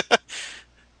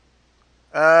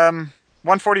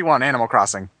 141, Animal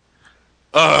Crossing.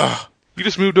 Ugh. You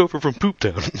just moved over from Poop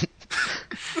Town.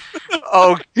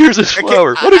 Oh, Here's this okay,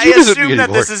 flower. What did you I visit me assume that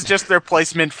anymore? this is just their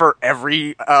placement for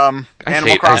every Animal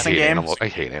I Crossing hate game. I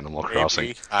hate Animal Crossing.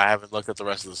 Maybe. I haven't looked at the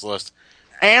rest of this list.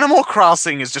 Animal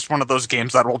Crossing is just one of those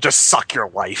games that will just suck your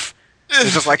life.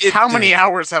 It's just like, how many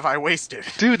hours have I wasted?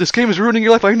 Dude, this game is ruining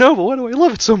your life. I know, but why do I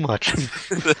love it so much?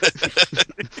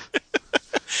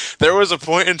 There was a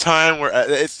point in time where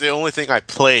it's the only thing I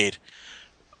played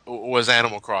was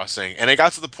Animal Crossing, and it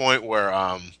got to the point where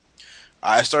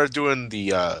I started doing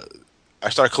I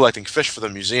started collecting fish for the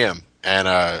museum, and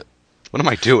What am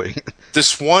I doing?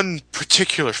 this one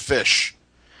particular fish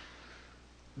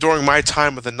during my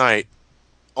time of the night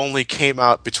only came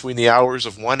out between the hours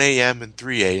of 1 a.m. and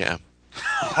 3 a.m.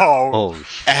 Oh,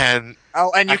 And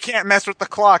and you can't mess with the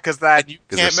clock because that. you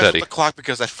 'Cause can't it's mess with SETI. the clock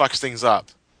because that fucks things up.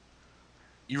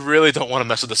 You really don't want to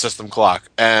mess with the system clock.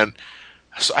 And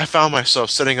so I found myself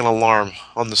setting an alarm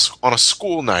on a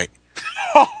school night.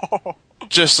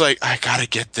 Just like, I gotta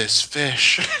get this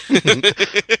fish.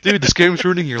 Dude, this game's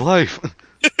ruining your life.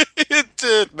 It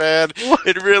did, man.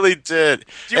 It really did.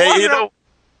 Do you want to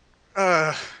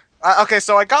know? Okay,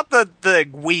 so I got the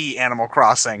Wii Animal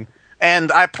Crossing,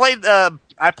 and I played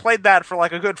that for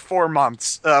like a good 4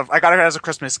 months. I got it as a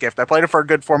Christmas gift. I played it for a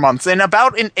good 4 months, and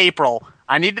about in April,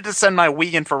 I needed to send my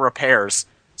Wii in for repairs.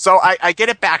 So I get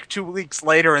it back 2 weeks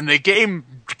later, and the game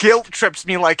guilt trips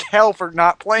me like hell for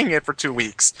not playing it for 2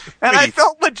 weeks, and I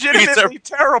felt legitimately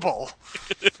terrible.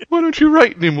 Why don't you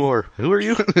write anymore? Who are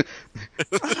you?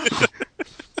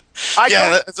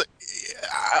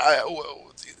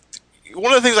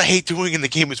 One of the things I hate doing in the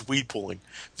game is weed pulling,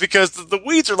 because the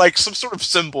weeds are like some sort of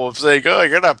symbol of saying, "Oh,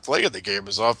 you're not playing the game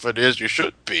as often as you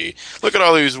should be. Look at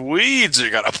all these weeds you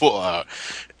gotta pull out."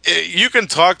 You can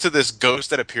talk to this ghost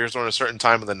that appears during a certain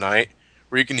time of the night,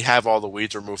 where you can have all the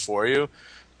weeds removed for you.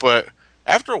 But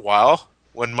after a while,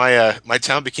 when my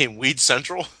town became weed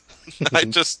central, I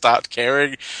just stopped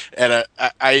caring, and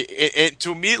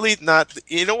to immediately not.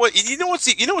 You know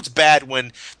what's bad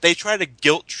when they try to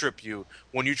guilt trip you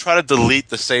when you try to delete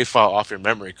the save file off your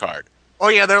memory card. Oh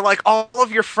yeah, they're like, all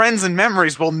of your friends and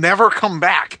memories will never come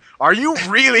back. Are you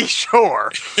really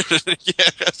sure? Yeah,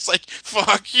 it's like,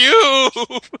 fuck you.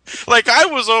 Like, I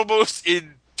was almost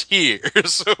in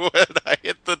tears when I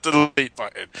hit the delete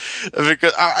button,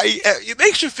 because it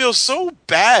makes you feel so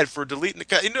bad for deleting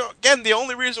the. Again, the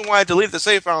only reason why I deleted the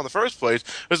save file in the first place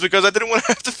was because I didn't want to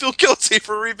have to feel guilty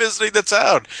for revisiting the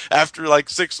town after like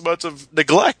 6 months of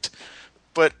neglect.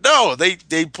 But no, they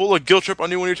pull a guilt trip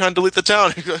on you when you're trying to delete the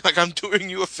town. Like, I'm doing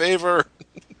you a favor.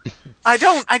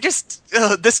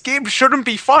 This game shouldn't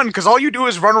be fun, because all you do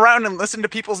is run around and listen to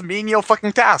people's menial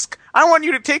fucking task. I want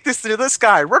you to take this to this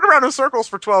guy, run around in circles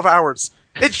for 12 hours.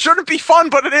 It shouldn't be fun,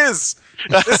 but it is.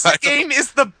 This game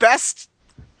is the best.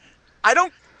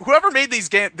 Whoever made this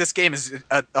game is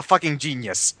a fucking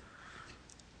genius.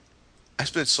 I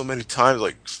spent so many times,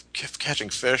 like, catching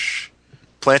fish,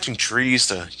 planting trees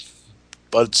to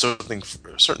bud certain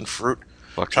fruit,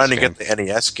 trying to get the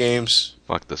NES games.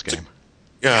 Fuck this game.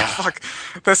 Yeah. Fuck.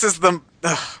 This is the.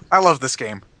 I love this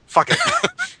game. Fuck it.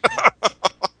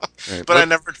 Right, But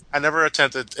I never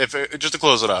attempted. Just to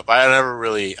close it up, I never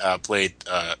really played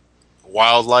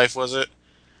Wildlife. Was it?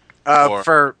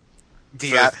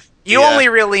 You only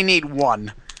really need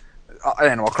one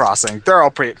Animal Crossing. They're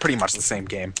all pretty much the same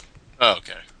game. Oh,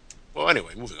 okay. Well,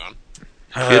 anyway, moving on.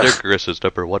 Kid Icarus is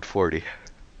number 140.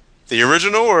 The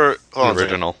original or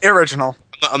Original. Original.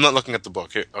 I'm not looking at the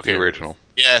book. Here. Okay. The original.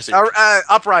 Yes.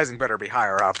 Uprising better be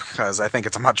higher up, because I think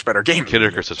it's a much better game. Kid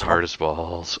Icarus is hard as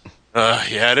balls.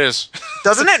 Yeah, it is.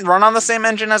 Doesn't it run on the same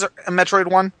engine as a Metroid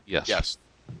 1? Yes. Yes.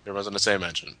 It runs on the same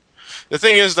engine. The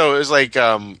thing is, though, is like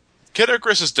Kid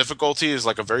Icarus's difficulty is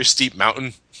like a very steep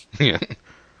mountain. Yeah.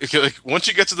 Like, once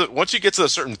you get to a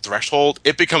certain threshold,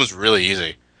 it becomes really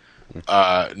easy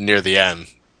near the end,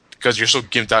 because you're so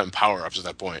gimped out in power ups at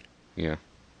that point. Yeah.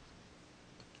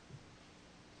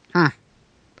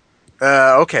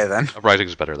 Okay then. Uprising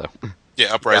is better, though.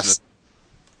 Yeah, Uprising. Yes.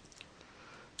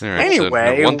 All right, Anyway,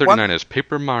 so 139 is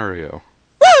Paper Mario.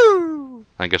 Woo!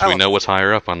 I guess we know what's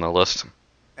higher up on the list.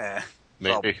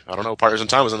 Maybe. I don't know. Partners in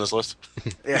Time was on this list.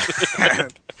 Yeah.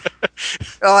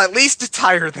 Well, at least it's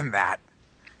higher than that.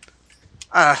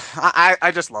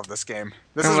 I just love this game.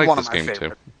 This is like one this of my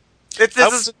game,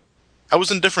 favorites. I was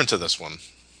indifferent to this one.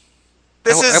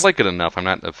 I like it enough. I'm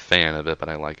not a fan of it, but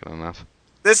I like it enough.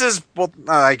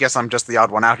 I guess I'm just the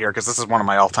odd one out here, because this is one of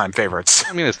my all-time favorites.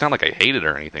 I mean, it's not like I hate it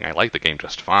or anything. I like the game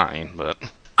just fine, but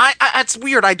It's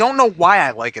weird. I don't know why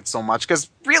I like it so much, because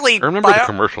really, I remember the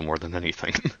commercial more than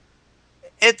anything.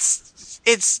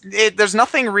 there's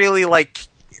nothing really like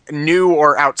new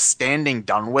or outstanding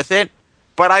done with it.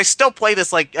 but I still play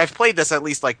this like I've played this at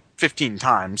least like 15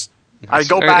 times. I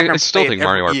go back and I still play think it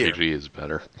Mario every year. RPG is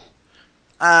better.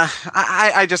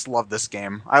 I just love this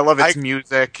game. I love its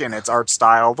music and its art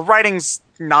style. The writing's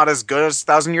not as good as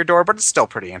Thousand Year Door, but it's still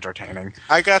pretty entertaining.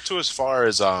 I got to as far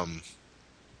as the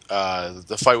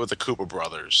fight with the Koopa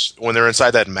brothers when they're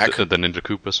inside that mech. The Ninja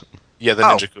Koopas. Yeah, the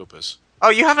Ninja Koopas. Oh,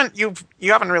 you haven't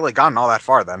really gotten all that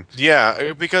far then.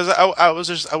 Yeah, because I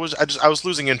was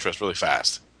losing interest really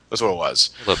fast. That's what it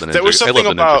was. I love the Ninja, There was something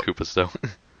Ninja Koopas though.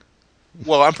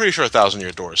 Well, I'm pretty sure 1,000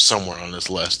 Year Door is somewhere on this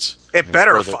list. It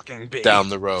better Further fucking be down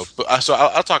the road. But so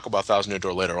I'll talk about 1,000 Year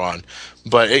Door later on.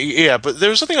 But but there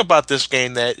was something about this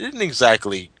game that didn't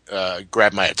exactly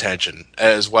grab my attention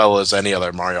as well as any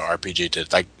other Mario RPG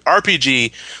did. Like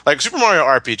Super Mario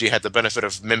RPG had the benefit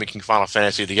of mimicking Final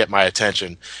Fantasy to get my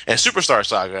attention, and Superstar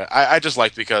Saga I just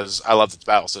liked because I loved its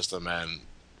battle system and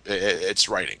its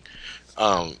writing.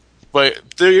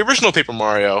 But the original Paper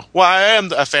Mario, well, I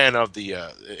am a fan of the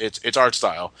its art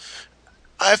style.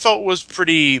 I felt was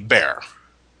pretty bare.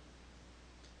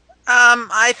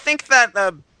 I think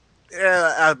that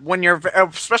when you're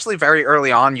especially very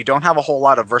early on, you don't have a whole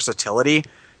lot of versatility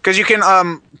because you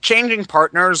can changing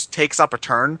partners takes up a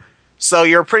turn, so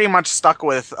you're pretty much stuck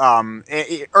with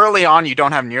early on. You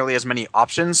don't have nearly as many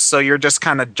options, so you're just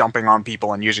kind of jumping on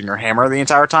people and using your hammer the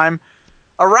entire time.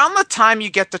 Around the time you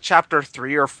get to chapter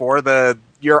 3 or 4,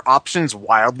 your options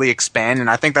wildly expand, and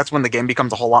I think that's when the game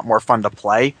becomes a whole lot more fun to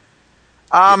play.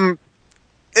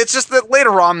 It's just that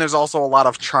later on, there's also a lot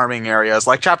of charming areas.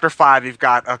 Like chapter 5, you've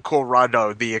got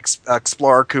Colorado, the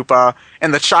Explorer Koopa,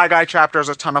 and the Shy Guy chapter is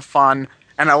a ton of fun.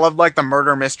 And I love like the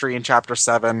murder mystery in chapter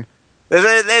 7.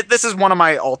 This is one of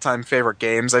my all-time favorite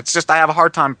games. It's just I have a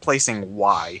hard time placing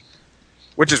why,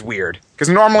 which is weird because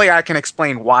normally I can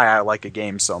explain why I like a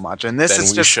game so much, and this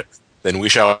is just. Then we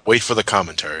shall wait for the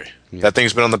commentary. Yeah. That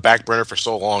thing's been on the back burner for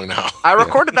so long now. I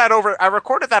recorded that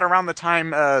around the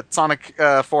time Sonic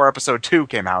 4 Episode 2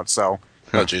 came out. So.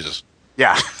 Oh Jesus.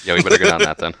 Yeah. Yeah, we better get on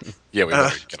that then. Yeah, we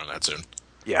better get on that soon.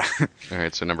 Yeah. All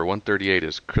right, so number 138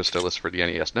 is Crystallis for the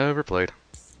NES. Never played.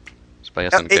 It's by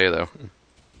SNK though.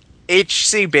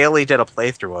 H.C. Bailey did a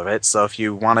playthrough of it, so if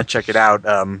you want to check it out,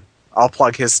 I'll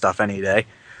plug his stuff any day.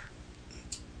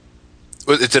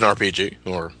 It's an RPG,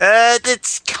 or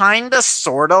it's kind of,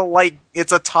 sort of like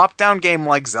it's a top-down game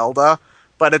like Zelda,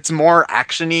 but it's more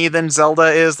action-y than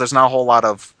Zelda is. There's not a whole lot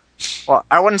of, well,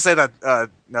 I wouldn't say that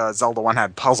Zelda 1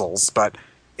 had puzzles, but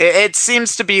it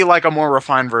seems to be like a more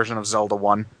refined version of Zelda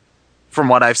 1, from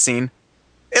what I've seen.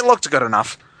 It looked good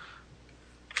enough.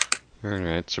 All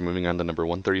right, so moving on to number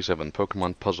 137,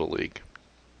 Pokemon Puzzle League.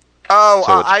 Oh,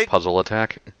 so it's Puzzle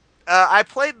Attack. I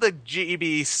played the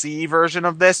GBC version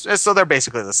of this, so they're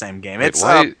basically the same game.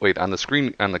 Wait, on the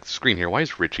screen here, why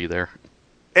is Richie there?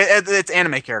 It's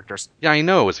anime characters. Yeah, I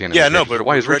know it's anime. Yeah, characters, no, but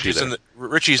why is Richie there?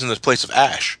 Richie's in the place of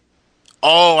Ash.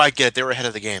 Oh, I get it. They were ahead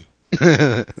of the game.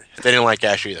 They didn't like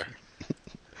Ash either.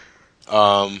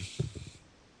 But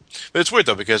it's weird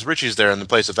though because Richie's there in the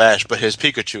place of Ash, but his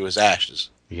Pikachu is Ash's.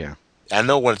 Yeah. I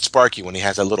know when it's Sparky when he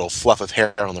has that little fluff of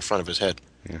hair on the front of his head.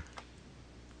 Yeah.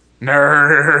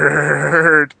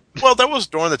 Nerd. Well, that was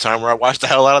during the time where I watched the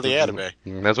hell out of the anime.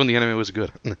 That's when the anime was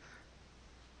good.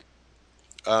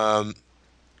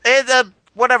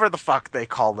 Whatever the fuck they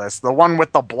call this, the one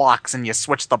with the blocks and you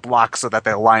switch the blocks so that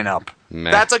they line up. Meh.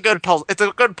 That's a good puzzle. It's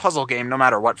a good puzzle game, no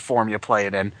matter what form you play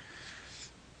it in.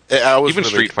 Even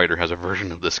Street Fighter has a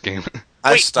version of this game.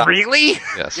 Wait, really?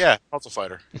 Yes. Yeah, Puzzle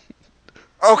Fighter.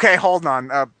 Okay, hold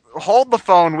on. Hold the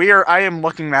phone. I am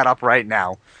looking that up right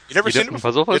now. You never seen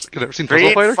Puzzle Fighter? You never seen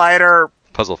Street Puzzle Fighter? Fighter.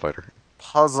 Puzzle Fighter.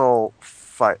 Puzzle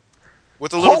Fight.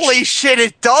 With the little Holy shit!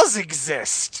 It does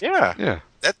exist. Yeah. Yeah.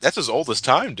 That's as old as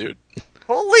time, dude.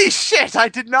 Holy shit! I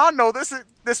did not know this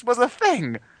was a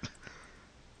thing.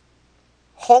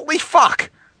 Holy fuck!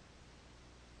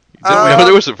 Didn't we know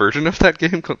there was a version of that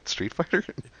game called Street Fighter?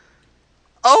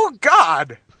 Oh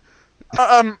god.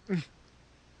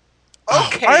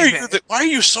 Okay. Why are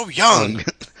you so young?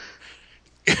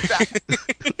 You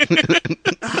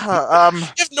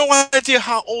have no idea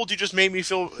how old you just made me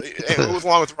feel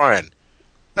along with Ryan.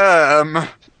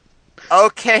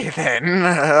 Okay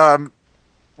then.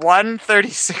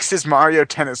 136 is Mario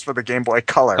Tennis for the Game Boy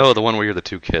Color. Oh, the one where you're the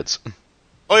two kids.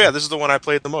 Oh yeah, this is the one I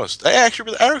played the most. I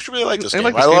actually really like this game. I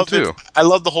like this game too. I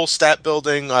love the whole stat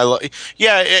building. Not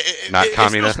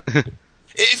Kamina.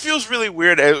 It feels really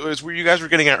weird. It was where you guys were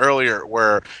getting at earlier,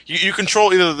 where you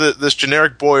control either this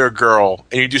generic boy or girl,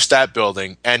 and you do stat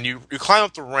building, and you climb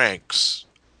up the ranks,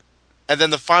 and then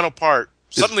the final part,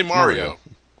 suddenly Mario.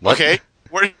 What? Okay,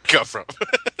 where did you come from?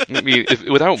 I mean,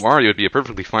 without Mario, it'd be a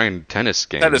perfectly fine tennis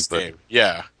game. Game,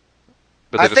 yeah.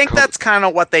 But I they think that's kind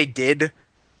of what they did.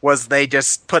 Was they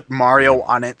just put Mario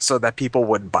on it so that people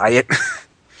would buy it?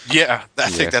 Yeah, I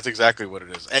think that's exactly what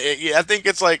it is. I think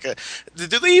it's like, do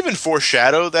they even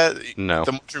foreshadow that No.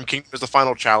 the Mushroom Kingdom is the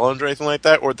final challenge or anything like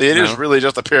that, or they just really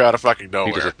just appear out of fucking He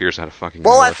nowhere? just appears out of fucking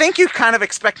Well, nowhere. I think you kind of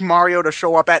expect Mario to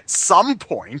show up at some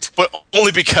point. But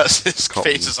only because his Call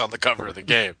face him. is on the cover of the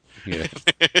game. Yeah.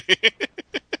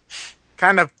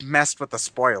 Kind of messed with the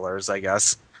spoilers, I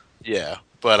guess. Yeah,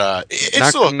 but it's Not,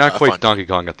 still not quite fun. Donkey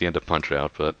Kong at the end of Punch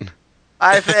Out, but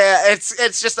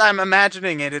It's just I'm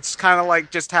imagining it. It's kind of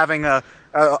like just having a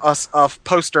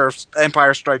poster of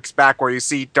Empire Strikes Back where you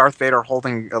see Darth Vader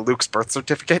holding Luke's birth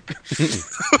certificate.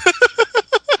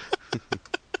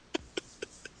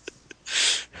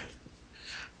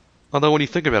 although when you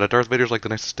think about it, Darth Vader's like the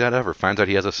nicest dad ever. Finds out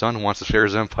he has a son, wants to share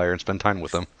his empire and spend time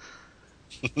with him.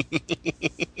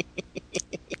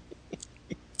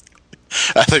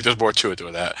 I think there's more to it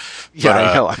than that. Yeah, But,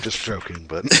 I know. I'm just joking,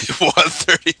 but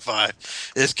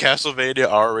 135 is Castlevania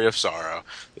Aria of Sorrow.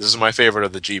 This is my favorite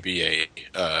of the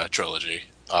GBA trilogy.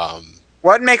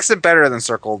 What makes it better than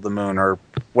Circle of the Moon or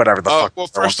whatever the fuck? Well,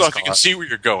 I want first to off, call you can it? see where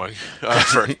you're going.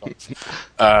 First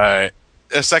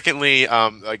secondly,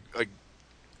 like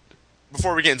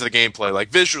before we get into the gameplay, like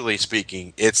visually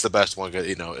speaking, it's the best one.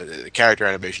 You know, the character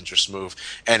animations are smooth,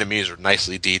 enemies are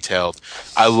nicely detailed.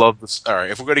 I love this. All right,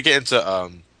 if we're going to get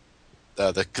into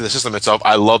the system itself,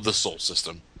 I love the soul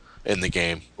system in the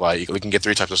game. Like we can get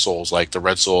 3 types of souls, like the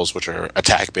red souls, which are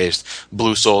attack based,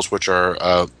 blue souls, which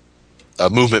are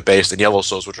movement based, and yellow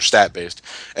souls, which are stat based.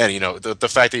 And you know the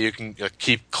fact that you can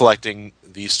keep collecting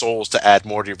these souls to add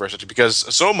more to your versatility, because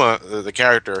Soma, the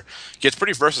character, gets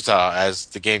pretty versatile as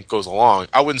the game goes along.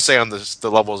 I wouldn't say on the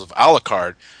levels of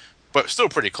Alucard, but still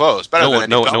pretty close. Better than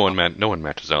no any one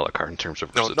matches Alucard in terms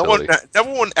of no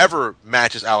versatility. one ever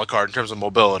matches Alucard in terms of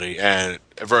mobility and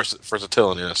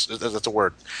versatility. That's a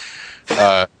word.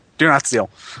 Do not steal.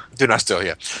 Do not steal,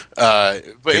 yeah. But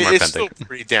Be more it's still authentic.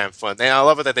 pretty damn fun. I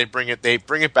love it that they bring it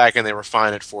back and they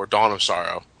refine it for Dawn of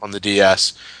Sorrow on the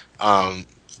DS. Yeah,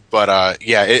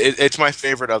 it's my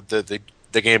favorite of the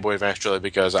Game Boy Advance trilogy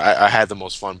because I had the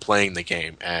most fun playing the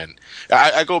game, and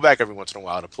I go back every once in a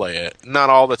while to play it. Not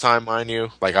all the time, mind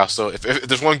you. Like I'll still, if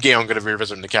there's one game I'm going to be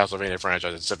revisiting the Castlevania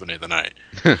franchise, it's Symphony of the Night.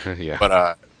 Yeah.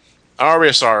 But Aria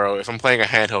of Sorrow, if I'm playing a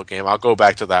handheld game, I'll go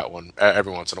back to that one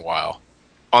every once in a while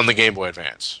on the Game Boy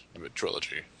Advance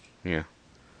trilogy. Yeah.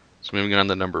 So moving on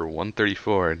to number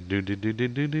 134.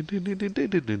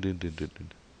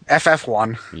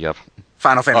 FF1, Yep.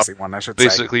 Final Fantasy 1, I should say.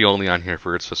 Basically only on here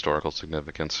for its historical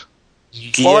significance.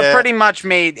 Well, Yeah. it pretty much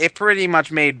made Japanese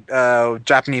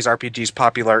RPGs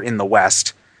popular in the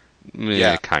West.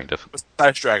 Yeah, kind of.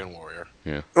 Besides Dragon Warrior.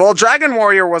 Well, Dragon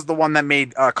Warrior was the one that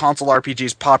made console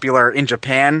RPGs popular in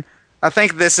Japan. I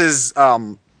think this is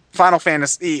Final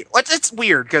Fantasy. It's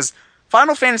weird because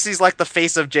Final Fantasy is like the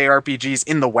face of JRPGs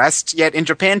in the West, yet in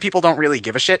Japan people don't really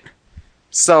give a shit.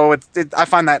 So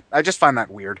I just find that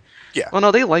weird. Well,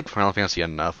 no, they like Final Fantasy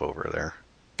enough over there.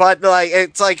 But like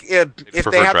it's like if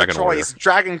prefer they have Dragon the choice, Warrior.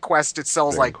 Dragon Quest it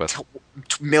sells Dragon like Quest.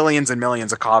 millions and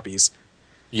millions of copies.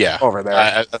 Yeah, Over there.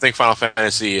 I think Final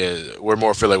Fantasy we're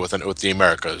more affiliated with the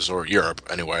Americas or Europe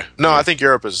anyway. No, I think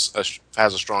Europe has a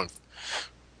strong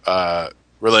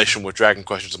relation with Dragon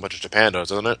Quest as much as Japan does,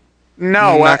 doesn't it?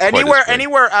 No, Not quite as big.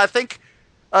 anywhere. I think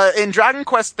in Dragon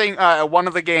Quest one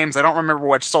of the games I don't remember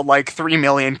which sold like 3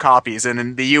 million copies, and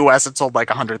in the U.S. it sold like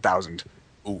 100,000.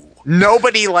 Ooh.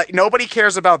 Nobody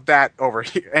cares about that over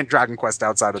here in Dragon Quest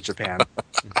outside of Japan,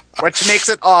 which makes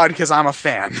it odd because I'm a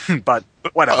fan. But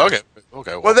whatever.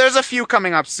 Okay. Well, there's a few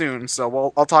coming up soon,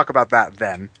 so I'll talk about that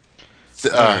then.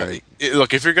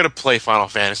 Look, if you're gonna play Final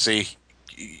Fantasy,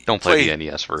 Don't play the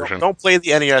NES version. Don't play the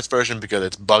NES version because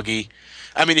it's buggy.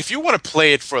 I mean, if you want to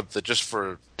play it Just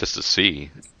to see.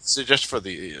 just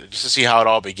to see how it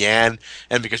all began,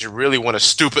 and because you really want to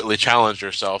stupidly challenge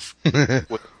yourself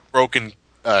with broken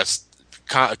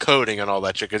coding and all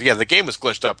that shit. Because the game is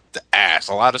glitched up the ass.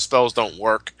 A lot of spells don't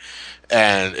work,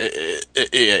 and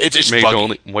it's just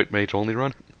buggy. White Mage only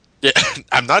run? Yeah,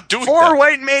 I'm not doing 4 that.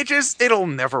 white mages, it'll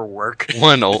never work.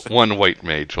 One White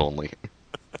Mage only.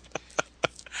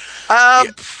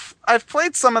 I've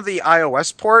played some of the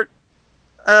iOS port.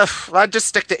 I'd just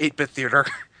stick to 8-bit theater.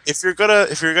 If you're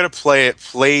gonna play it,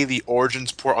 play the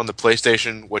Origins port on the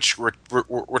PlayStation, which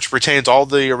retains all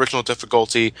the original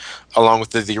difficulty along with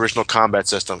the original combat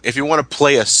system. If you want to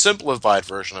play a simplified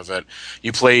version of it,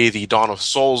 you play the Dawn of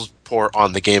Souls port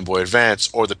on the Game Boy Advance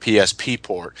or the PSP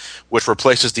port, which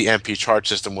replaces the MP charge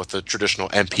system with the traditional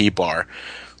MP bar,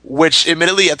 which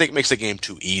admittedly I think makes the game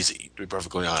too easy, to be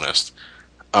perfectly honest.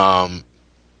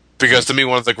 Because to me,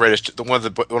 one of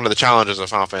the challenges of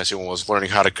Final Fantasy 1 was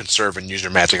learning how to conserve and use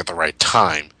your magic at the right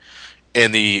time.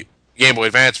 In the Game Boy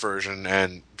Advance version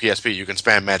and PSP, you can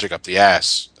spam magic up the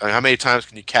ass. I mean, how many times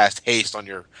can you cast haste on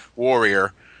your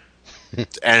warrior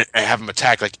and have him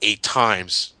attack like 8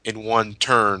 times in one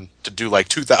turn to do like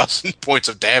 2,000 points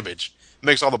of damage? It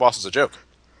makes all the bosses a joke.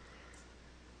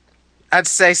 I'd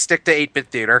say stick to 8-bit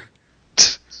theater.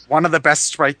 One of the best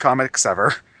sprite comics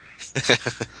ever.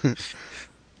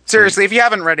 Seriously, if you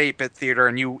haven't read 8-bit theater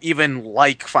and you even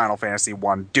like Final Fantasy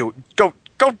 1, go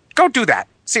do that.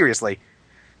 Seriously.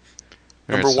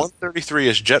 Number 133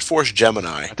 is Jet Force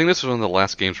Gemini. I think this was one of the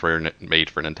last games made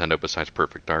for Nintendo besides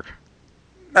Perfect Dark.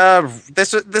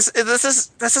 This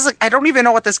is I don't even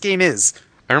know what this game is.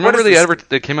 I remember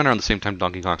they came out around the same time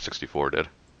Donkey Kong 64 did.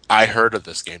 I heard of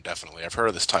this game, definitely. I've heard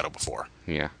of this title before.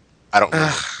 Yeah. I don't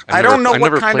know. I don't know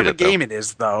what kind of a game it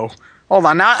is, though. Hold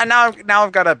on, now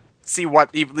I've got to see what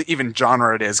even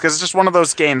genre it is, because it's just one of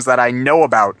those games that I know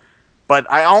about, but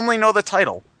I only know the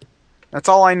title. That's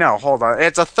all I know. Hold on.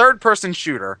 It's a third-person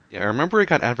shooter. Yeah, I remember it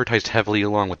got advertised heavily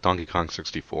along with Donkey Kong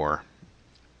 64.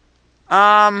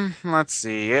 Let's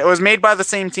see. It was made by the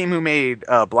same team who made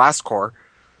Blast Corps.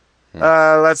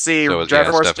 Let's see. So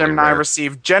Jet Force Gemini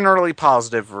received generally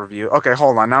positive review. Okay,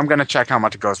 hold on. Now I'm going to check how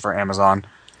much it goes for Amazon.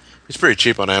 It's pretty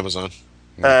cheap on Amazon.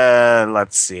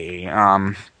 Let's see.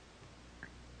 You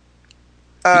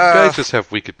guys just have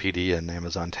Wikipedia and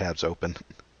Amazon tabs open.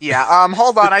 Yeah,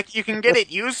 hold on. You can get it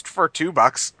used for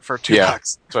 $2. For $2. Yeah,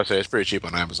 so I say it's pretty cheap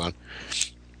on Amazon.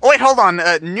 Oh, wait, hold on.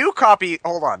 New copy.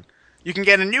 Hold on. You can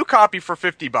get a new copy for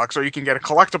 $50, or you can get a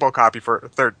collectible copy for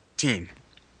 $13.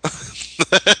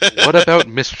 What about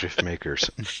Mischief Makers?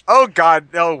 Oh God,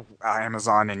 no,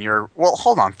 Amazon and your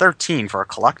hold on, 13 for a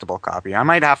collectible copy. I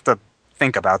might have to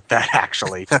think about that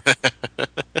actually. All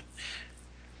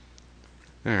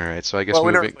right, so I guess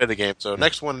we never played the game. So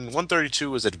next one,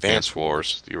 132 is Advance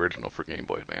Wars, the original for Game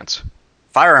Boy Advance.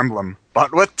 Fire Emblem,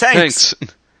 but with tanks.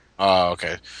 Oh,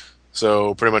 okay.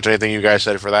 So pretty much anything you guys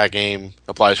said for that game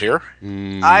applies here?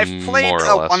 I've played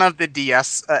one of the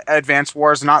DS Advance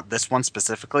Wars, not this one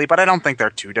specifically, but I don't think they're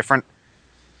too different.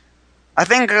 I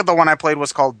think the one I played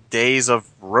was called Days of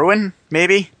Ruin,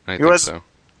 maybe? I think so.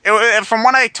 From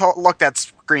when I looked at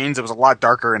screens, it was a lot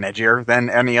darker and edgier than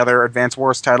any other Advance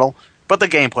Wars title, but the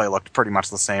gameplay looked pretty much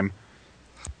the same.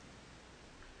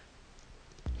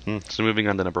 So moving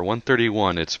on to number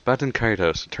 131, it's Baten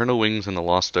Kaitos, Eternal Wings in the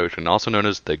Lost Ocean, also known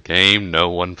as the game no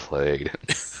one played.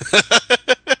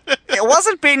 It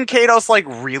wasn't Baten Kaitos like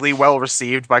really well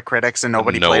received by critics and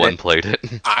nobody played it? No one played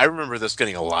it. I remember this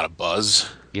getting a lot of buzz.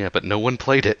 Yeah, but no one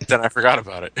played it. Then I forgot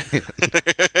about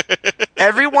it.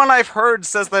 Everyone I've heard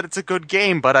says that it's a good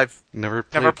game, but I've never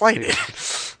played it.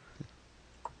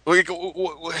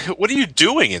 What are you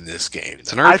doing in this game?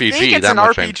 It's an RPG. I think it's an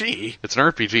RPG. It's an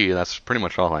RPG. That's pretty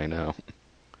much all I know.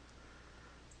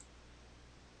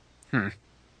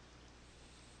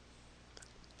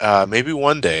 Maybe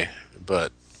one day,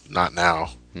 but not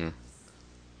now.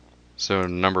 So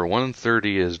number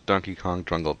 130 is Donkey Kong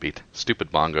Jungle Beat.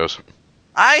 Stupid bongos.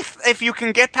 If you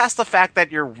can get past the fact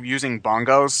that you're using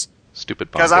bongos,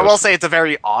 stupid bongos. Because I will say it's a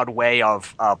very odd way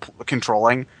of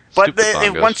controlling. But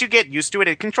once you get used to it,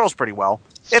 it controls pretty well.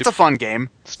 It's a fun game.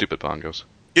 Stupid bongos.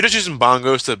 You're just using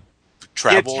bongos to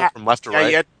travel from left to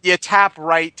right? You tap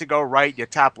right to go right, you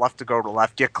tap left to go to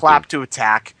left, you clap to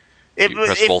attack.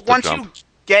 Once you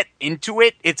get into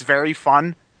it, it's very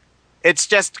fun. It's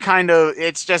just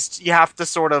you have to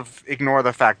sort of ignore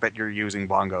the fact that you're using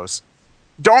bongos.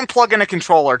 Don't plug in a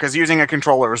controller, because using a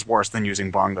controller is worse than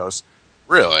using bongos.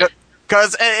 Really?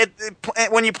 Because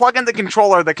when you plug in the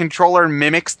controller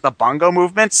mimics the bongo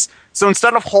movements. So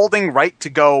instead of holding right to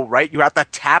go right, you have to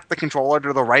tap the controller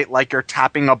to the right like you're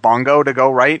tapping a bongo to go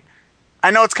right.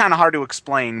 I know it's kind of hard to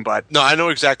explain, but... No, I know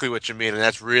exactly what you mean, and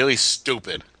that's really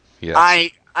stupid. Yes.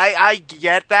 I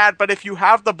get that, but if you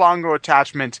have the bongo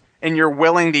attachment and you're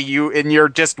you're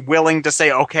just willing to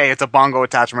say, okay, it's a bongo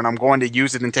attachment, I'm going to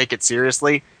use it and take it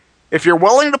seriously. If you're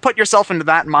willing to put yourself into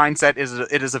that mindset,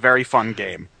 it is a very fun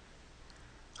game.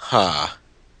 Huh.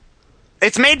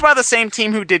 It's made by the same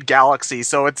team who did Galaxy,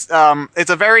 so it's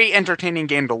a very entertaining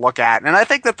game to look at, and I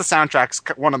think that the soundtrack's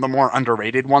one of the more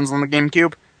underrated ones on the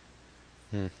GameCube.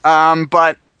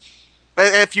 But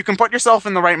if you can put yourself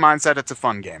in the right mindset, it's a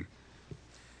fun game.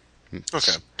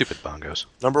 Okay. Stupid bongos.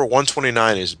 Number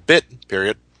 129 is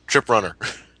Trip Runner.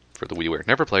 For the WiiWare.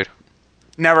 Never played.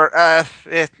 Never.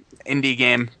 Indie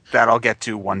game that I'll get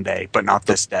to one day, but not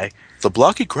this day. The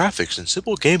blocky graphics and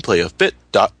simple gameplay of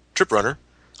Trip Runner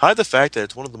hide the fact that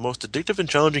it's one of the most addictive and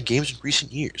challenging games in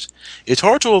recent years. It's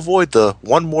hard to avoid the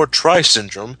one more try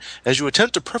syndrome as you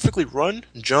attempt to perfectly run,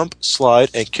 jump, slide,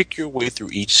 and kick your way through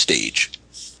each stage.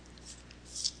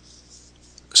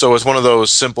 So it's one of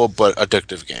those simple but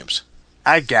addictive games.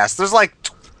 I guess there's like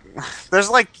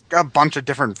a bunch of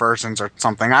different versions or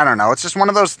something. I don't know. It's just one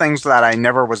of those things that I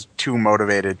never was too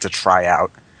motivated to try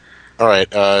out. All right.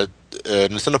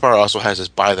 Nintendo Power also has this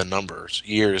by the numbers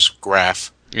years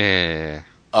graph. Yeah.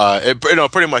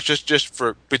 Pretty much just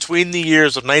for between the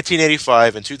years of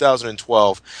 1985 and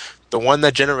 2012, the one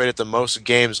that generated the most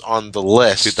games on the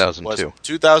list 2002. was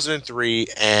 2003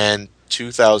 and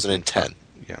 2010.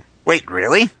 Yeah. Wait,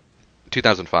 really?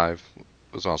 2005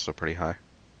 was also pretty high.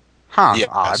 Huh, Yeah,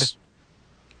 odd. yes.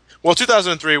 Well,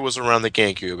 2003 was around the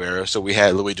GameCube era, so we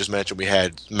had, Louis just mentioned, we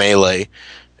had Melee,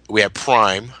 we had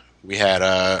Prime, we had,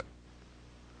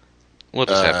 We'll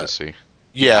just have to see.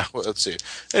 yeah, well, let's see.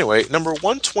 Anyway, number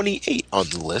 128 on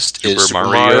the list is Super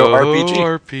Super Mario Mario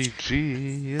RPG.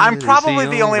 RPG. I'm is probably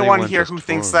the only one here just who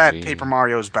thinks for that me. Paper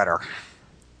Mario is better.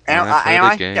 When Am I play am the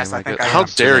I? game, Yes, I I think get I How am.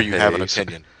 lost. dare in you the have an haze.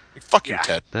 opinion? Fuck you, Yeah.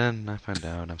 Ted. Then I find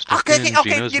out I'm stuck Okay, in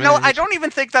okay, Gino's you know, I maze. don't even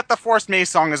think that the Forest Maze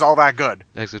song is all that good.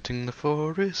 Exiting the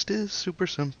forest is super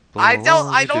simple. I don't- All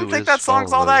I you don't do think is that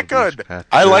song's all follow that good. these patterns.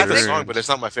 I like the think- song, but it's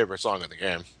not my favorite song in the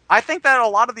game. I think that a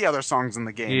lot of the other songs in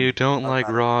the game. You don't are like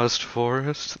better. Rawest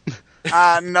Forest?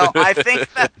 No, I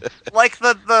think that like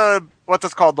the what's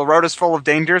it called? The road is full of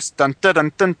dangers. Dun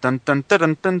dun dun dun dun dun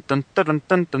dun dun dun dun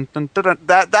dun dun dun dun.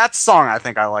 That song I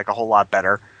think I like a whole lot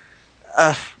better.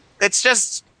 It's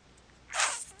just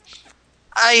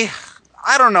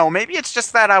I don't know. Maybe it's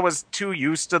just that I was too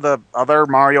used to the other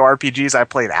Mario RPGs I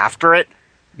played after it.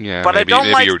 Yeah, But I maybe, don't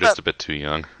maybe like you were just the- a bit too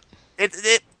young.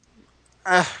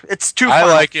 It's too. I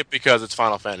Final- like it because it's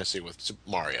Final Fantasy with Super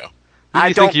Mario. Who do I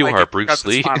you don't think you like are, it Bruce because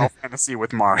Lee? it's Final Fantasy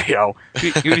with Mario.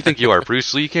 Who do you think you are,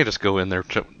 Bruce Lee? You can't just go in there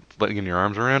flinging your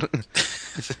arms around.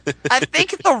 I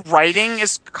think the writing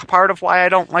is part of why I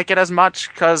don't like it as much.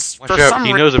 Because Watch for out, some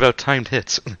he knows about timed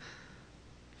hits.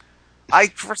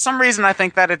 for some reason I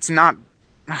think that it's not.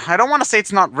 I don't want to say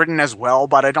it's not written as well,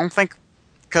 but I don't think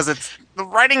because it's the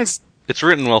writing's. It's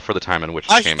written well for the time in which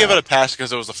it I came should give out. it a pass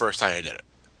because it was the first time I did it.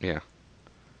 Yeah.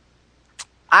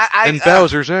 I And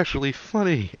Bowser's actually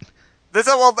funny.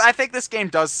 I think this game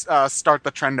does start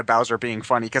the trend of Bowser being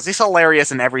funny because he's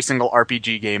hilarious in every single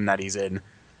RPG game that he's in.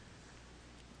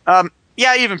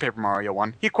 Yeah, even Paper Mario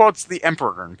 1. He quotes the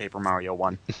Emperor in Paper Mario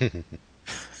 1.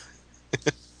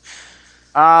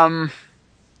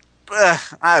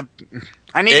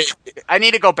 I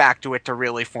need to go back to it to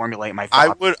really formulate my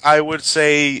thoughts. I would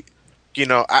say, you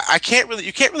can't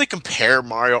really compare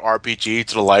Mario RPG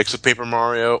to the likes of Paper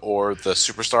Mario or the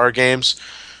Superstar games,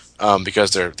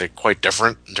 because they're quite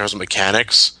different in terms of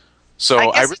mechanics. So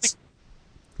I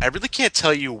really can't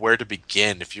tell you where to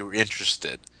begin if you're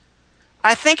interested.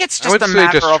 I think it's I just would a say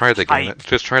matter just of try the game. hype.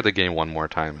 Just try the game one more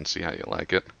time and see how you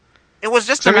like it. It was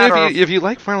just 'Cause, a I matter mean, of... if you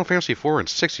like Final Fantasy 4 and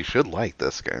 6, you should like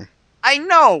this game. I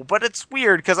know, but it's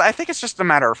weird because I think it's just a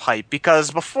matter of hype. Because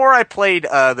before I played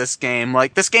this game,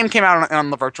 this game came out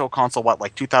on the Virtual Console,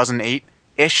 2008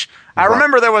 ish. I Right.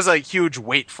 remember there was a huge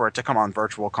wait for it to come on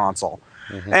Virtual Console,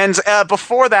 Mhm. and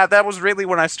before that was really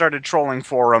when I started trolling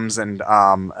forums and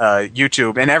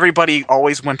YouTube, and everybody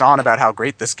always went on about how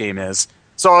great this game is.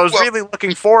 So I was really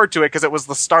looking forward to it because it was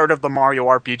the start of the Mario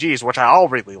RPGs, which I all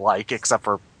really like, except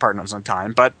for Partners in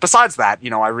Time. But besides that,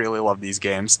 I really love these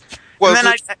games. Well, and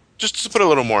then just to put a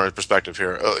little more in perspective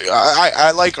here,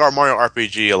 I like our Mario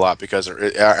RPG a lot because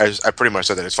I pretty much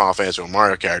said that it's Final Fantasy with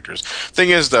Mario characters. Thing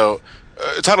is, though,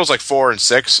 titles like 4 and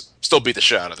 6 still beat the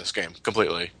shit out of this game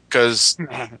completely. Because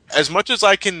as much as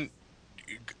I can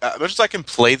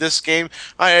play this game,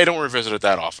 I don't revisit it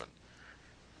that often.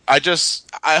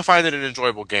 I find it an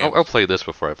enjoyable game. I'll play this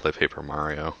before I play Paper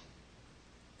Mario.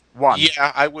 one.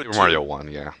 Yeah, I would. Paper too. Mario 1,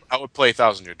 yeah. I would play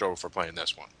 1,000 Year Door before playing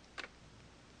this one.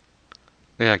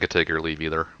 Yeah, I could take or leave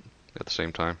either at the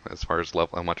same time, as far as how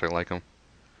much I like them.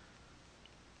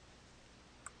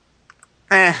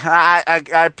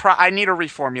 I need to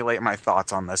reformulate my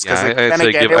thoughts on this because Yeah, it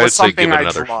was I'd say something give it I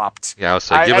another dropped. Yeah, I would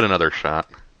say give it another shot.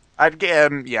 I'd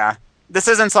give yeah. This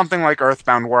isn't something like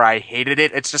Earthbound where I hated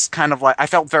it. It's just kind of like I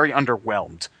felt very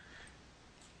underwhelmed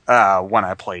when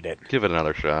I played it. Give it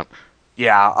another shot.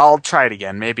 Yeah, I'll try it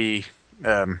again. Maybe.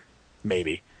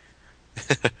 Maybe.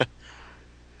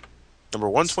 Number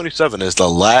 127 is The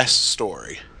Last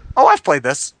Story. Oh, I've played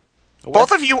this.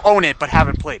 Both of you own it, but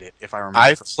haven't played it. If I remember.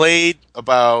 I've played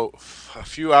about a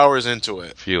few hours into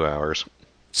it. Few hours.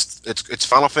 It's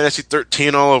Final Fantasy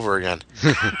 13 all over again.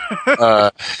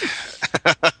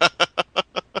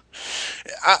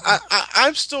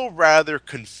 I'm still rather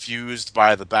confused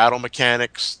by the battle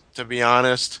mechanics, to be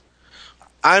honest.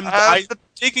 I'm The,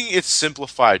 digging its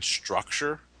simplified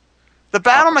structure. the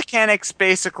battle mechanics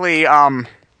basically you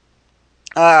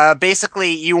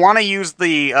want to use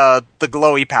the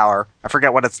glowy power. I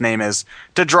forget what its name is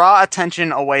to draw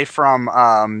attention away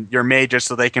from your mages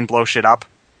so they can blow shit up,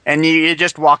 and you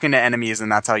just walk into enemies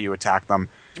and that's how you attack them.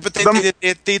 But The-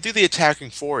 they do the attacking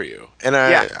for you, and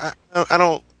Yeah. I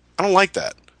don't like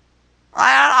that.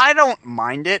 I don't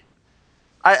mind it.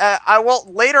 I will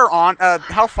later on.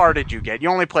 How far did you get? You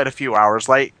only played a few hours,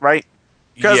 right?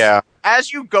 'Cause Yeah,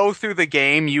 as you go through the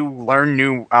game, you learn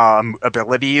new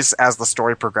abilities as the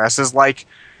story progresses. Like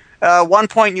one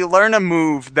point, you learn a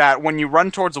move that when you run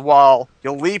towards a wall,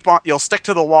 you'll stick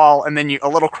to the wall, and then a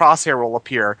little crosshair will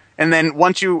appear. And then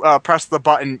once you press the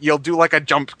button, you'll do like a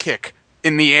jump kick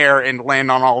in the air and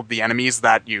land on all of the enemies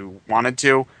that you wanted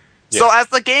to. Yeah. So as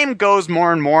the game goes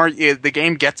more and more, the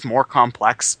game gets more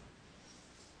complex.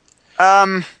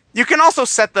 You can also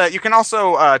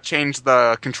change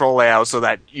the control layout so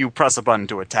that you press a button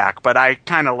to attack, but I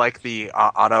kind of like the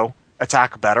auto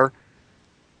attack better.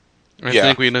 I Yeah.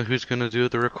 think we know who's going to do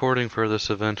the recording for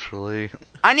this eventually.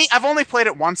 I've only played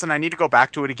it once and I need to go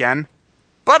back to it again.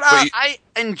 But I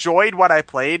enjoyed what I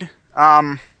played.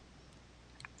 I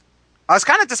was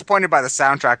kind of disappointed by the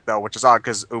soundtrack though, which is odd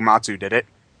because Uematsu did it.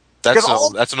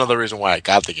 that's another reason why I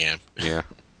got the game. Yeah.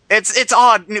 It's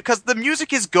odd because the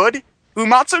music is good.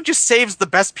 Uematsu just saves the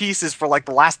best pieces for like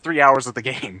the last 3 hours of the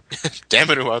game. Damn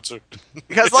it, Uematsu.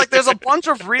 Because like there's a bunch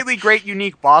of really great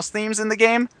unique boss themes in the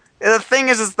game. The thing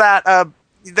is that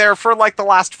they're for like the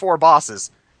last 4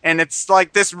 bosses, and it's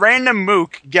like this random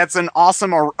mook gets an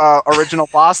awesome original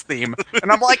boss theme,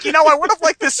 and I'm like, I would have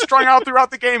liked this strung out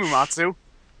throughout the game, Uematsu.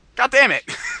 God damn it.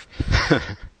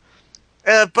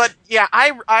 But yeah,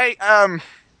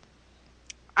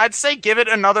 I'd say give it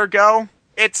another go.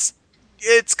 It's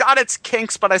got its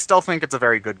kinks, but I still think it's a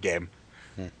very good game.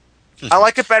 I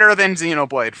like it better than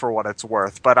Xenoblade for what it's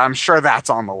worth, but I'm sure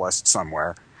that's on the list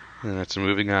somewhere. And that's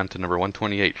moving on to number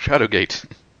 128, Shadowgate.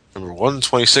 Number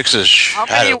 126 is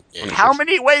Shadowgate. How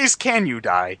many ways can you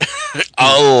die?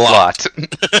 A lot.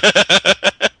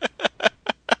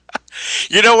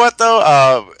 You know what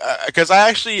though? Because I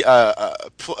actually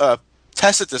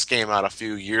tested this game out a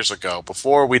few years ago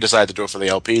before we decided to do it for the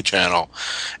LP channel,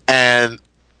 and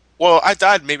I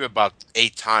died maybe about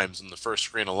 8 times in the first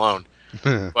screen alone.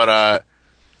 But I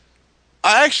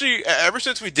actually, ever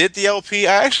since we did the LP,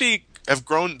 I actually have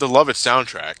grown to love its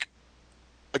soundtrack.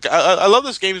 Like I love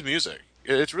this game's music.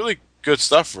 It's really good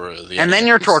stuff for the. And then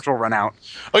your torch will run out.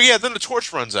 Oh yeah, then the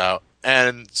torch runs out,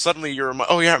 and suddenly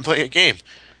I'm playing a game.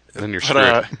 And then you're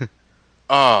screwed.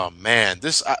 Oh man,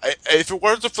 if it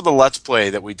wasn't for the Let's Play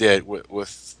that we did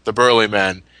with the Burly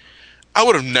Men, I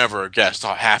would have never guessed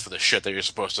half of the shit that you're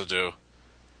supposed to do.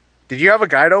 Did you have a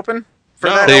guide open for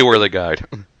No. that? They were the guide.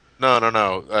 No.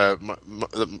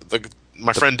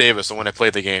 My friend Davis, the one that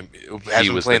played the game, has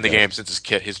been was playing the the guy. game since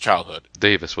his childhood.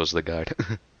 Davis was the guide.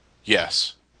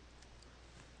 Yes.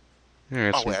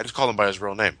 Alright, Oh wait, I just called him by his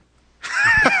real name.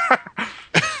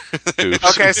 oops.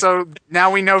 Okay, so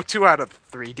now we know 2 out of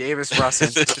 3. Davis, Russ,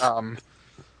 and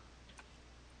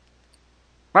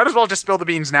might as well just spill the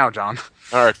beans now, John.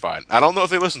 All right, fine. I don't know if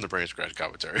they listen to BrainScratch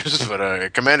commentaries,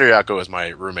 but Commander Yako is my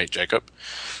roommate, Jacob.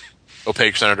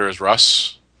 Opaque Senator is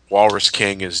Russ. Walrus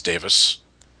King is Davis.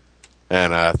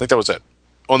 And I think that was it.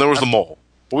 Oh, and there was the Mole.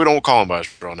 But we don't call him by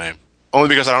his real name. Only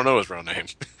because I don't know his real name.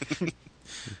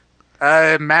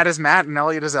 Matt is Matt and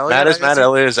Elliot is Elliot. Matt is Matt,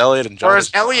 Elliot is Elliot, and John Or is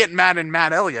is Elliot Matt and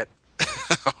Matt Elliot?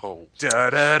 Oh,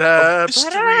 Da-da-da.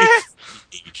 history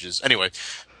ages. Anyway,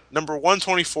 number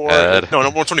 124, Ted. no,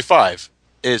 number 125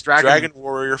 is Dragon- Dragon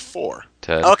Warrior 4.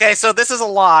 Ted. Okay, so this is a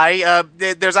lie.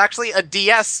 There's actually a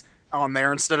DS on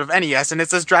there instead of NES, and it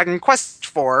says Dragon Quest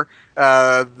 4.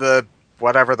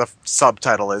 Whatever the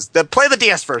subtitle is. Play the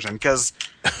DS version because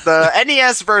the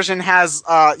NES version has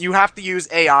you have to use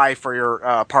AI for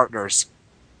your partners,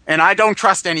 and I don't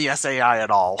trust NES AI at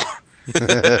all.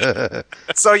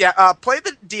 So yeah, play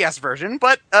the DS version.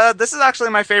 But this is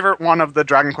actually my favorite one of the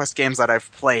Dragon Quest games that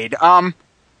I've played.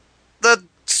 The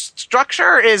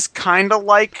structure is kind of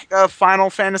like Final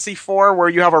Fantasy IV, where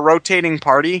you have a rotating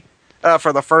party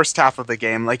for the first half of the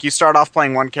game. Like you start off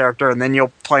playing one character, and then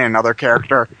you'll play another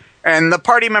character. And the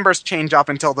party members change up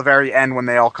until the very end when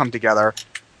they all come together.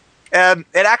 It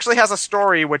actually has a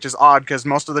story, which is odd because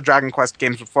most of the Dragon Quest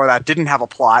games before that didn't have a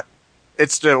plot.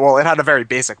 It had a very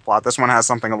basic plot. This one has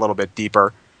something a little bit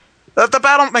deeper. The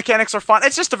battle mechanics are fun.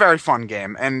 It's just a very fun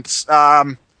game, and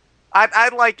I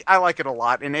like it a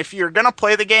lot. And if you're gonna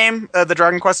play the game, the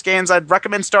Dragon Quest games, I'd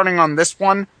recommend starting on this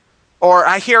one. Or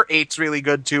I hear 8's really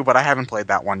good too, but I haven't played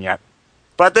that one yet.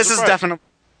 But this is definitely.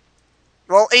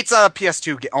 Well, 8's a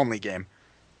PS2 only game,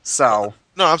 so.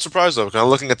 No, I'm surprised though. Because I'm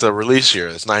looking at the release here.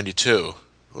 It's 92.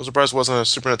 I'm surprised it wasn't a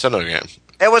Super Nintendo game.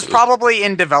 It was probably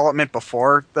in development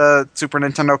before the Super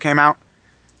Nintendo came out.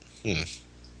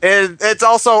 It's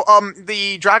also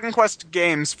the Dragon Quest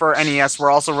games for NES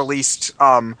were also released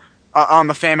on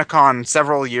the Famicom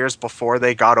several years before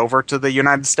they got over to the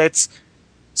United States.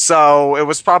 So it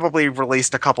was probably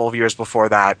released a couple of years before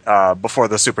that, before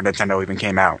the Super Nintendo even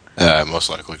came out. Most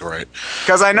likely, right.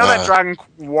 Because I know that Dragon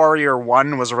Warrior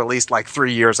 1 was released like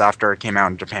 3 years after it came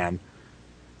out in Japan.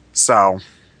 So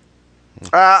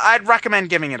I'd recommend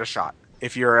giving it a shot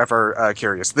if you're ever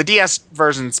curious. The DS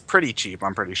version's pretty cheap,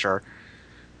 I'm pretty sure.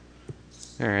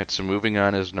 Alright, so moving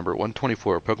on is number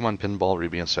 124, Pokemon Pinball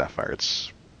Ruby and Sapphire.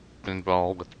 It's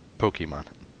pinball with Pokemon.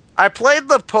 I played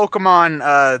the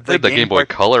Pokemon, the Game Boy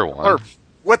Color one.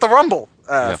 With the Rumble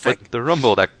thing. With the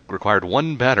Rumble that required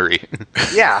one battery.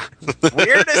 Yeah.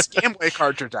 Weirdest Game Boy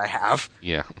cartridge I have.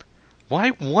 Yeah.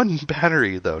 Why one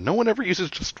battery, though? No one ever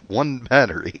uses just one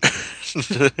battery.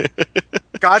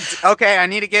 Okay, I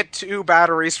need to get 2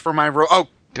 batteries for my... Oh,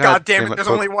 God damn it, there's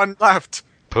only one left.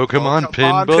 Pokemon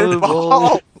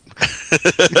Pinball.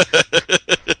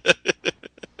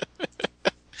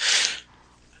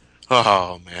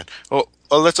 Oh man. Oh,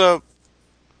 let's Oh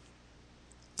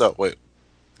wait,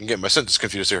 I'm getting my sentence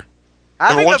confused here.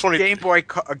 I think the Game Boy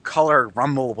Color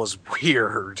Rumble was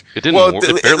weird. It didn't.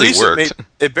 It barely worked.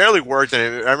 It barely worked,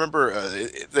 and I remember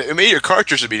it made your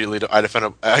cartridge immediately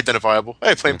identifiable.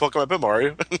 Hey, playing Pokemon Pinball, are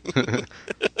you?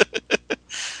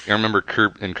 I remember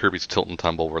in Kirby's Tilt and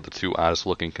Tumble were the two oddest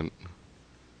looking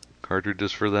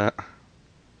cartridges for that.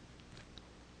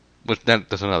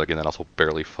 That's another game that also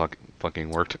barely fucking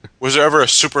worked. Was there ever a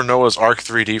Super Noah's Arc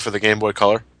 3D for the Game Boy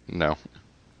Color? No.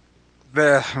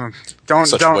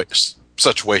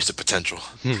 Such wasted potential.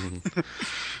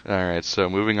 Alright, so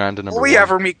moving on to number Will we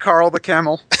ever meet Carl the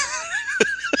Camel?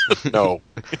 No.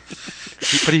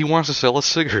 But he wants to sell us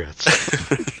cigarettes.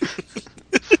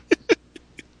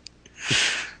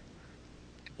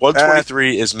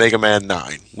 123 is Mega Man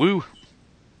 9. Woo.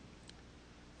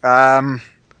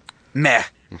 Meh.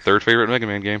 Third favorite Mega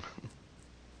Man game.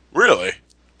 Really?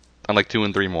 I like 2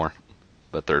 and 3 more,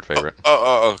 but third favorite.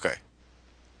 Oh, okay.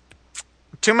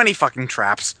 Too many fucking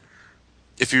traps.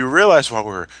 If you realize while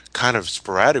we're kind of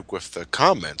sporadic with the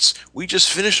comments, we just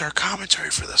finished our commentary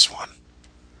for this one.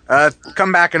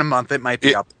 Come back in a month. It might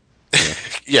be up.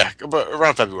 Yeah,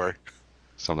 around February.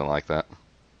 Something like that.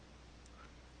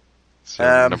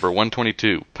 So number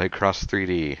 122, Picross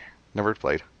 3D. Never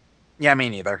played. Yeah, me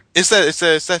neither. Is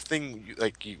that thing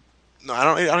No, I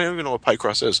don't even know what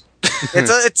Picross is.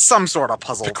 It's some sort of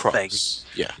puzzle thing.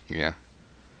 Yeah. Yeah.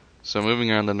 So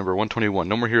moving on to number 121,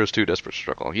 No More Heroes 2, Desperate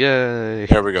Struggle. Yay!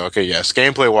 There we go. Okay, yes.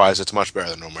 Gameplay-wise, it's much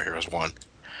better than No More Heroes 1.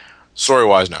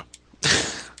 Story-wise, no.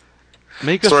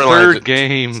 Make a third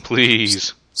game,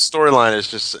 please. Storyline is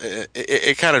just...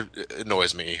 It kind of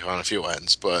annoys me on a few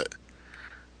ends, but...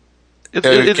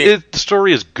 The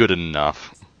story is good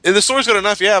enough. The story's good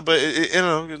enough, yeah, but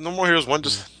No More Heroes 1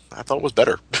 just... I thought it was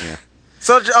better. Yeah.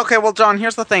 So, okay, well, John,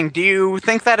 here's the thing. Do you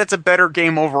think that it's a better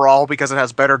game overall because it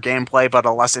has better gameplay but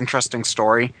a less interesting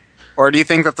story? Or do you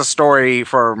think that the story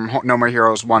for No More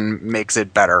Heroes 1 makes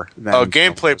it better?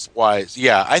 Gameplay-wise,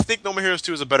 yeah. I think No More Heroes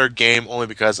 2 is a better game only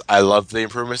because I love the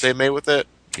improvements they made with it.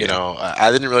 You know,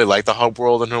 I didn't really like the hub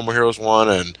world in No More Heroes 1,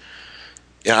 and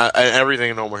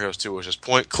everything in No More Heroes 2 was just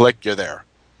point, click, you're there.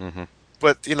 Mm-hmm.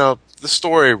 But, the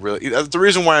story really... The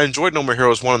reason why I enjoyed No More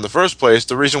Heroes 1 in the first place,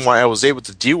 the reason why I was able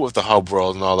to deal with the hub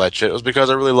world and all that shit was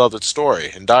because I really loved its story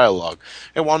and dialogue.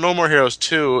 And while No More Heroes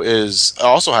 2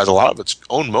 also has a lot of its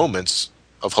own moments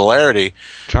of hilarity...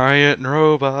 Giant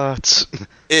robots!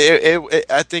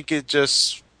 I think it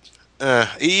just...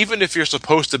 even if you're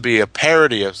supposed to be a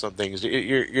parody of some things,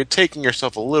 you're taking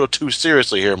yourself a little too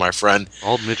seriously here, my friend.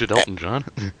 Old Midget Elton John?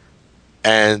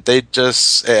 And they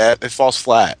just... It falls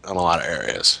flat on a lot of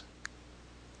areas.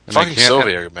 Fucking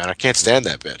Sylvia, man. I can't stand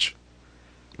that bitch.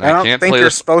 I don't think you're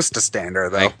supposed to stand her,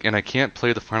 though. And I can't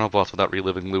play the final boss without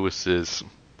reliving Lewis's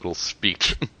little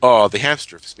speech. Oh, the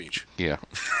hamster speech. Yeah.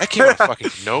 That came out of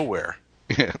fucking nowhere.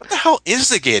 Yeah. What the hell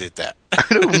instigated that? I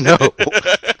don't know.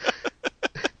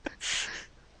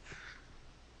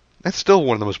 That's still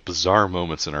one of the most bizarre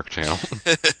moments in our channel.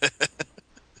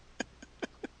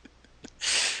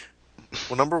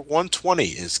 Well, number 120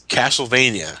 is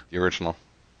Castlevania. The original.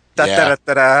 Da, Yeah. da,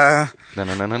 da, da. Na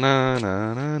na na na na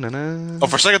na na na na. Oh,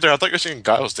 for a second there, I thought you were singing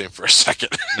Guile's theme for a second.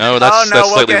 No, Oh, that's no, that's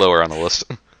we'll slightly get- lower on the list.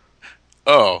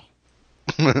 Oh,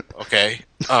 okay.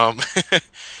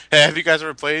 Hey, have you guys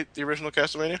ever played the original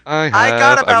Castlevania? I have. I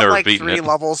got I've about never like beaten 3 it.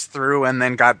 levels through and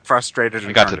then got frustrated I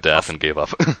and got to turned it death off. and gave up.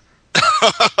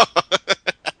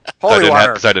 Holy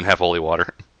water. Because I didn't have holy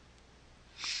water.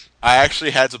 I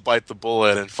actually had to bite the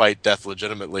bullet and fight death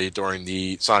legitimately during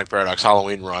the Sonic Paradox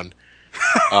Halloween run.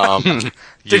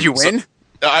 Did you win?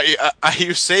 I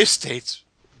used save states,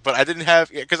 but I didn't have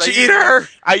because Cheater!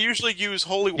 I usually use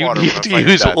holy You water. need when I'm to fighting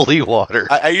use death. holy water.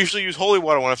 I usually use holy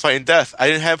water when I'm fighting death. I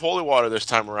didn't have holy water this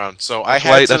time around, so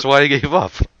That's why I gave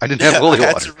up. I didn't have holy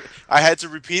water. I had to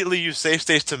repeatedly use save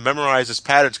states to memorize his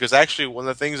patterns because actually one of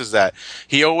the things is that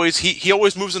he always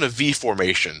moves in a V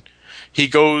formation.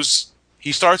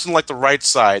 He starts in like the right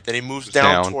side, then he moves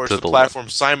down towards to the the platform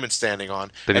Simon's standing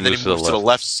on, Then he and then moves he moves to the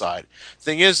left side.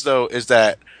 Thing is, though, is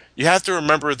that you have to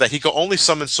remember that he can only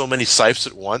summon so many sipes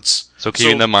at once. So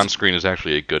keeping them on screen is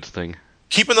actually a good thing.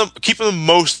 Keeping them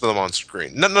most of them on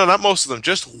screen. No, not most of them,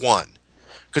 just one.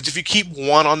 Because if you keep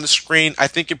one on the screen, I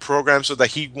think it programs so that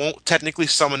he won't technically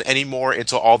summon any more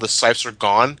until all the sipes are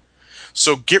gone.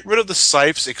 So get rid of the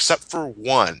sipes except for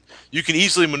one. You can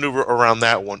easily maneuver around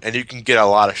that one, and you can get a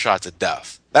lot of shots at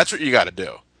death. That's what you got to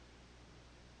do.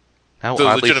 How The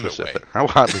oddly legitimate specific. way. How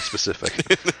oddly specific.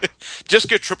 Just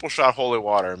get triple shot holy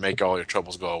water and make all your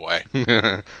troubles go away.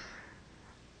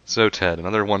 So Ted,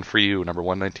 another one for you. Number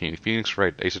 119. Phoenix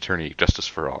Wright, Ace Attorney, Justice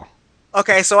for All.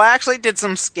 Okay, so I actually did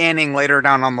some scanning later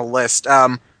down on the list.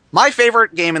 My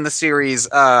favorite game in the series,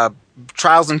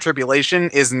 Trials and Tribulation,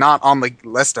 is not on the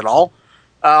list at all.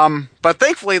 But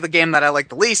thankfully, the game that I like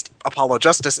the least, Apollo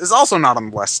Justice, is also not on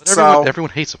the list. But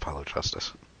everyone hates Apollo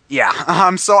Justice.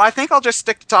 Yeah, so I think I'll just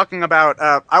stick to talking about...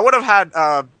 I would have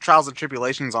had Trials and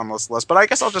Tribulations on this list, but I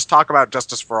guess I'll just talk about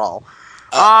Justice for All.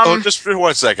 Just for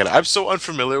 1 second. I'm so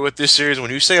unfamiliar with this series. When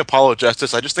you say Apollo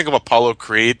Justice, I just think of Apollo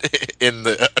Creed in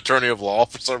the Attorney of Law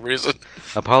for some reason.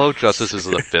 Apollo Justice is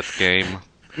the 5th game.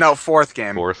 No, 4th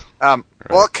game. 4th.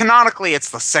 Well, canonically,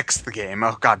 it's the 6th game.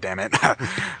 Oh, god damn it.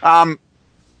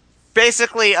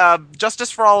 Basically,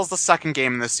 Justice for All is the 2nd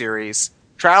game in the series.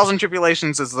 Trials and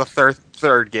Tribulations is the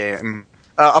third game.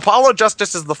 Apollo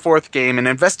Justice is the 4th game, and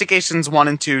Investigations 1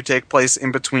 and 2 take place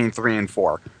in between 3 and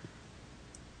 4.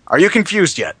 Are you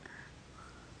confused yet?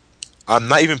 I'm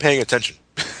not even paying attention.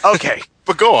 Okay.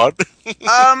 But go on.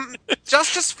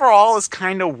 Justice for All is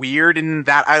kind of weird in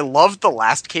that I loved the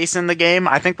last case in the game.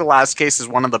 I think the last case is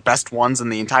one of the best ones in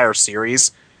the entire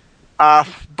series.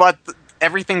 But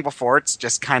everything before it's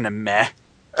just kind of meh.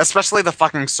 Especially the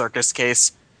fucking circus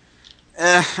case.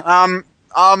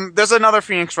 There's another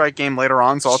Phoenix Wright game later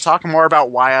on, so I'll talk more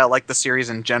about why I like the series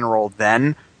in general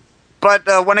then. But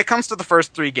when it comes to the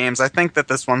first 3 games, I think that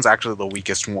this one's actually the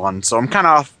weakest one, so I'm kind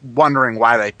of wondering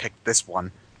why they picked this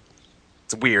one.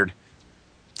 It's weird.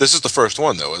 This is the first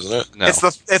one, though, isn't it? No. It's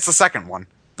the second one.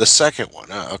 The second one.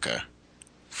 Oh, okay.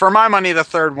 For my money, the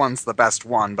third one's the best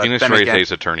one, but Phoenix then Wright again,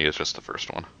 Ace Attorney is just the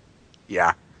first one.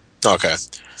 yeah. Okay.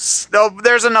 So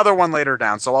there's another one later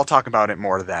down, so I'll talk about it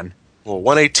more then. Well,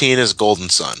 118 is Golden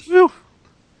Sun. Woo.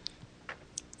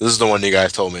 This is the one you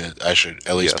guys told me that I should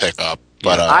at least Yes. pick up.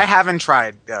 But I haven't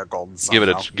tried Golden Sun. Give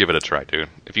though. it a try, dude.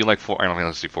 If you like 4, I don't think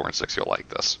let's see 4 and 6, you'll like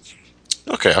this.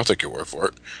 okay, I'll take your word for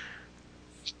it.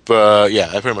 But yeah,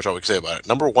 that's pretty much all we can say about it.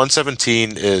 Number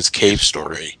 117 is Cave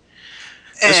Story.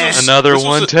 Eh. Another this was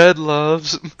one a- Ted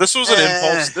loves. This was an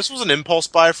impulse. This was an impulse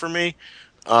buy for me,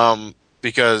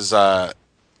 because I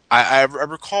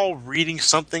recall reading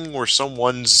something where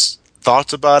someone's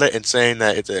thoughts about it and saying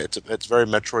that it's very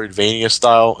Metroidvania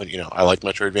style, and I like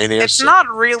Metroidvania. It's so- not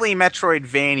really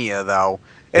Metroidvania though.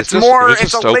 It's just- more. it's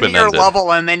It's a just linear open-ended.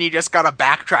 level, and then you just gotta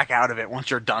backtrack out of it once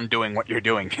you're done doing what you're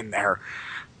doing in there.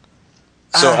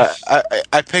 So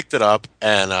I picked it up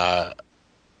and I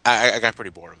got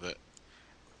pretty bored of it.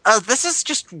 This is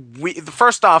just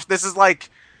first off, this is like,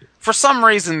 for some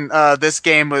reason, this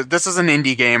is an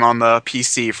indie game on the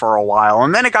PC for a while,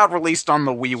 and then it got released on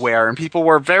the WiiWare, and people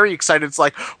were very excited. It's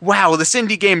like, wow, this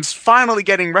indie game's finally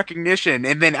getting recognition.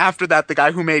 And then after that, the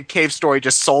guy who made Cave Story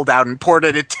just sold out and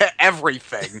ported it to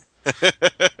everything.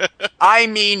 I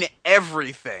mean,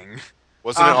 everything.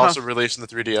 Wasn't it also released in the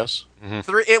 3DS?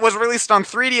 It was released on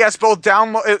 3DS, both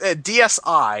download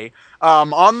DSi,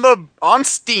 on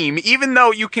Steam. Even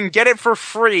though you can get it for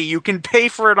free, you can pay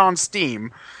for it on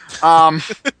Steam. And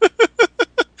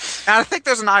I think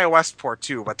there's an iOS port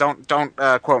too, but don't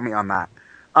quote me on that.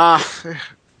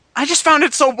 I just found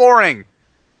it so boring.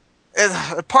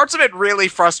 Parts of it really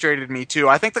frustrated me too.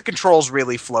 I think the controls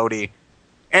really floaty.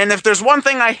 And if there's one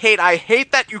thing I hate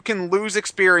that you can lose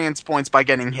experience points by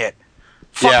getting hit.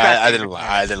 Fuck Yeah, that I game didn't. mechanic.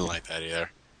 I didn't like that either.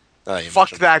 Now that you Fuck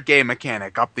mention it. that game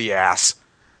mechanic up the ass.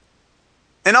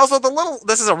 And also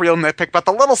this is a real nitpick, but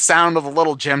the little sound of the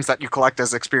little gems that you collect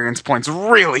as experience points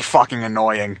really fucking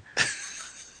annoying.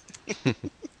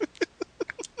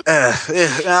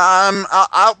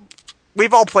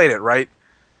 We've all played it, right?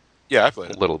 Yeah, I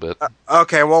played A it. little bit.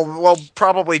 Okay, well, we'll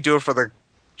probably do it for the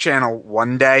channel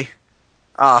one day.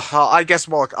 I guess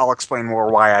I'll explain more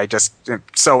why I just am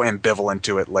so ambivalent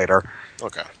to it later.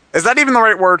 Okay. Is that even the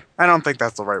right word? I don't think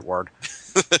that's the right word.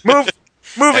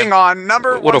 Moving on.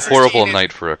 Number What a 116 horrible is-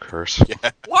 night for a curse.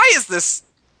 Yeah. Why is this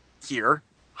here?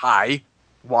 Hi.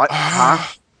 What?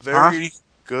 Huh? Very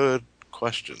good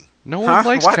question. No one Huh?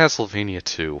 likes What? Castlevania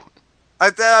 2.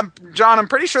 John, I'm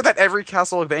pretty sure that every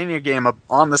Castlevania game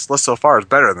on this list so far is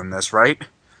better than this, right?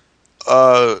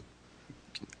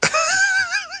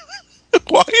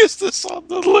 Why is this on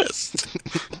the list?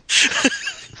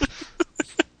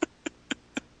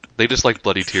 They just like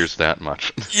Bloody Tears that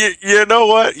much. You know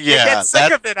what? You Yeah. get sick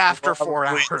that- of it after 4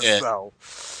 probably hours, it. though.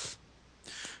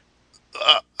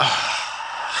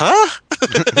 Huh?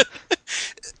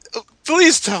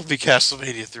 Please tell me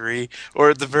Castlevania 3,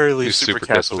 or at the very least Super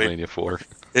Castlevania Castlevania 4.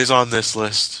 is on this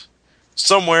list.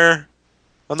 Somewhere.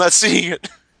 I'm not seeing it.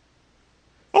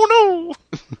 Oh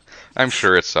no! I'm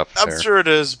sure it's up there. I'm sure it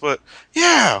is, but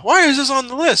yeah, why is this on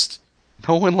the list?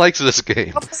 No one likes this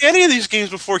game. I'll play any of these games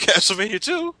before Castlevania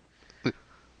 2.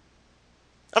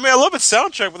 I mean, I love its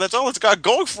soundtrack, but that's all it's got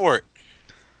going for it.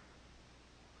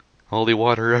 Holy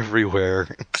water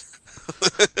everywhere.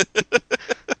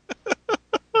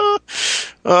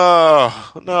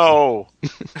 Oh, no.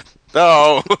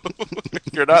 No.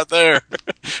 You're not there.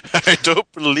 I don't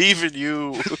believe in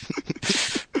you.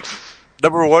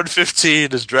 Number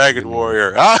 115 is Dragon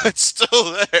Warrior. Ah, it's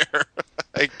still there.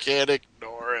 I can't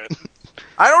ignore it.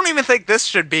 I don't even think this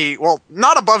should be, well,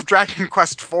 not above Dragon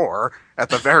Quest IV, at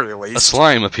the very A least.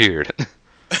 slime appeared.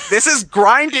 This is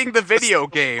grinding the video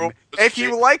game. If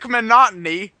you like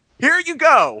monotony, here you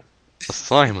go. A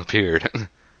slime appeared.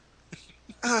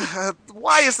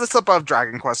 Why is this above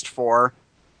Dragon Quest IV?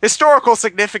 Historical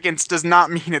significance does not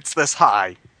mean it's this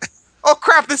high. Oh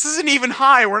crap, this isn't even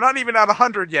high. We're not even at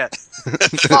 100 yet.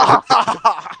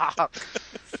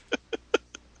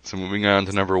 So moving on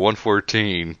to number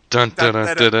 114. Dun dun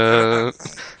dun dun dun.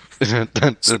 Dun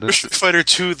dun dun dun. Street Fighter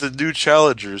 2, the new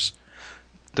challengers.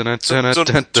 Dun dun dun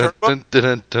dun dun dun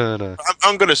dun dun.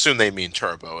 I'm going to assume they mean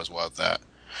Turbo as well as that.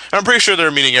 I'm pretty sure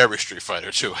they're meaning every Street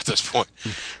Fighter 2 at this point.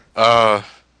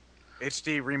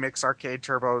 HD Remix Arcade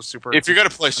Turbo Super. If you're going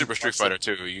to play Super Street Fighter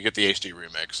 2, you get the HD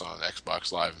remix on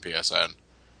Xbox Live and PSN.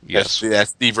 Yes.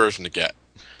 That's the version to get.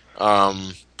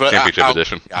 But Championship I'll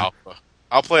edition. play Alpha.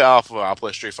 I'll play Alpha. I'll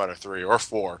play Street Fighter 3 or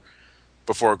 4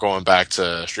 before going back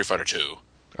to Street Fighter 2.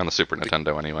 On the Super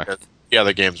Nintendo, anyway. Yeah,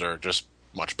 the games are just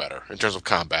much better in terms of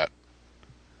combat.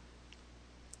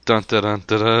 Dun dun dun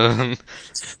dun dun.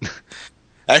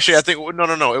 Actually, I think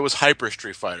no. It was Hyper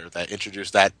Street Fighter that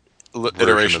introduced that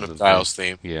iteration of of the Dial's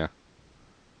theme. Yeah.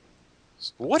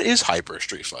 What is Hyper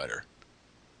Street Fighter?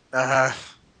 I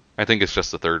think it's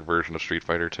just the third version of Street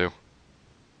Fighter 2.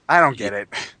 I don't get it.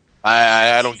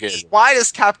 I don't get it. Why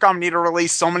does Capcom need to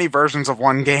release so many versions of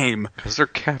one game? Because they're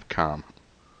Capcom.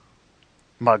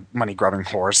 Money grubbing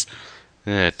whores.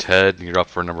 Ted, you're up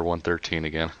for number 113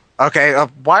 again. Okay,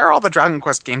 why are all the Dragon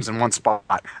Quest games in one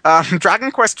spot?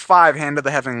 Dragon Quest V, Hand of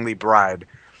the Heavenly Bride.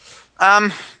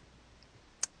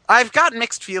 I've got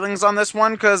mixed feelings on this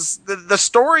one, because the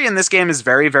story in this game is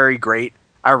very, very great.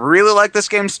 I really like this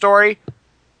game's story,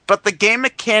 but the game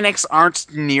mechanics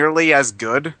aren't nearly as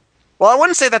good. Well, I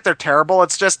wouldn't say that they're terrible,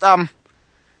 it's just,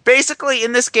 basically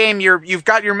in this game, you've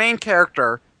got your main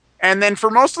character, and then for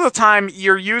most of the time,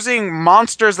 you're using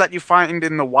monsters that you find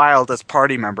in the wild as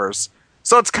party members.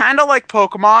 So it's kind of like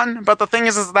Pokemon, but the thing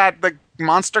is that the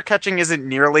monster catching isn't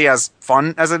nearly as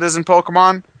fun as it is in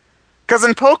Pokemon. Because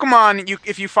in Pokemon,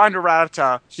 if you find a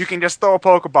Rattata, you can just throw a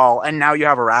Pokeball, and now you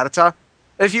have a Rattata.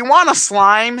 If you want a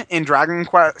slime in Dragon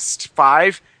Quest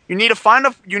V, you need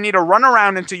to run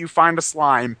around until you find a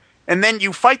slime, and then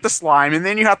you fight the slime, and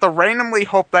then you have to randomly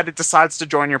hope that it decides to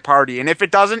join your party. And if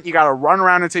it doesn't, you gotta run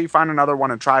around until you find another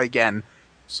one and try again.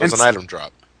 So it's an item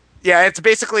drop. Yeah, it's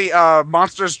basically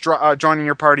monsters joining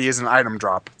your party is an item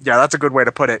drop. Yeah, that's a good way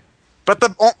to put it.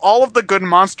 But all of the good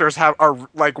monsters are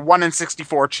like 1 in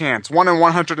 64 chance, 1 in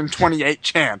 128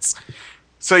 chance.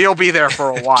 So you'll be there for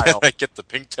a Can while. I get the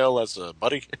pink tail as a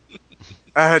buddy?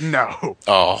 No.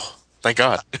 Oh, thank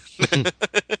God.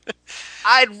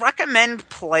 I'd recommend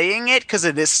playing it because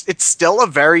it's still a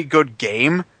very good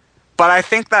game, but I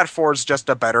think that 4 is just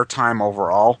a better time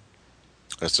overall.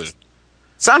 That's it.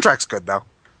 Soundtrack's good though.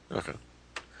 Okay.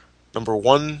 Number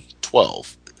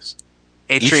 112.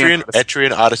 Atrian.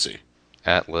 Etrian Odyssey.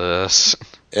 Atlas.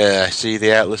 Yeah, I see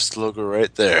the Atlas logo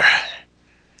right there.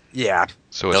 Yeah.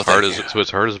 So it's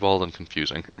hard as bald and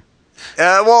confusing.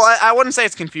 Well, I wouldn't say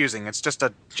it's confusing. It's just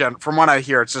from what I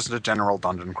hear, it's just a general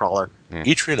dungeon crawler.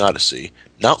 Etrian Odyssey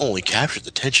not only captured the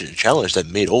tension and challenge that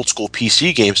made old-school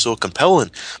PC games so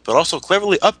compelling, but also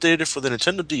cleverly updated it for the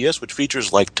Nintendo DS with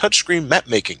features like touchscreen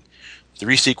map-making.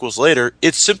 3 sequels later,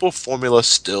 its simple formula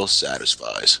still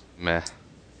satisfies. Meh.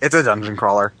 It's a dungeon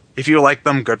crawler. If you like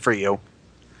them, good for you.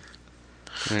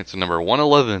 It's number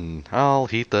 111. I'll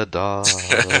heat the dog.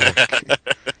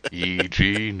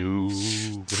 E.G.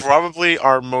 Noob. Probably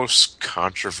our most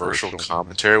controversial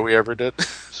commentary we ever did.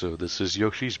 So this is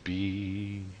Yoshi's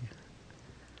B.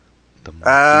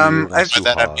 Ryan's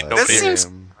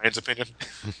opinion.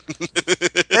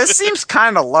 This seems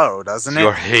kind of low, doesn't it?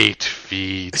 Your hate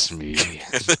feeds me.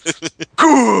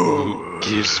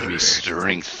 Gives me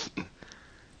strength.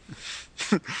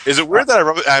 Is it weird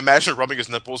that I imagine rubbing his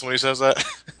nipples when he says that?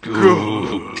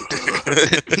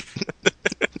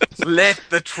 Let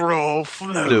the troll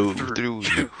flow through.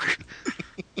 through.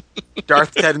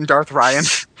 Darth Ted and Darth Ryan.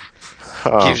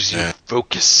 Gives you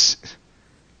focus.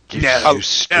 Gives you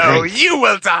strength. No, you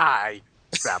will die.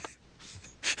 Zap.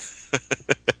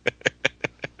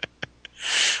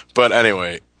 But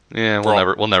anyway. Yeah,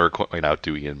 we'll never quite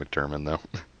outdo Ian McDermott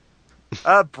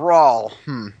though. Brawl.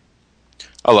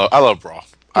 I love Brawl.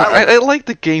 I like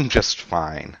the game just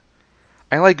fine.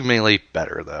 I like Melee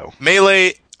better though.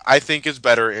 Melee, I think, is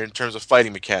better in terms of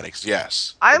fighting mechanics.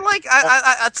 Yes.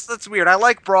 That's weird. I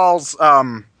like Brawl's.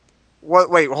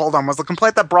 Wait, hold on. Was the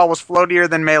complaint that Brawl was floatier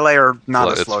than Melee, or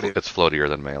not as floaty? It's floatier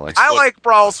than Melee. I like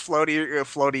Brawl's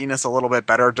floatiness a little bit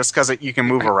better, just because you can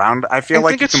move around. I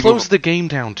think it slows the game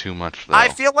down too much, though. I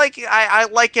feel like I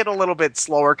like it a little bit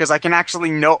slower because I can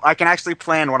actually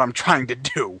plan what I'm trying to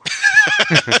do.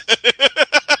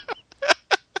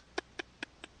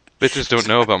 Bitches don't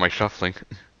know about my shuffling.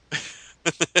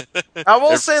 I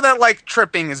will say that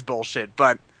tripping is bullshit,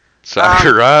 but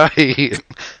Sakurai.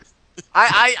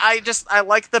 I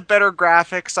like the better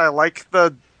graphics. I like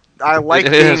being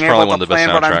able to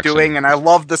plan what I'm doing, and I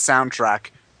love the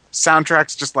soundtrack.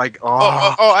 Soundtrack's just like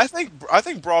I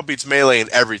think Brawl beats Melee in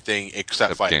everything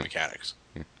except fighting mechanics.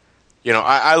 You know,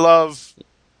 I love,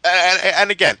 and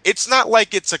again, it's not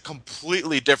like it's a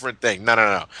completely different thing.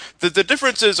 No. The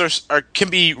differences can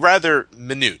be rather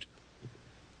minute.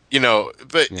 You know,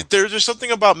 but there's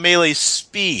something about Melee's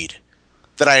speed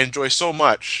that I enjoy so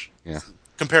much. Yeah.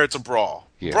 Compared to Brawl.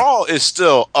 Yeah. Brawl is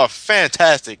still a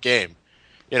fantastic game.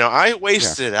 You know, I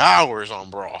wasted hours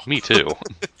on Brawl. Me too.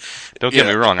 Don't get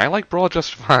me wrong, I like Brawl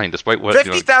just fine, despite what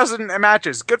 50,000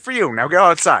 matches. Good for you. Now go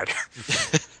outside.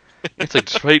 It's like,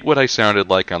 despite what I sounded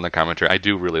like on the commentary, I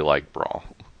do really like Brawl.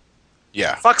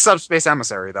 Yeah. Fuck Subspace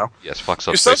Emissary, though. Yes, fuck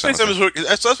Subspace Emissary.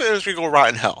 Subspace Emissary go rot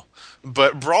in hell.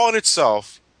 But Brawl in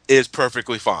itself is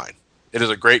perfectly fine. It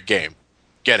is a great game.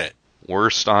 Get it.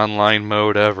 Worst online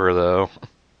mode ever, though.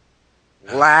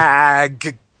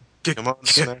 Lag. Come on,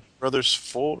 Smash Brothers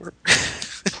 4.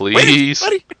 Please.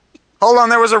 Wait, hold on,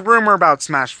 there was a rumor about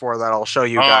Smash 4 that I'll show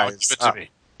you guys. Give it to me.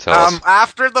 Tell us.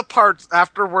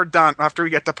 After we're done, after we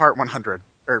get to part 100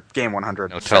 or game 100.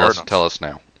 No, tell us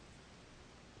now.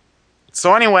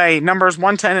 So anyway, numbers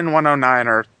 110 and 109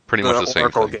 are pretty much the same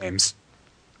Oracle thing. Games.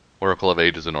 Oracle of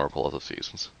Ages and Oracle of the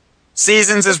Seasons.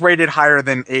 Seasons is rated higher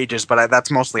than Ages, but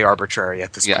that's mostly arbitrary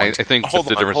at this point. Yeah, I think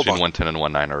the difference between 110 and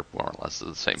 109 are more or less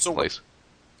the same place.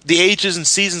 The Ages and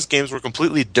Seasons games were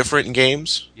completely different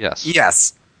games? Yes.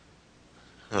 Yes.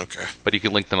 Okay. But you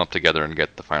can link them up together and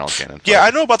get the final canon. Yeah, I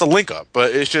know about the link up,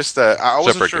 but it's just that I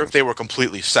wasn't Separate sure games. if they were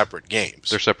completely separate games.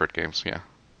 They're separate games, yeah.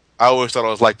 I always thought it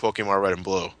was like Pokemon Red and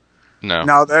Blue.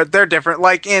 No, they're different.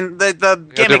 Like in the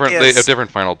gimmick they have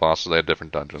different final bosses. They have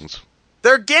different dungeons.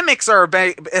 Their gimmicks are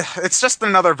it's just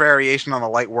another variation on the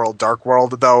Light World, Dark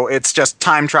World, though it's just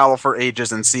time travel for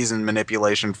Ages and season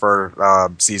manipulation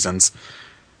for Seasons.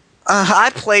 I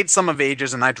played some of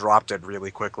Ages and I dropped it really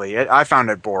quickly. I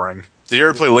found it boring. Did you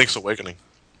ever play Link's Awakening?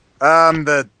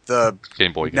 The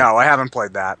Game Boy game. No, I haven't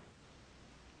played that.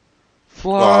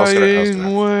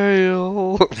 Flying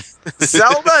whale.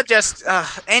 Zelda just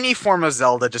any form of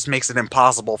Zelda just makes it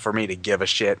impossible for me to give a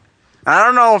shit. I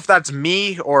don't know if that's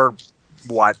me or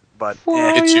what, but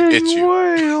it's you.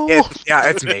 Whale.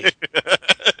 It's me.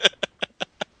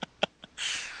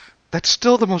 That's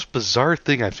still the most bizarre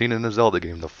thing I've seen in a Zelda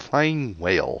game, the flying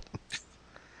whale.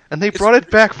 And they brought it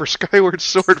back for Skyward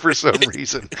Sword for some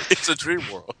reason. It's a dream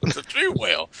world. It's a dream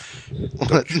whale.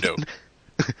 Don't you know?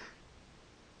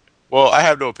 Well, I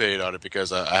have no opinion on it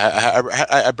because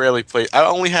I barely played. I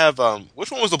only have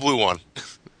which one was the blue one?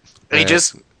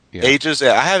 Ages. Yeah. Ages.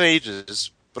 Yeah, I have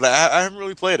Ages, but I haven't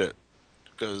really played it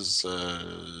because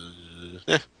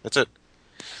that's it.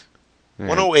 Yeah.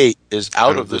 108 is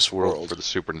out of this world. For the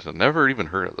Super Nintendo. Never even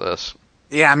heard of this.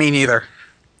 Yeah, me neither.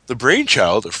 The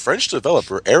brainchild of French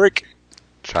developer Eric.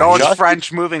 Oh, it's Jacques-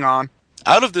 French. Moving on.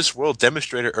 Out of this world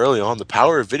demonstrated early on the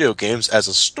power of video games as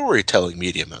a storytelling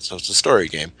medium. So it's a story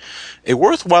game. A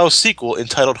worthwhile sequel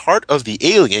entitled Heart of the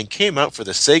Alien came out for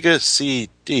the Sega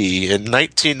CD in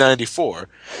 1994,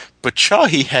 but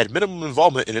Chahi had minimum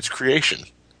involvement in its creation.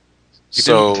 You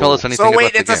didn't tell us anything So wait,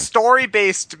 about the it's game. a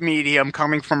story-based medium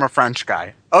coming from a French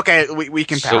guy. Okay, we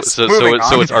can pass. So Moving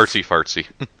on. it's artsy fartsy.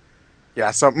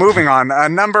 Yeah, so moving on.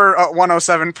 Number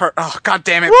 107 per... Oh, god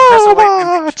damn it. Professor Layton.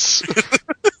 Robots!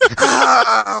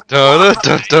 Dun,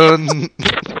 dun, dun, dun.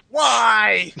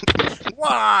 Why?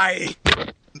 Why?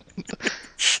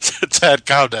 Ted,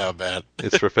 calm down, man.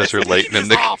 It's Professor Layton in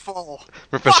This the is awful.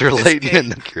 Professor Fuck this Layton in game.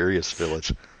 the Curious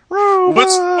Village.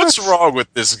 What's wrong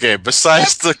with this game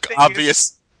besides the Everything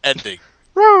obvious ending?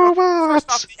 First Robots!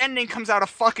 off, the ending comes out of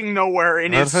fucking nowhere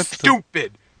and is That's-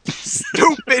 stupid.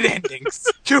 Stupid ending.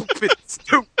 Stupid,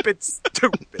 stupid,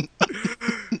 stupid.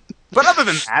 But other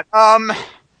than that,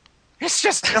 it's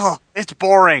just, it's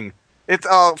boring. It's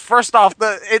first off,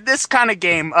 in this kind of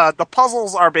game, the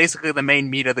puzzles are basically the main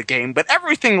meat of the game, but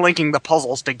everything linking the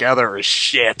puzzles together is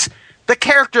shit. The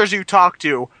characters you talk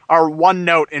to are one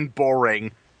note and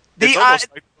boring. It's almost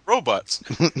like the robots.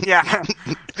 Yeah,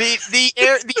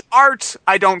 the art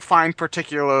I don't find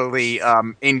particularly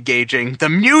engaging. The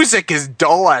music is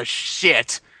dull as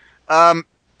shit. The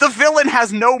villain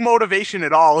has no motivation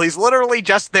at all. He's literally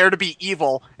just there to be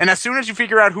evil, and as soon as you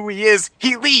figure out who he is,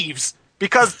 he leaves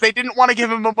because they didn't want to give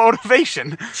him a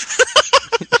motivation.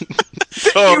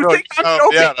 Oh, You no, think I'm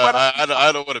joking, yeah, but-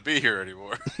 I don't want to be here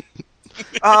anymore.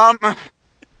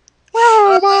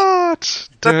 Robots!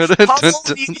 Dun, The dun, puzzle,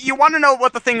 dun, dun. you want to know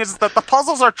what the thing is that the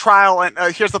puzzles are trial and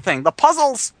here's the thing. The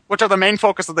puzzles, which are the main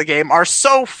focus of the game, are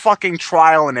so fucking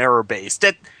trial and error based.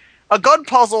 A good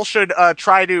puzzle should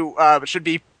should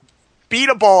be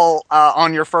beatable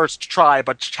on your first try,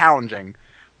 but challenging.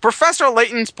 Professor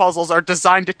Layton's puzzles are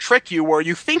designed to trick you where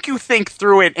you think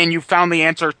through it and you found the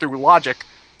answer through logic,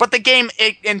 but the game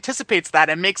anticipates that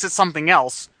and makes it something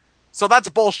else. So that's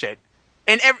bullshit.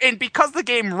 And because the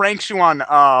game ranks you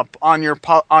on your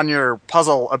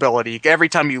puzzle ability, every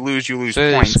time you lose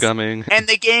Say points. scumming. And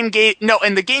the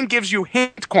game gives you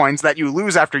hint coins that you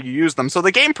lose after you use them. So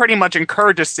the game pretty much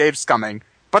encourages save scumming.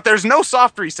 But there's no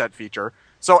soft reset feature.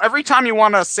 So every time you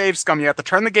want to save scum, you have to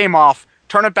turn the game off,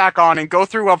 turn it back on, and go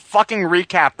through a fucking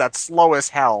recap that's slow as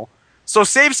hell. So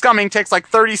save scumming takes like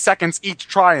 30 seconds each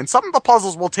try, and some of the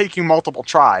puzzles will take you multiple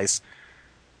tries.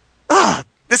 Ugh,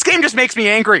 this game just makes me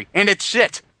angry, and it's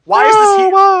shit. Why is this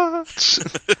here? Robots!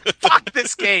 Fuck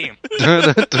this game.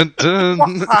 Dun, dun, dun,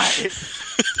 dun. Why?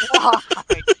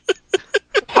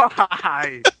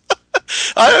 Why?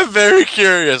 I am very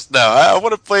curious now. I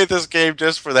want to play this game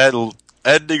just for that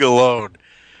ending alone.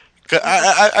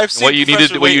 I've seen What you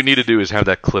Professor need to do is have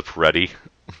that clip ready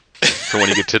for when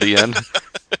you get to the end.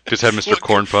 Just have Mr.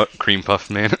 Cream Puff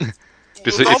Man.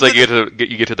 Just Well, it's like you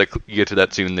get to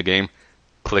that scene in the game.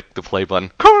 Click the play button.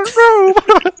 Corn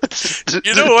robots!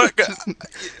 You know what?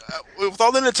 With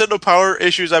all the Nintendo Power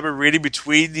issues I've been reading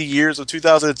between the years of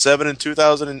 2007 and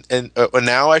 2000 and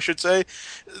now, I should say,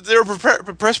 there are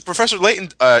Professor Layton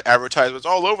advertisements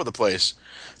all over the place,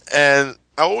 and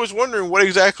I'm always wondering what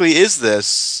exactly is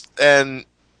this. And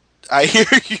I hear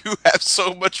you have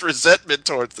so much resentment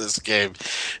towards this game,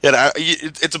 and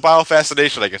it's a bile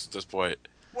fascination, I guess, at this point.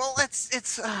 Well,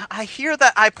 it's. I hear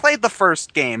that I played the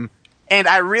first game, and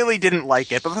I really didn't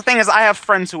like it. But the thing is, I have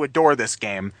friends who adore this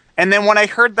game. And then when I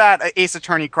heard that Ace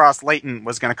Attorney Cross Layton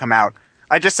was going to come out,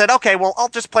 I just said, okay, well, I'll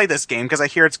just play this game because I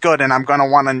hear it's good, and I'm going to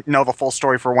want to know the full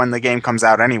story for when the game comes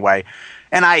out anyway.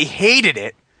 And I hated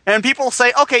it. And people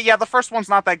say, okay, yeah, the first one's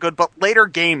not that good, but later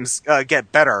games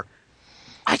get better.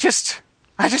 I just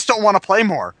don't want to play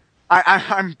more.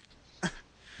 I'm.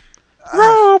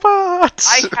 Robots!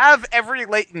 I have every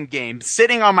Layton game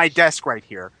sitting on my desk right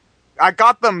here. I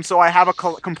got them so I have a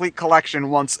complete collection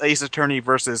once Ace Attorney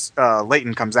versus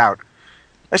Layton comes out.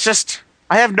 It's just,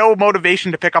 I have no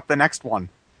motivation to pick up the next one.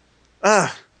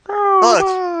 Ugh.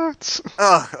 Robots!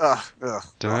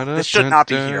 This should not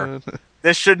be here.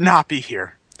 This should not be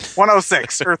here.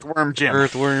 106, Earthworm Jim.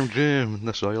 Earthworm Jim,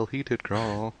 the soil he did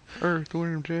crawl.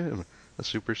 Earthworm Jim, the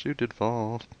super suit did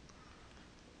fall.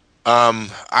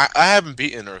 I haven't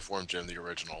beaten Earthworm Jim, the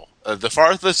original. The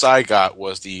farthest I got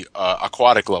was the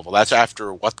aquatic level. That's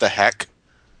after What the Heck,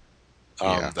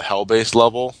 Yeah. the hell-based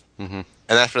level. Mm-hmm.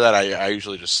 And after that, I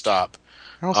usually just stop.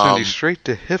 I'll send you Um, straight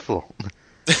to Hiffle.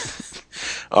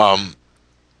 um,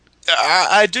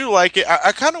 I do like it.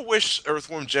 I kind of wish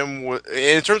Earthworm Jim would,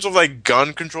 in terms of like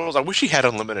gun controls, I wish he had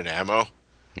unlimited ammo.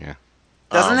 Yeah.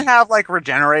 Doesn't it have like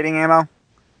regenerating ammo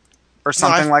or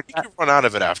something No, I like think that? you run out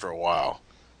of it after a while.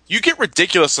 You get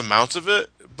ridiculous amounts of it,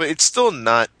 but it's still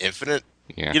not infinite.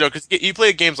 Yeah. You know, because you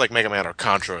play games like Mega Man or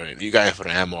Contra, and you got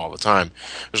infinite ammo all the time.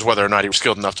 Just whether or not you were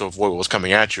skilled enough to avoid what was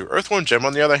coming at you. Earthworm Jim,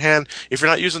 on the other hand, if you're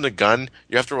not using the gun,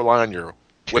 you have to rely on your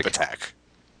whip Kick. attack.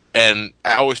 And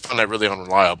I always found that really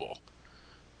unreliable.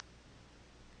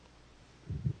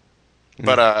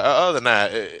 But other than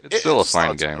that, It's still a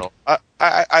fine solid game. title.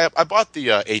 I bought the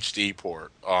HD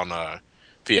port on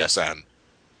PSN,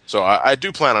 so I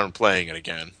do plan on playing it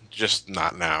again, just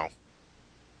not now.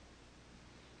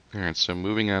 Alright, so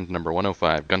moving on to number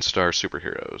 105, Gunstar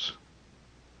Superheroes.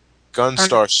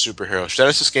 Gunstar Superheroes.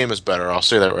 Genesis game is better. I'll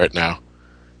say that right now.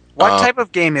 What type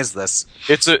of game is this?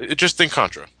 It's just think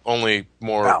Contra, only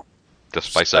more. Oh.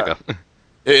 Just by Sega.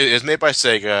 It's made by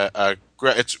Sega.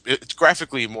 It's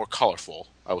graphically more colorful.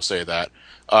 I will say that.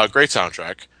 Great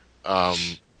soundtrack.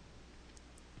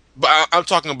 But I'm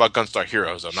talking about Gunstar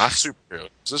Heroes, though, not Superheroes.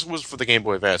 This was for the Game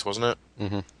Boy Advance, wasn't it?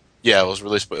 Mm-hmm. Yeah, it was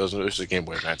released for the Game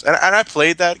Boy Advance, and I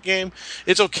played that game.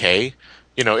 It's okay.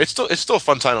 You know, it's still a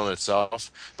fun title in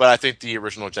itself, but I think the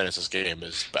original Genesis game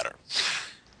is better.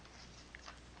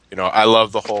 You know, I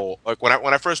love the whole when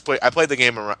I first played. I played the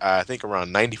game I think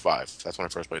around '95. That's when I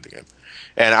first played the game,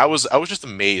 and I was just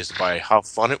amazed by how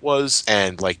fun it was,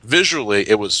 and like visually,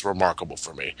 it was remarkable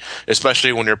for me.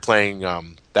 Especially when you're playing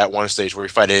that one stage where you're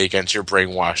fighting against your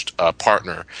brainwashed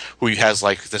partner, who has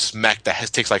like this mech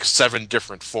that takes like 7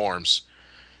 different forms.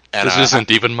 And This isn't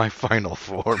even my final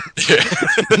form. He's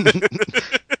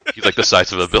like the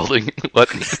size of a building. What?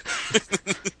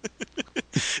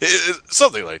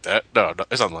 Something like that. No,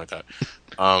 it's something like that.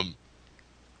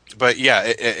 But yeah,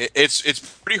 it's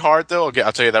pretty hard though.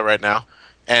 I'll tell you that right now.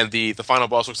 And the final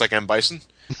boss looks like M. Bison,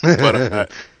 but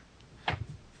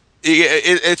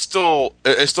it's still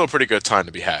a pretty good time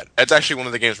to be had. It's actually one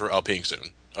of the games we're LPing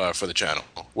soon for the channel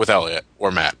with Elliot or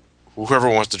Matt, whoever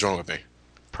wants to join with me.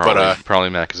 Probably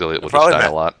Matt, because Elliot will just die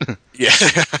a lot. Yeah,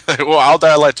 well, I'll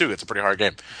die a lot too. It's a pretty hard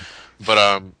game,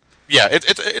 but yeah,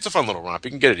 it's a fun little romp.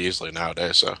 You can get it easily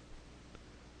nowadays. So,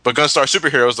 but Gunstar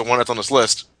Superheroes, the one that's on this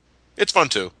list, it's fun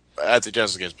too. I think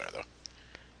Genesis game's better though.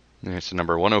 It's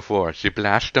number 104. She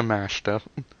Blaster Master.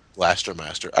 Blaster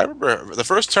Master. I remember the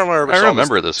first time I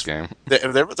remember this game.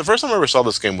 The first time I ever saw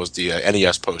this game was the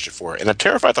NES poster for it, and it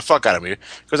terrified the fuck out of me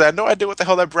because I had no idea what the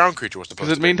hell that brown creature was supposed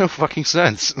to Because be. it made no fucking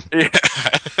sense. Yeah.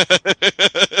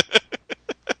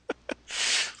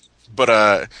 But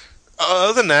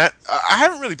other than that, I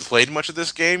haven't really played much of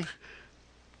this game.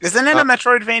 Isn't it a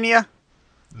Metroidvania?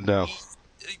 No.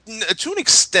 To an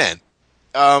extent.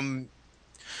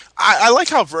 I like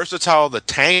how versatile the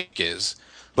tank is.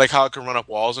 Like how it can run up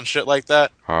walls and shit like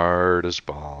that. Hard as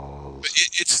balls.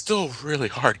 It's still a really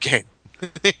hard game.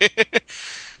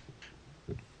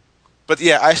 But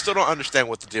yeah, I still don't understand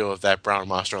what the deal with that brown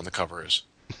monster on the cover is.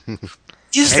 Maybe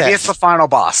it's the final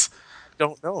boss.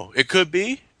 Don't know. It could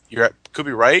be. Could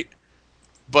be right.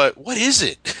 But what is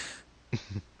it?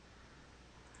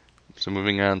 So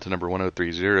moving on to number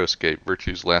 103, Zero Escape,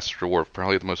 Virtue's Last Reward.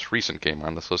 Probably the most recent game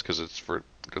on this list because it's for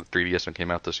the 3DS and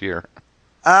came out this year.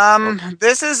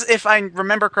 This is, if I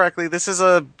remember correctly, this is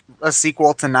a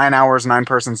sequel to 9 Hours, 9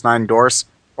 Persons, 9 Doors,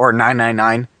 or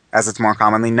 999, as it's more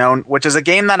commonly known, which is a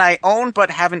game that I own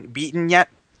but haven't beaten yet.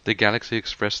 The Galaxy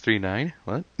Express 39?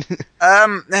 What?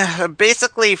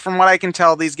 Basically, from what I can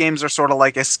tell, these games are sort of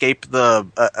like escape the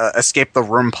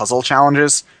room puzzle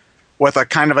challenges, with a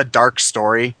kind of a dark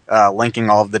story linking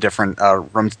all of the different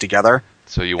rooms together.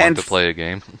 So you want to play a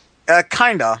game?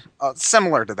 Kinda.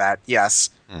 Similar to that, yes.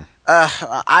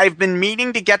 I've been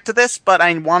meaning to get to this, but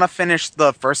I want to finish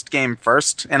the first game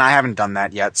first, and I haven't done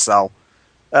that yet, so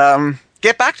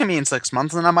get back to me in 6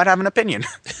 months and I might have an opinion.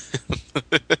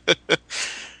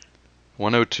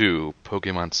 102,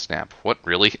 Pokemon Snap. What,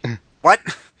 really? What?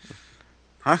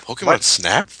 Huh? Pokemon What?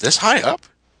 Snap? This high up?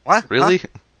 What? Really? Huh?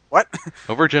 What?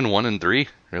 Over Gen 1 and 3?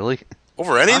 Really?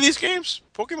 Over any of these games?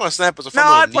 Pokemon Snap is a fun No,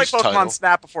 little I'd play niche Pokemon title.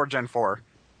 Snap before Gen 4.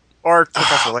 Or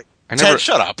Professor Layton. Ted,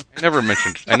 shut up. I never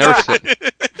said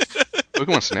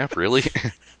Pokemon Snap, really?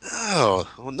 Oh,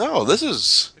 well, no, this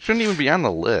is... It shouldn't even be on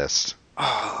the list.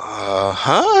 Huh?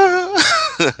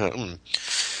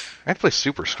 I'd play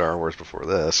Super Star Wars before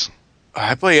this.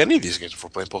 I play any of these games before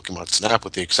playing Pokemon Snap,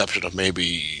 with the exception of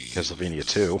maybe Castlevania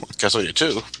 2. Castlevania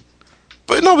 2.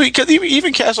 But no, because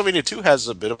even Castlevania 2 has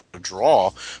a bit of a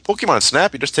draw. Pokemon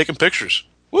Snap, you're just taking pictures.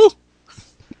 Woo!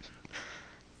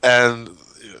 And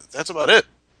that's about it.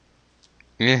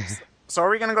 Yeah. So are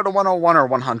we going to go to 101 or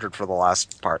 100 for the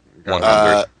last part?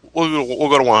 100. We'll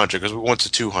go to 100 because we went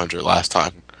to 200 last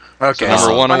time. Okay, So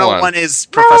number 101 is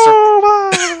Professor...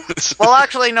 Well,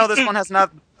 actually, no, this one has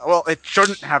not... Well, it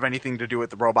shouldn't have anything to do with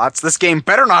the robots. This game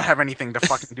better not have anything to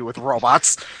fucking do with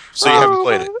robots. So you haven't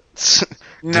played it?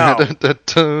 No. Dun, dun,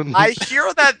 dun. I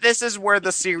hear that this is where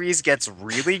the series gets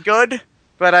really good,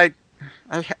 but I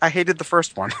hated the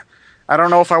first one. I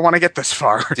don't know if I want to get this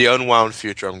far. The unwound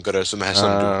future, I'm going to assume, has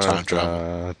something to do with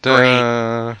time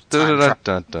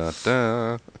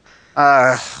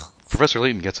travel. Professor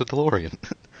Layton gets a DeLorean.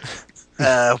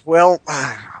 Well,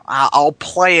 I'll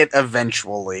play it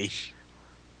eventually.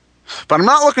 But I'm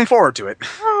not looking forward to it.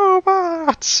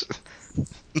 Robots!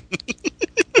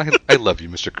 I love you,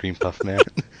 Mr. Cream Puff Man.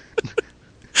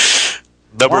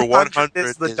 Number 100 100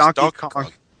 is the Donkey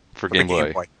Kong. For Game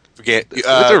Boy. It's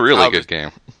It's a really good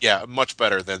game. Yeah, much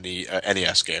better than the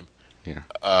NES game. Yeah.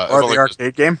 Or the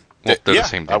arcade game. Well, they're yeah, the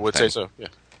same I would thing. say so, yeah.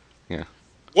 Yeah.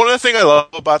 One other thing I love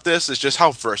about this is just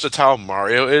how versatile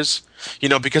Mario is. You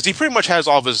know, because he pretty much has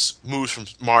all of his moves from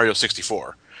Mario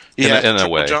 64. He has In the a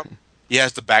triple way. jump. He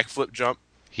has the backflip jump.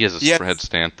 He has a Yeah.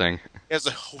 headstand thing. He has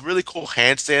a really cool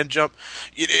handstand jump.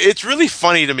 It's really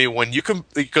funny to me when you can,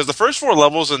 because the first 4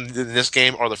 levels in this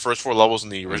game are the first 4 levels in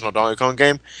the original Donkey Kong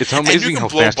game. It's and amazing you can how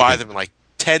blow fast you by can- them in like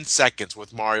 10 seconds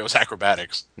with Mario's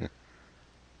acrobatics.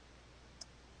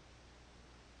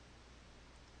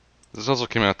 This also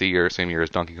came out same year as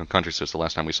Donkey Kong Country, so it's the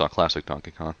last time we saw classic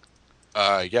Donkey Kong.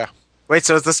 Yeah. Wait,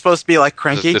 so is this supposed to be like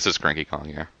Cranky? This is Cranky Kong,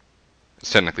 yeah.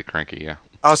 It's technically Cranky, yeah.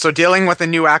 Oh, so dealing with a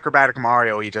new acrobatic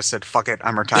Mario, he just said, fuck it,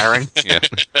 I'm retiring. Yeah.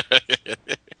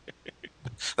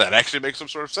 That actually makes some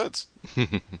sort of sense.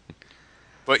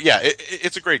 But yeah,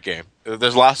 it's a great game.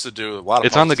 There's lots to do. A lot of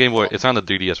It's on the puzzles Game Boy. involved. It's on the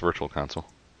 3DS Virtual Console.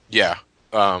 Yeah.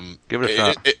 Give it a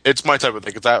shot. It's my type of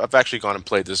thing. 'Cause I've actually gone and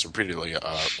played this repeatedly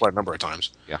quite a number of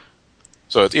times. Yeah.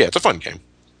 So it's a fun game.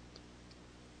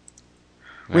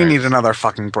 We need another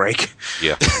fucking break.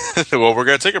 Yeah. Well, we're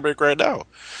gonna take a break right now.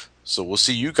 So we'll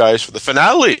see you guys for the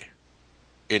finale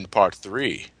in part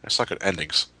 3. I suck at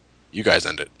endings. You guys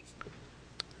end it.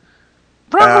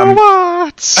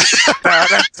 Robots!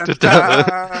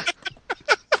 Da-da-da-da.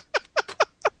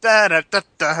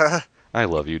 Da-da-da-da. I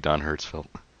love you, Don Hertzfeld.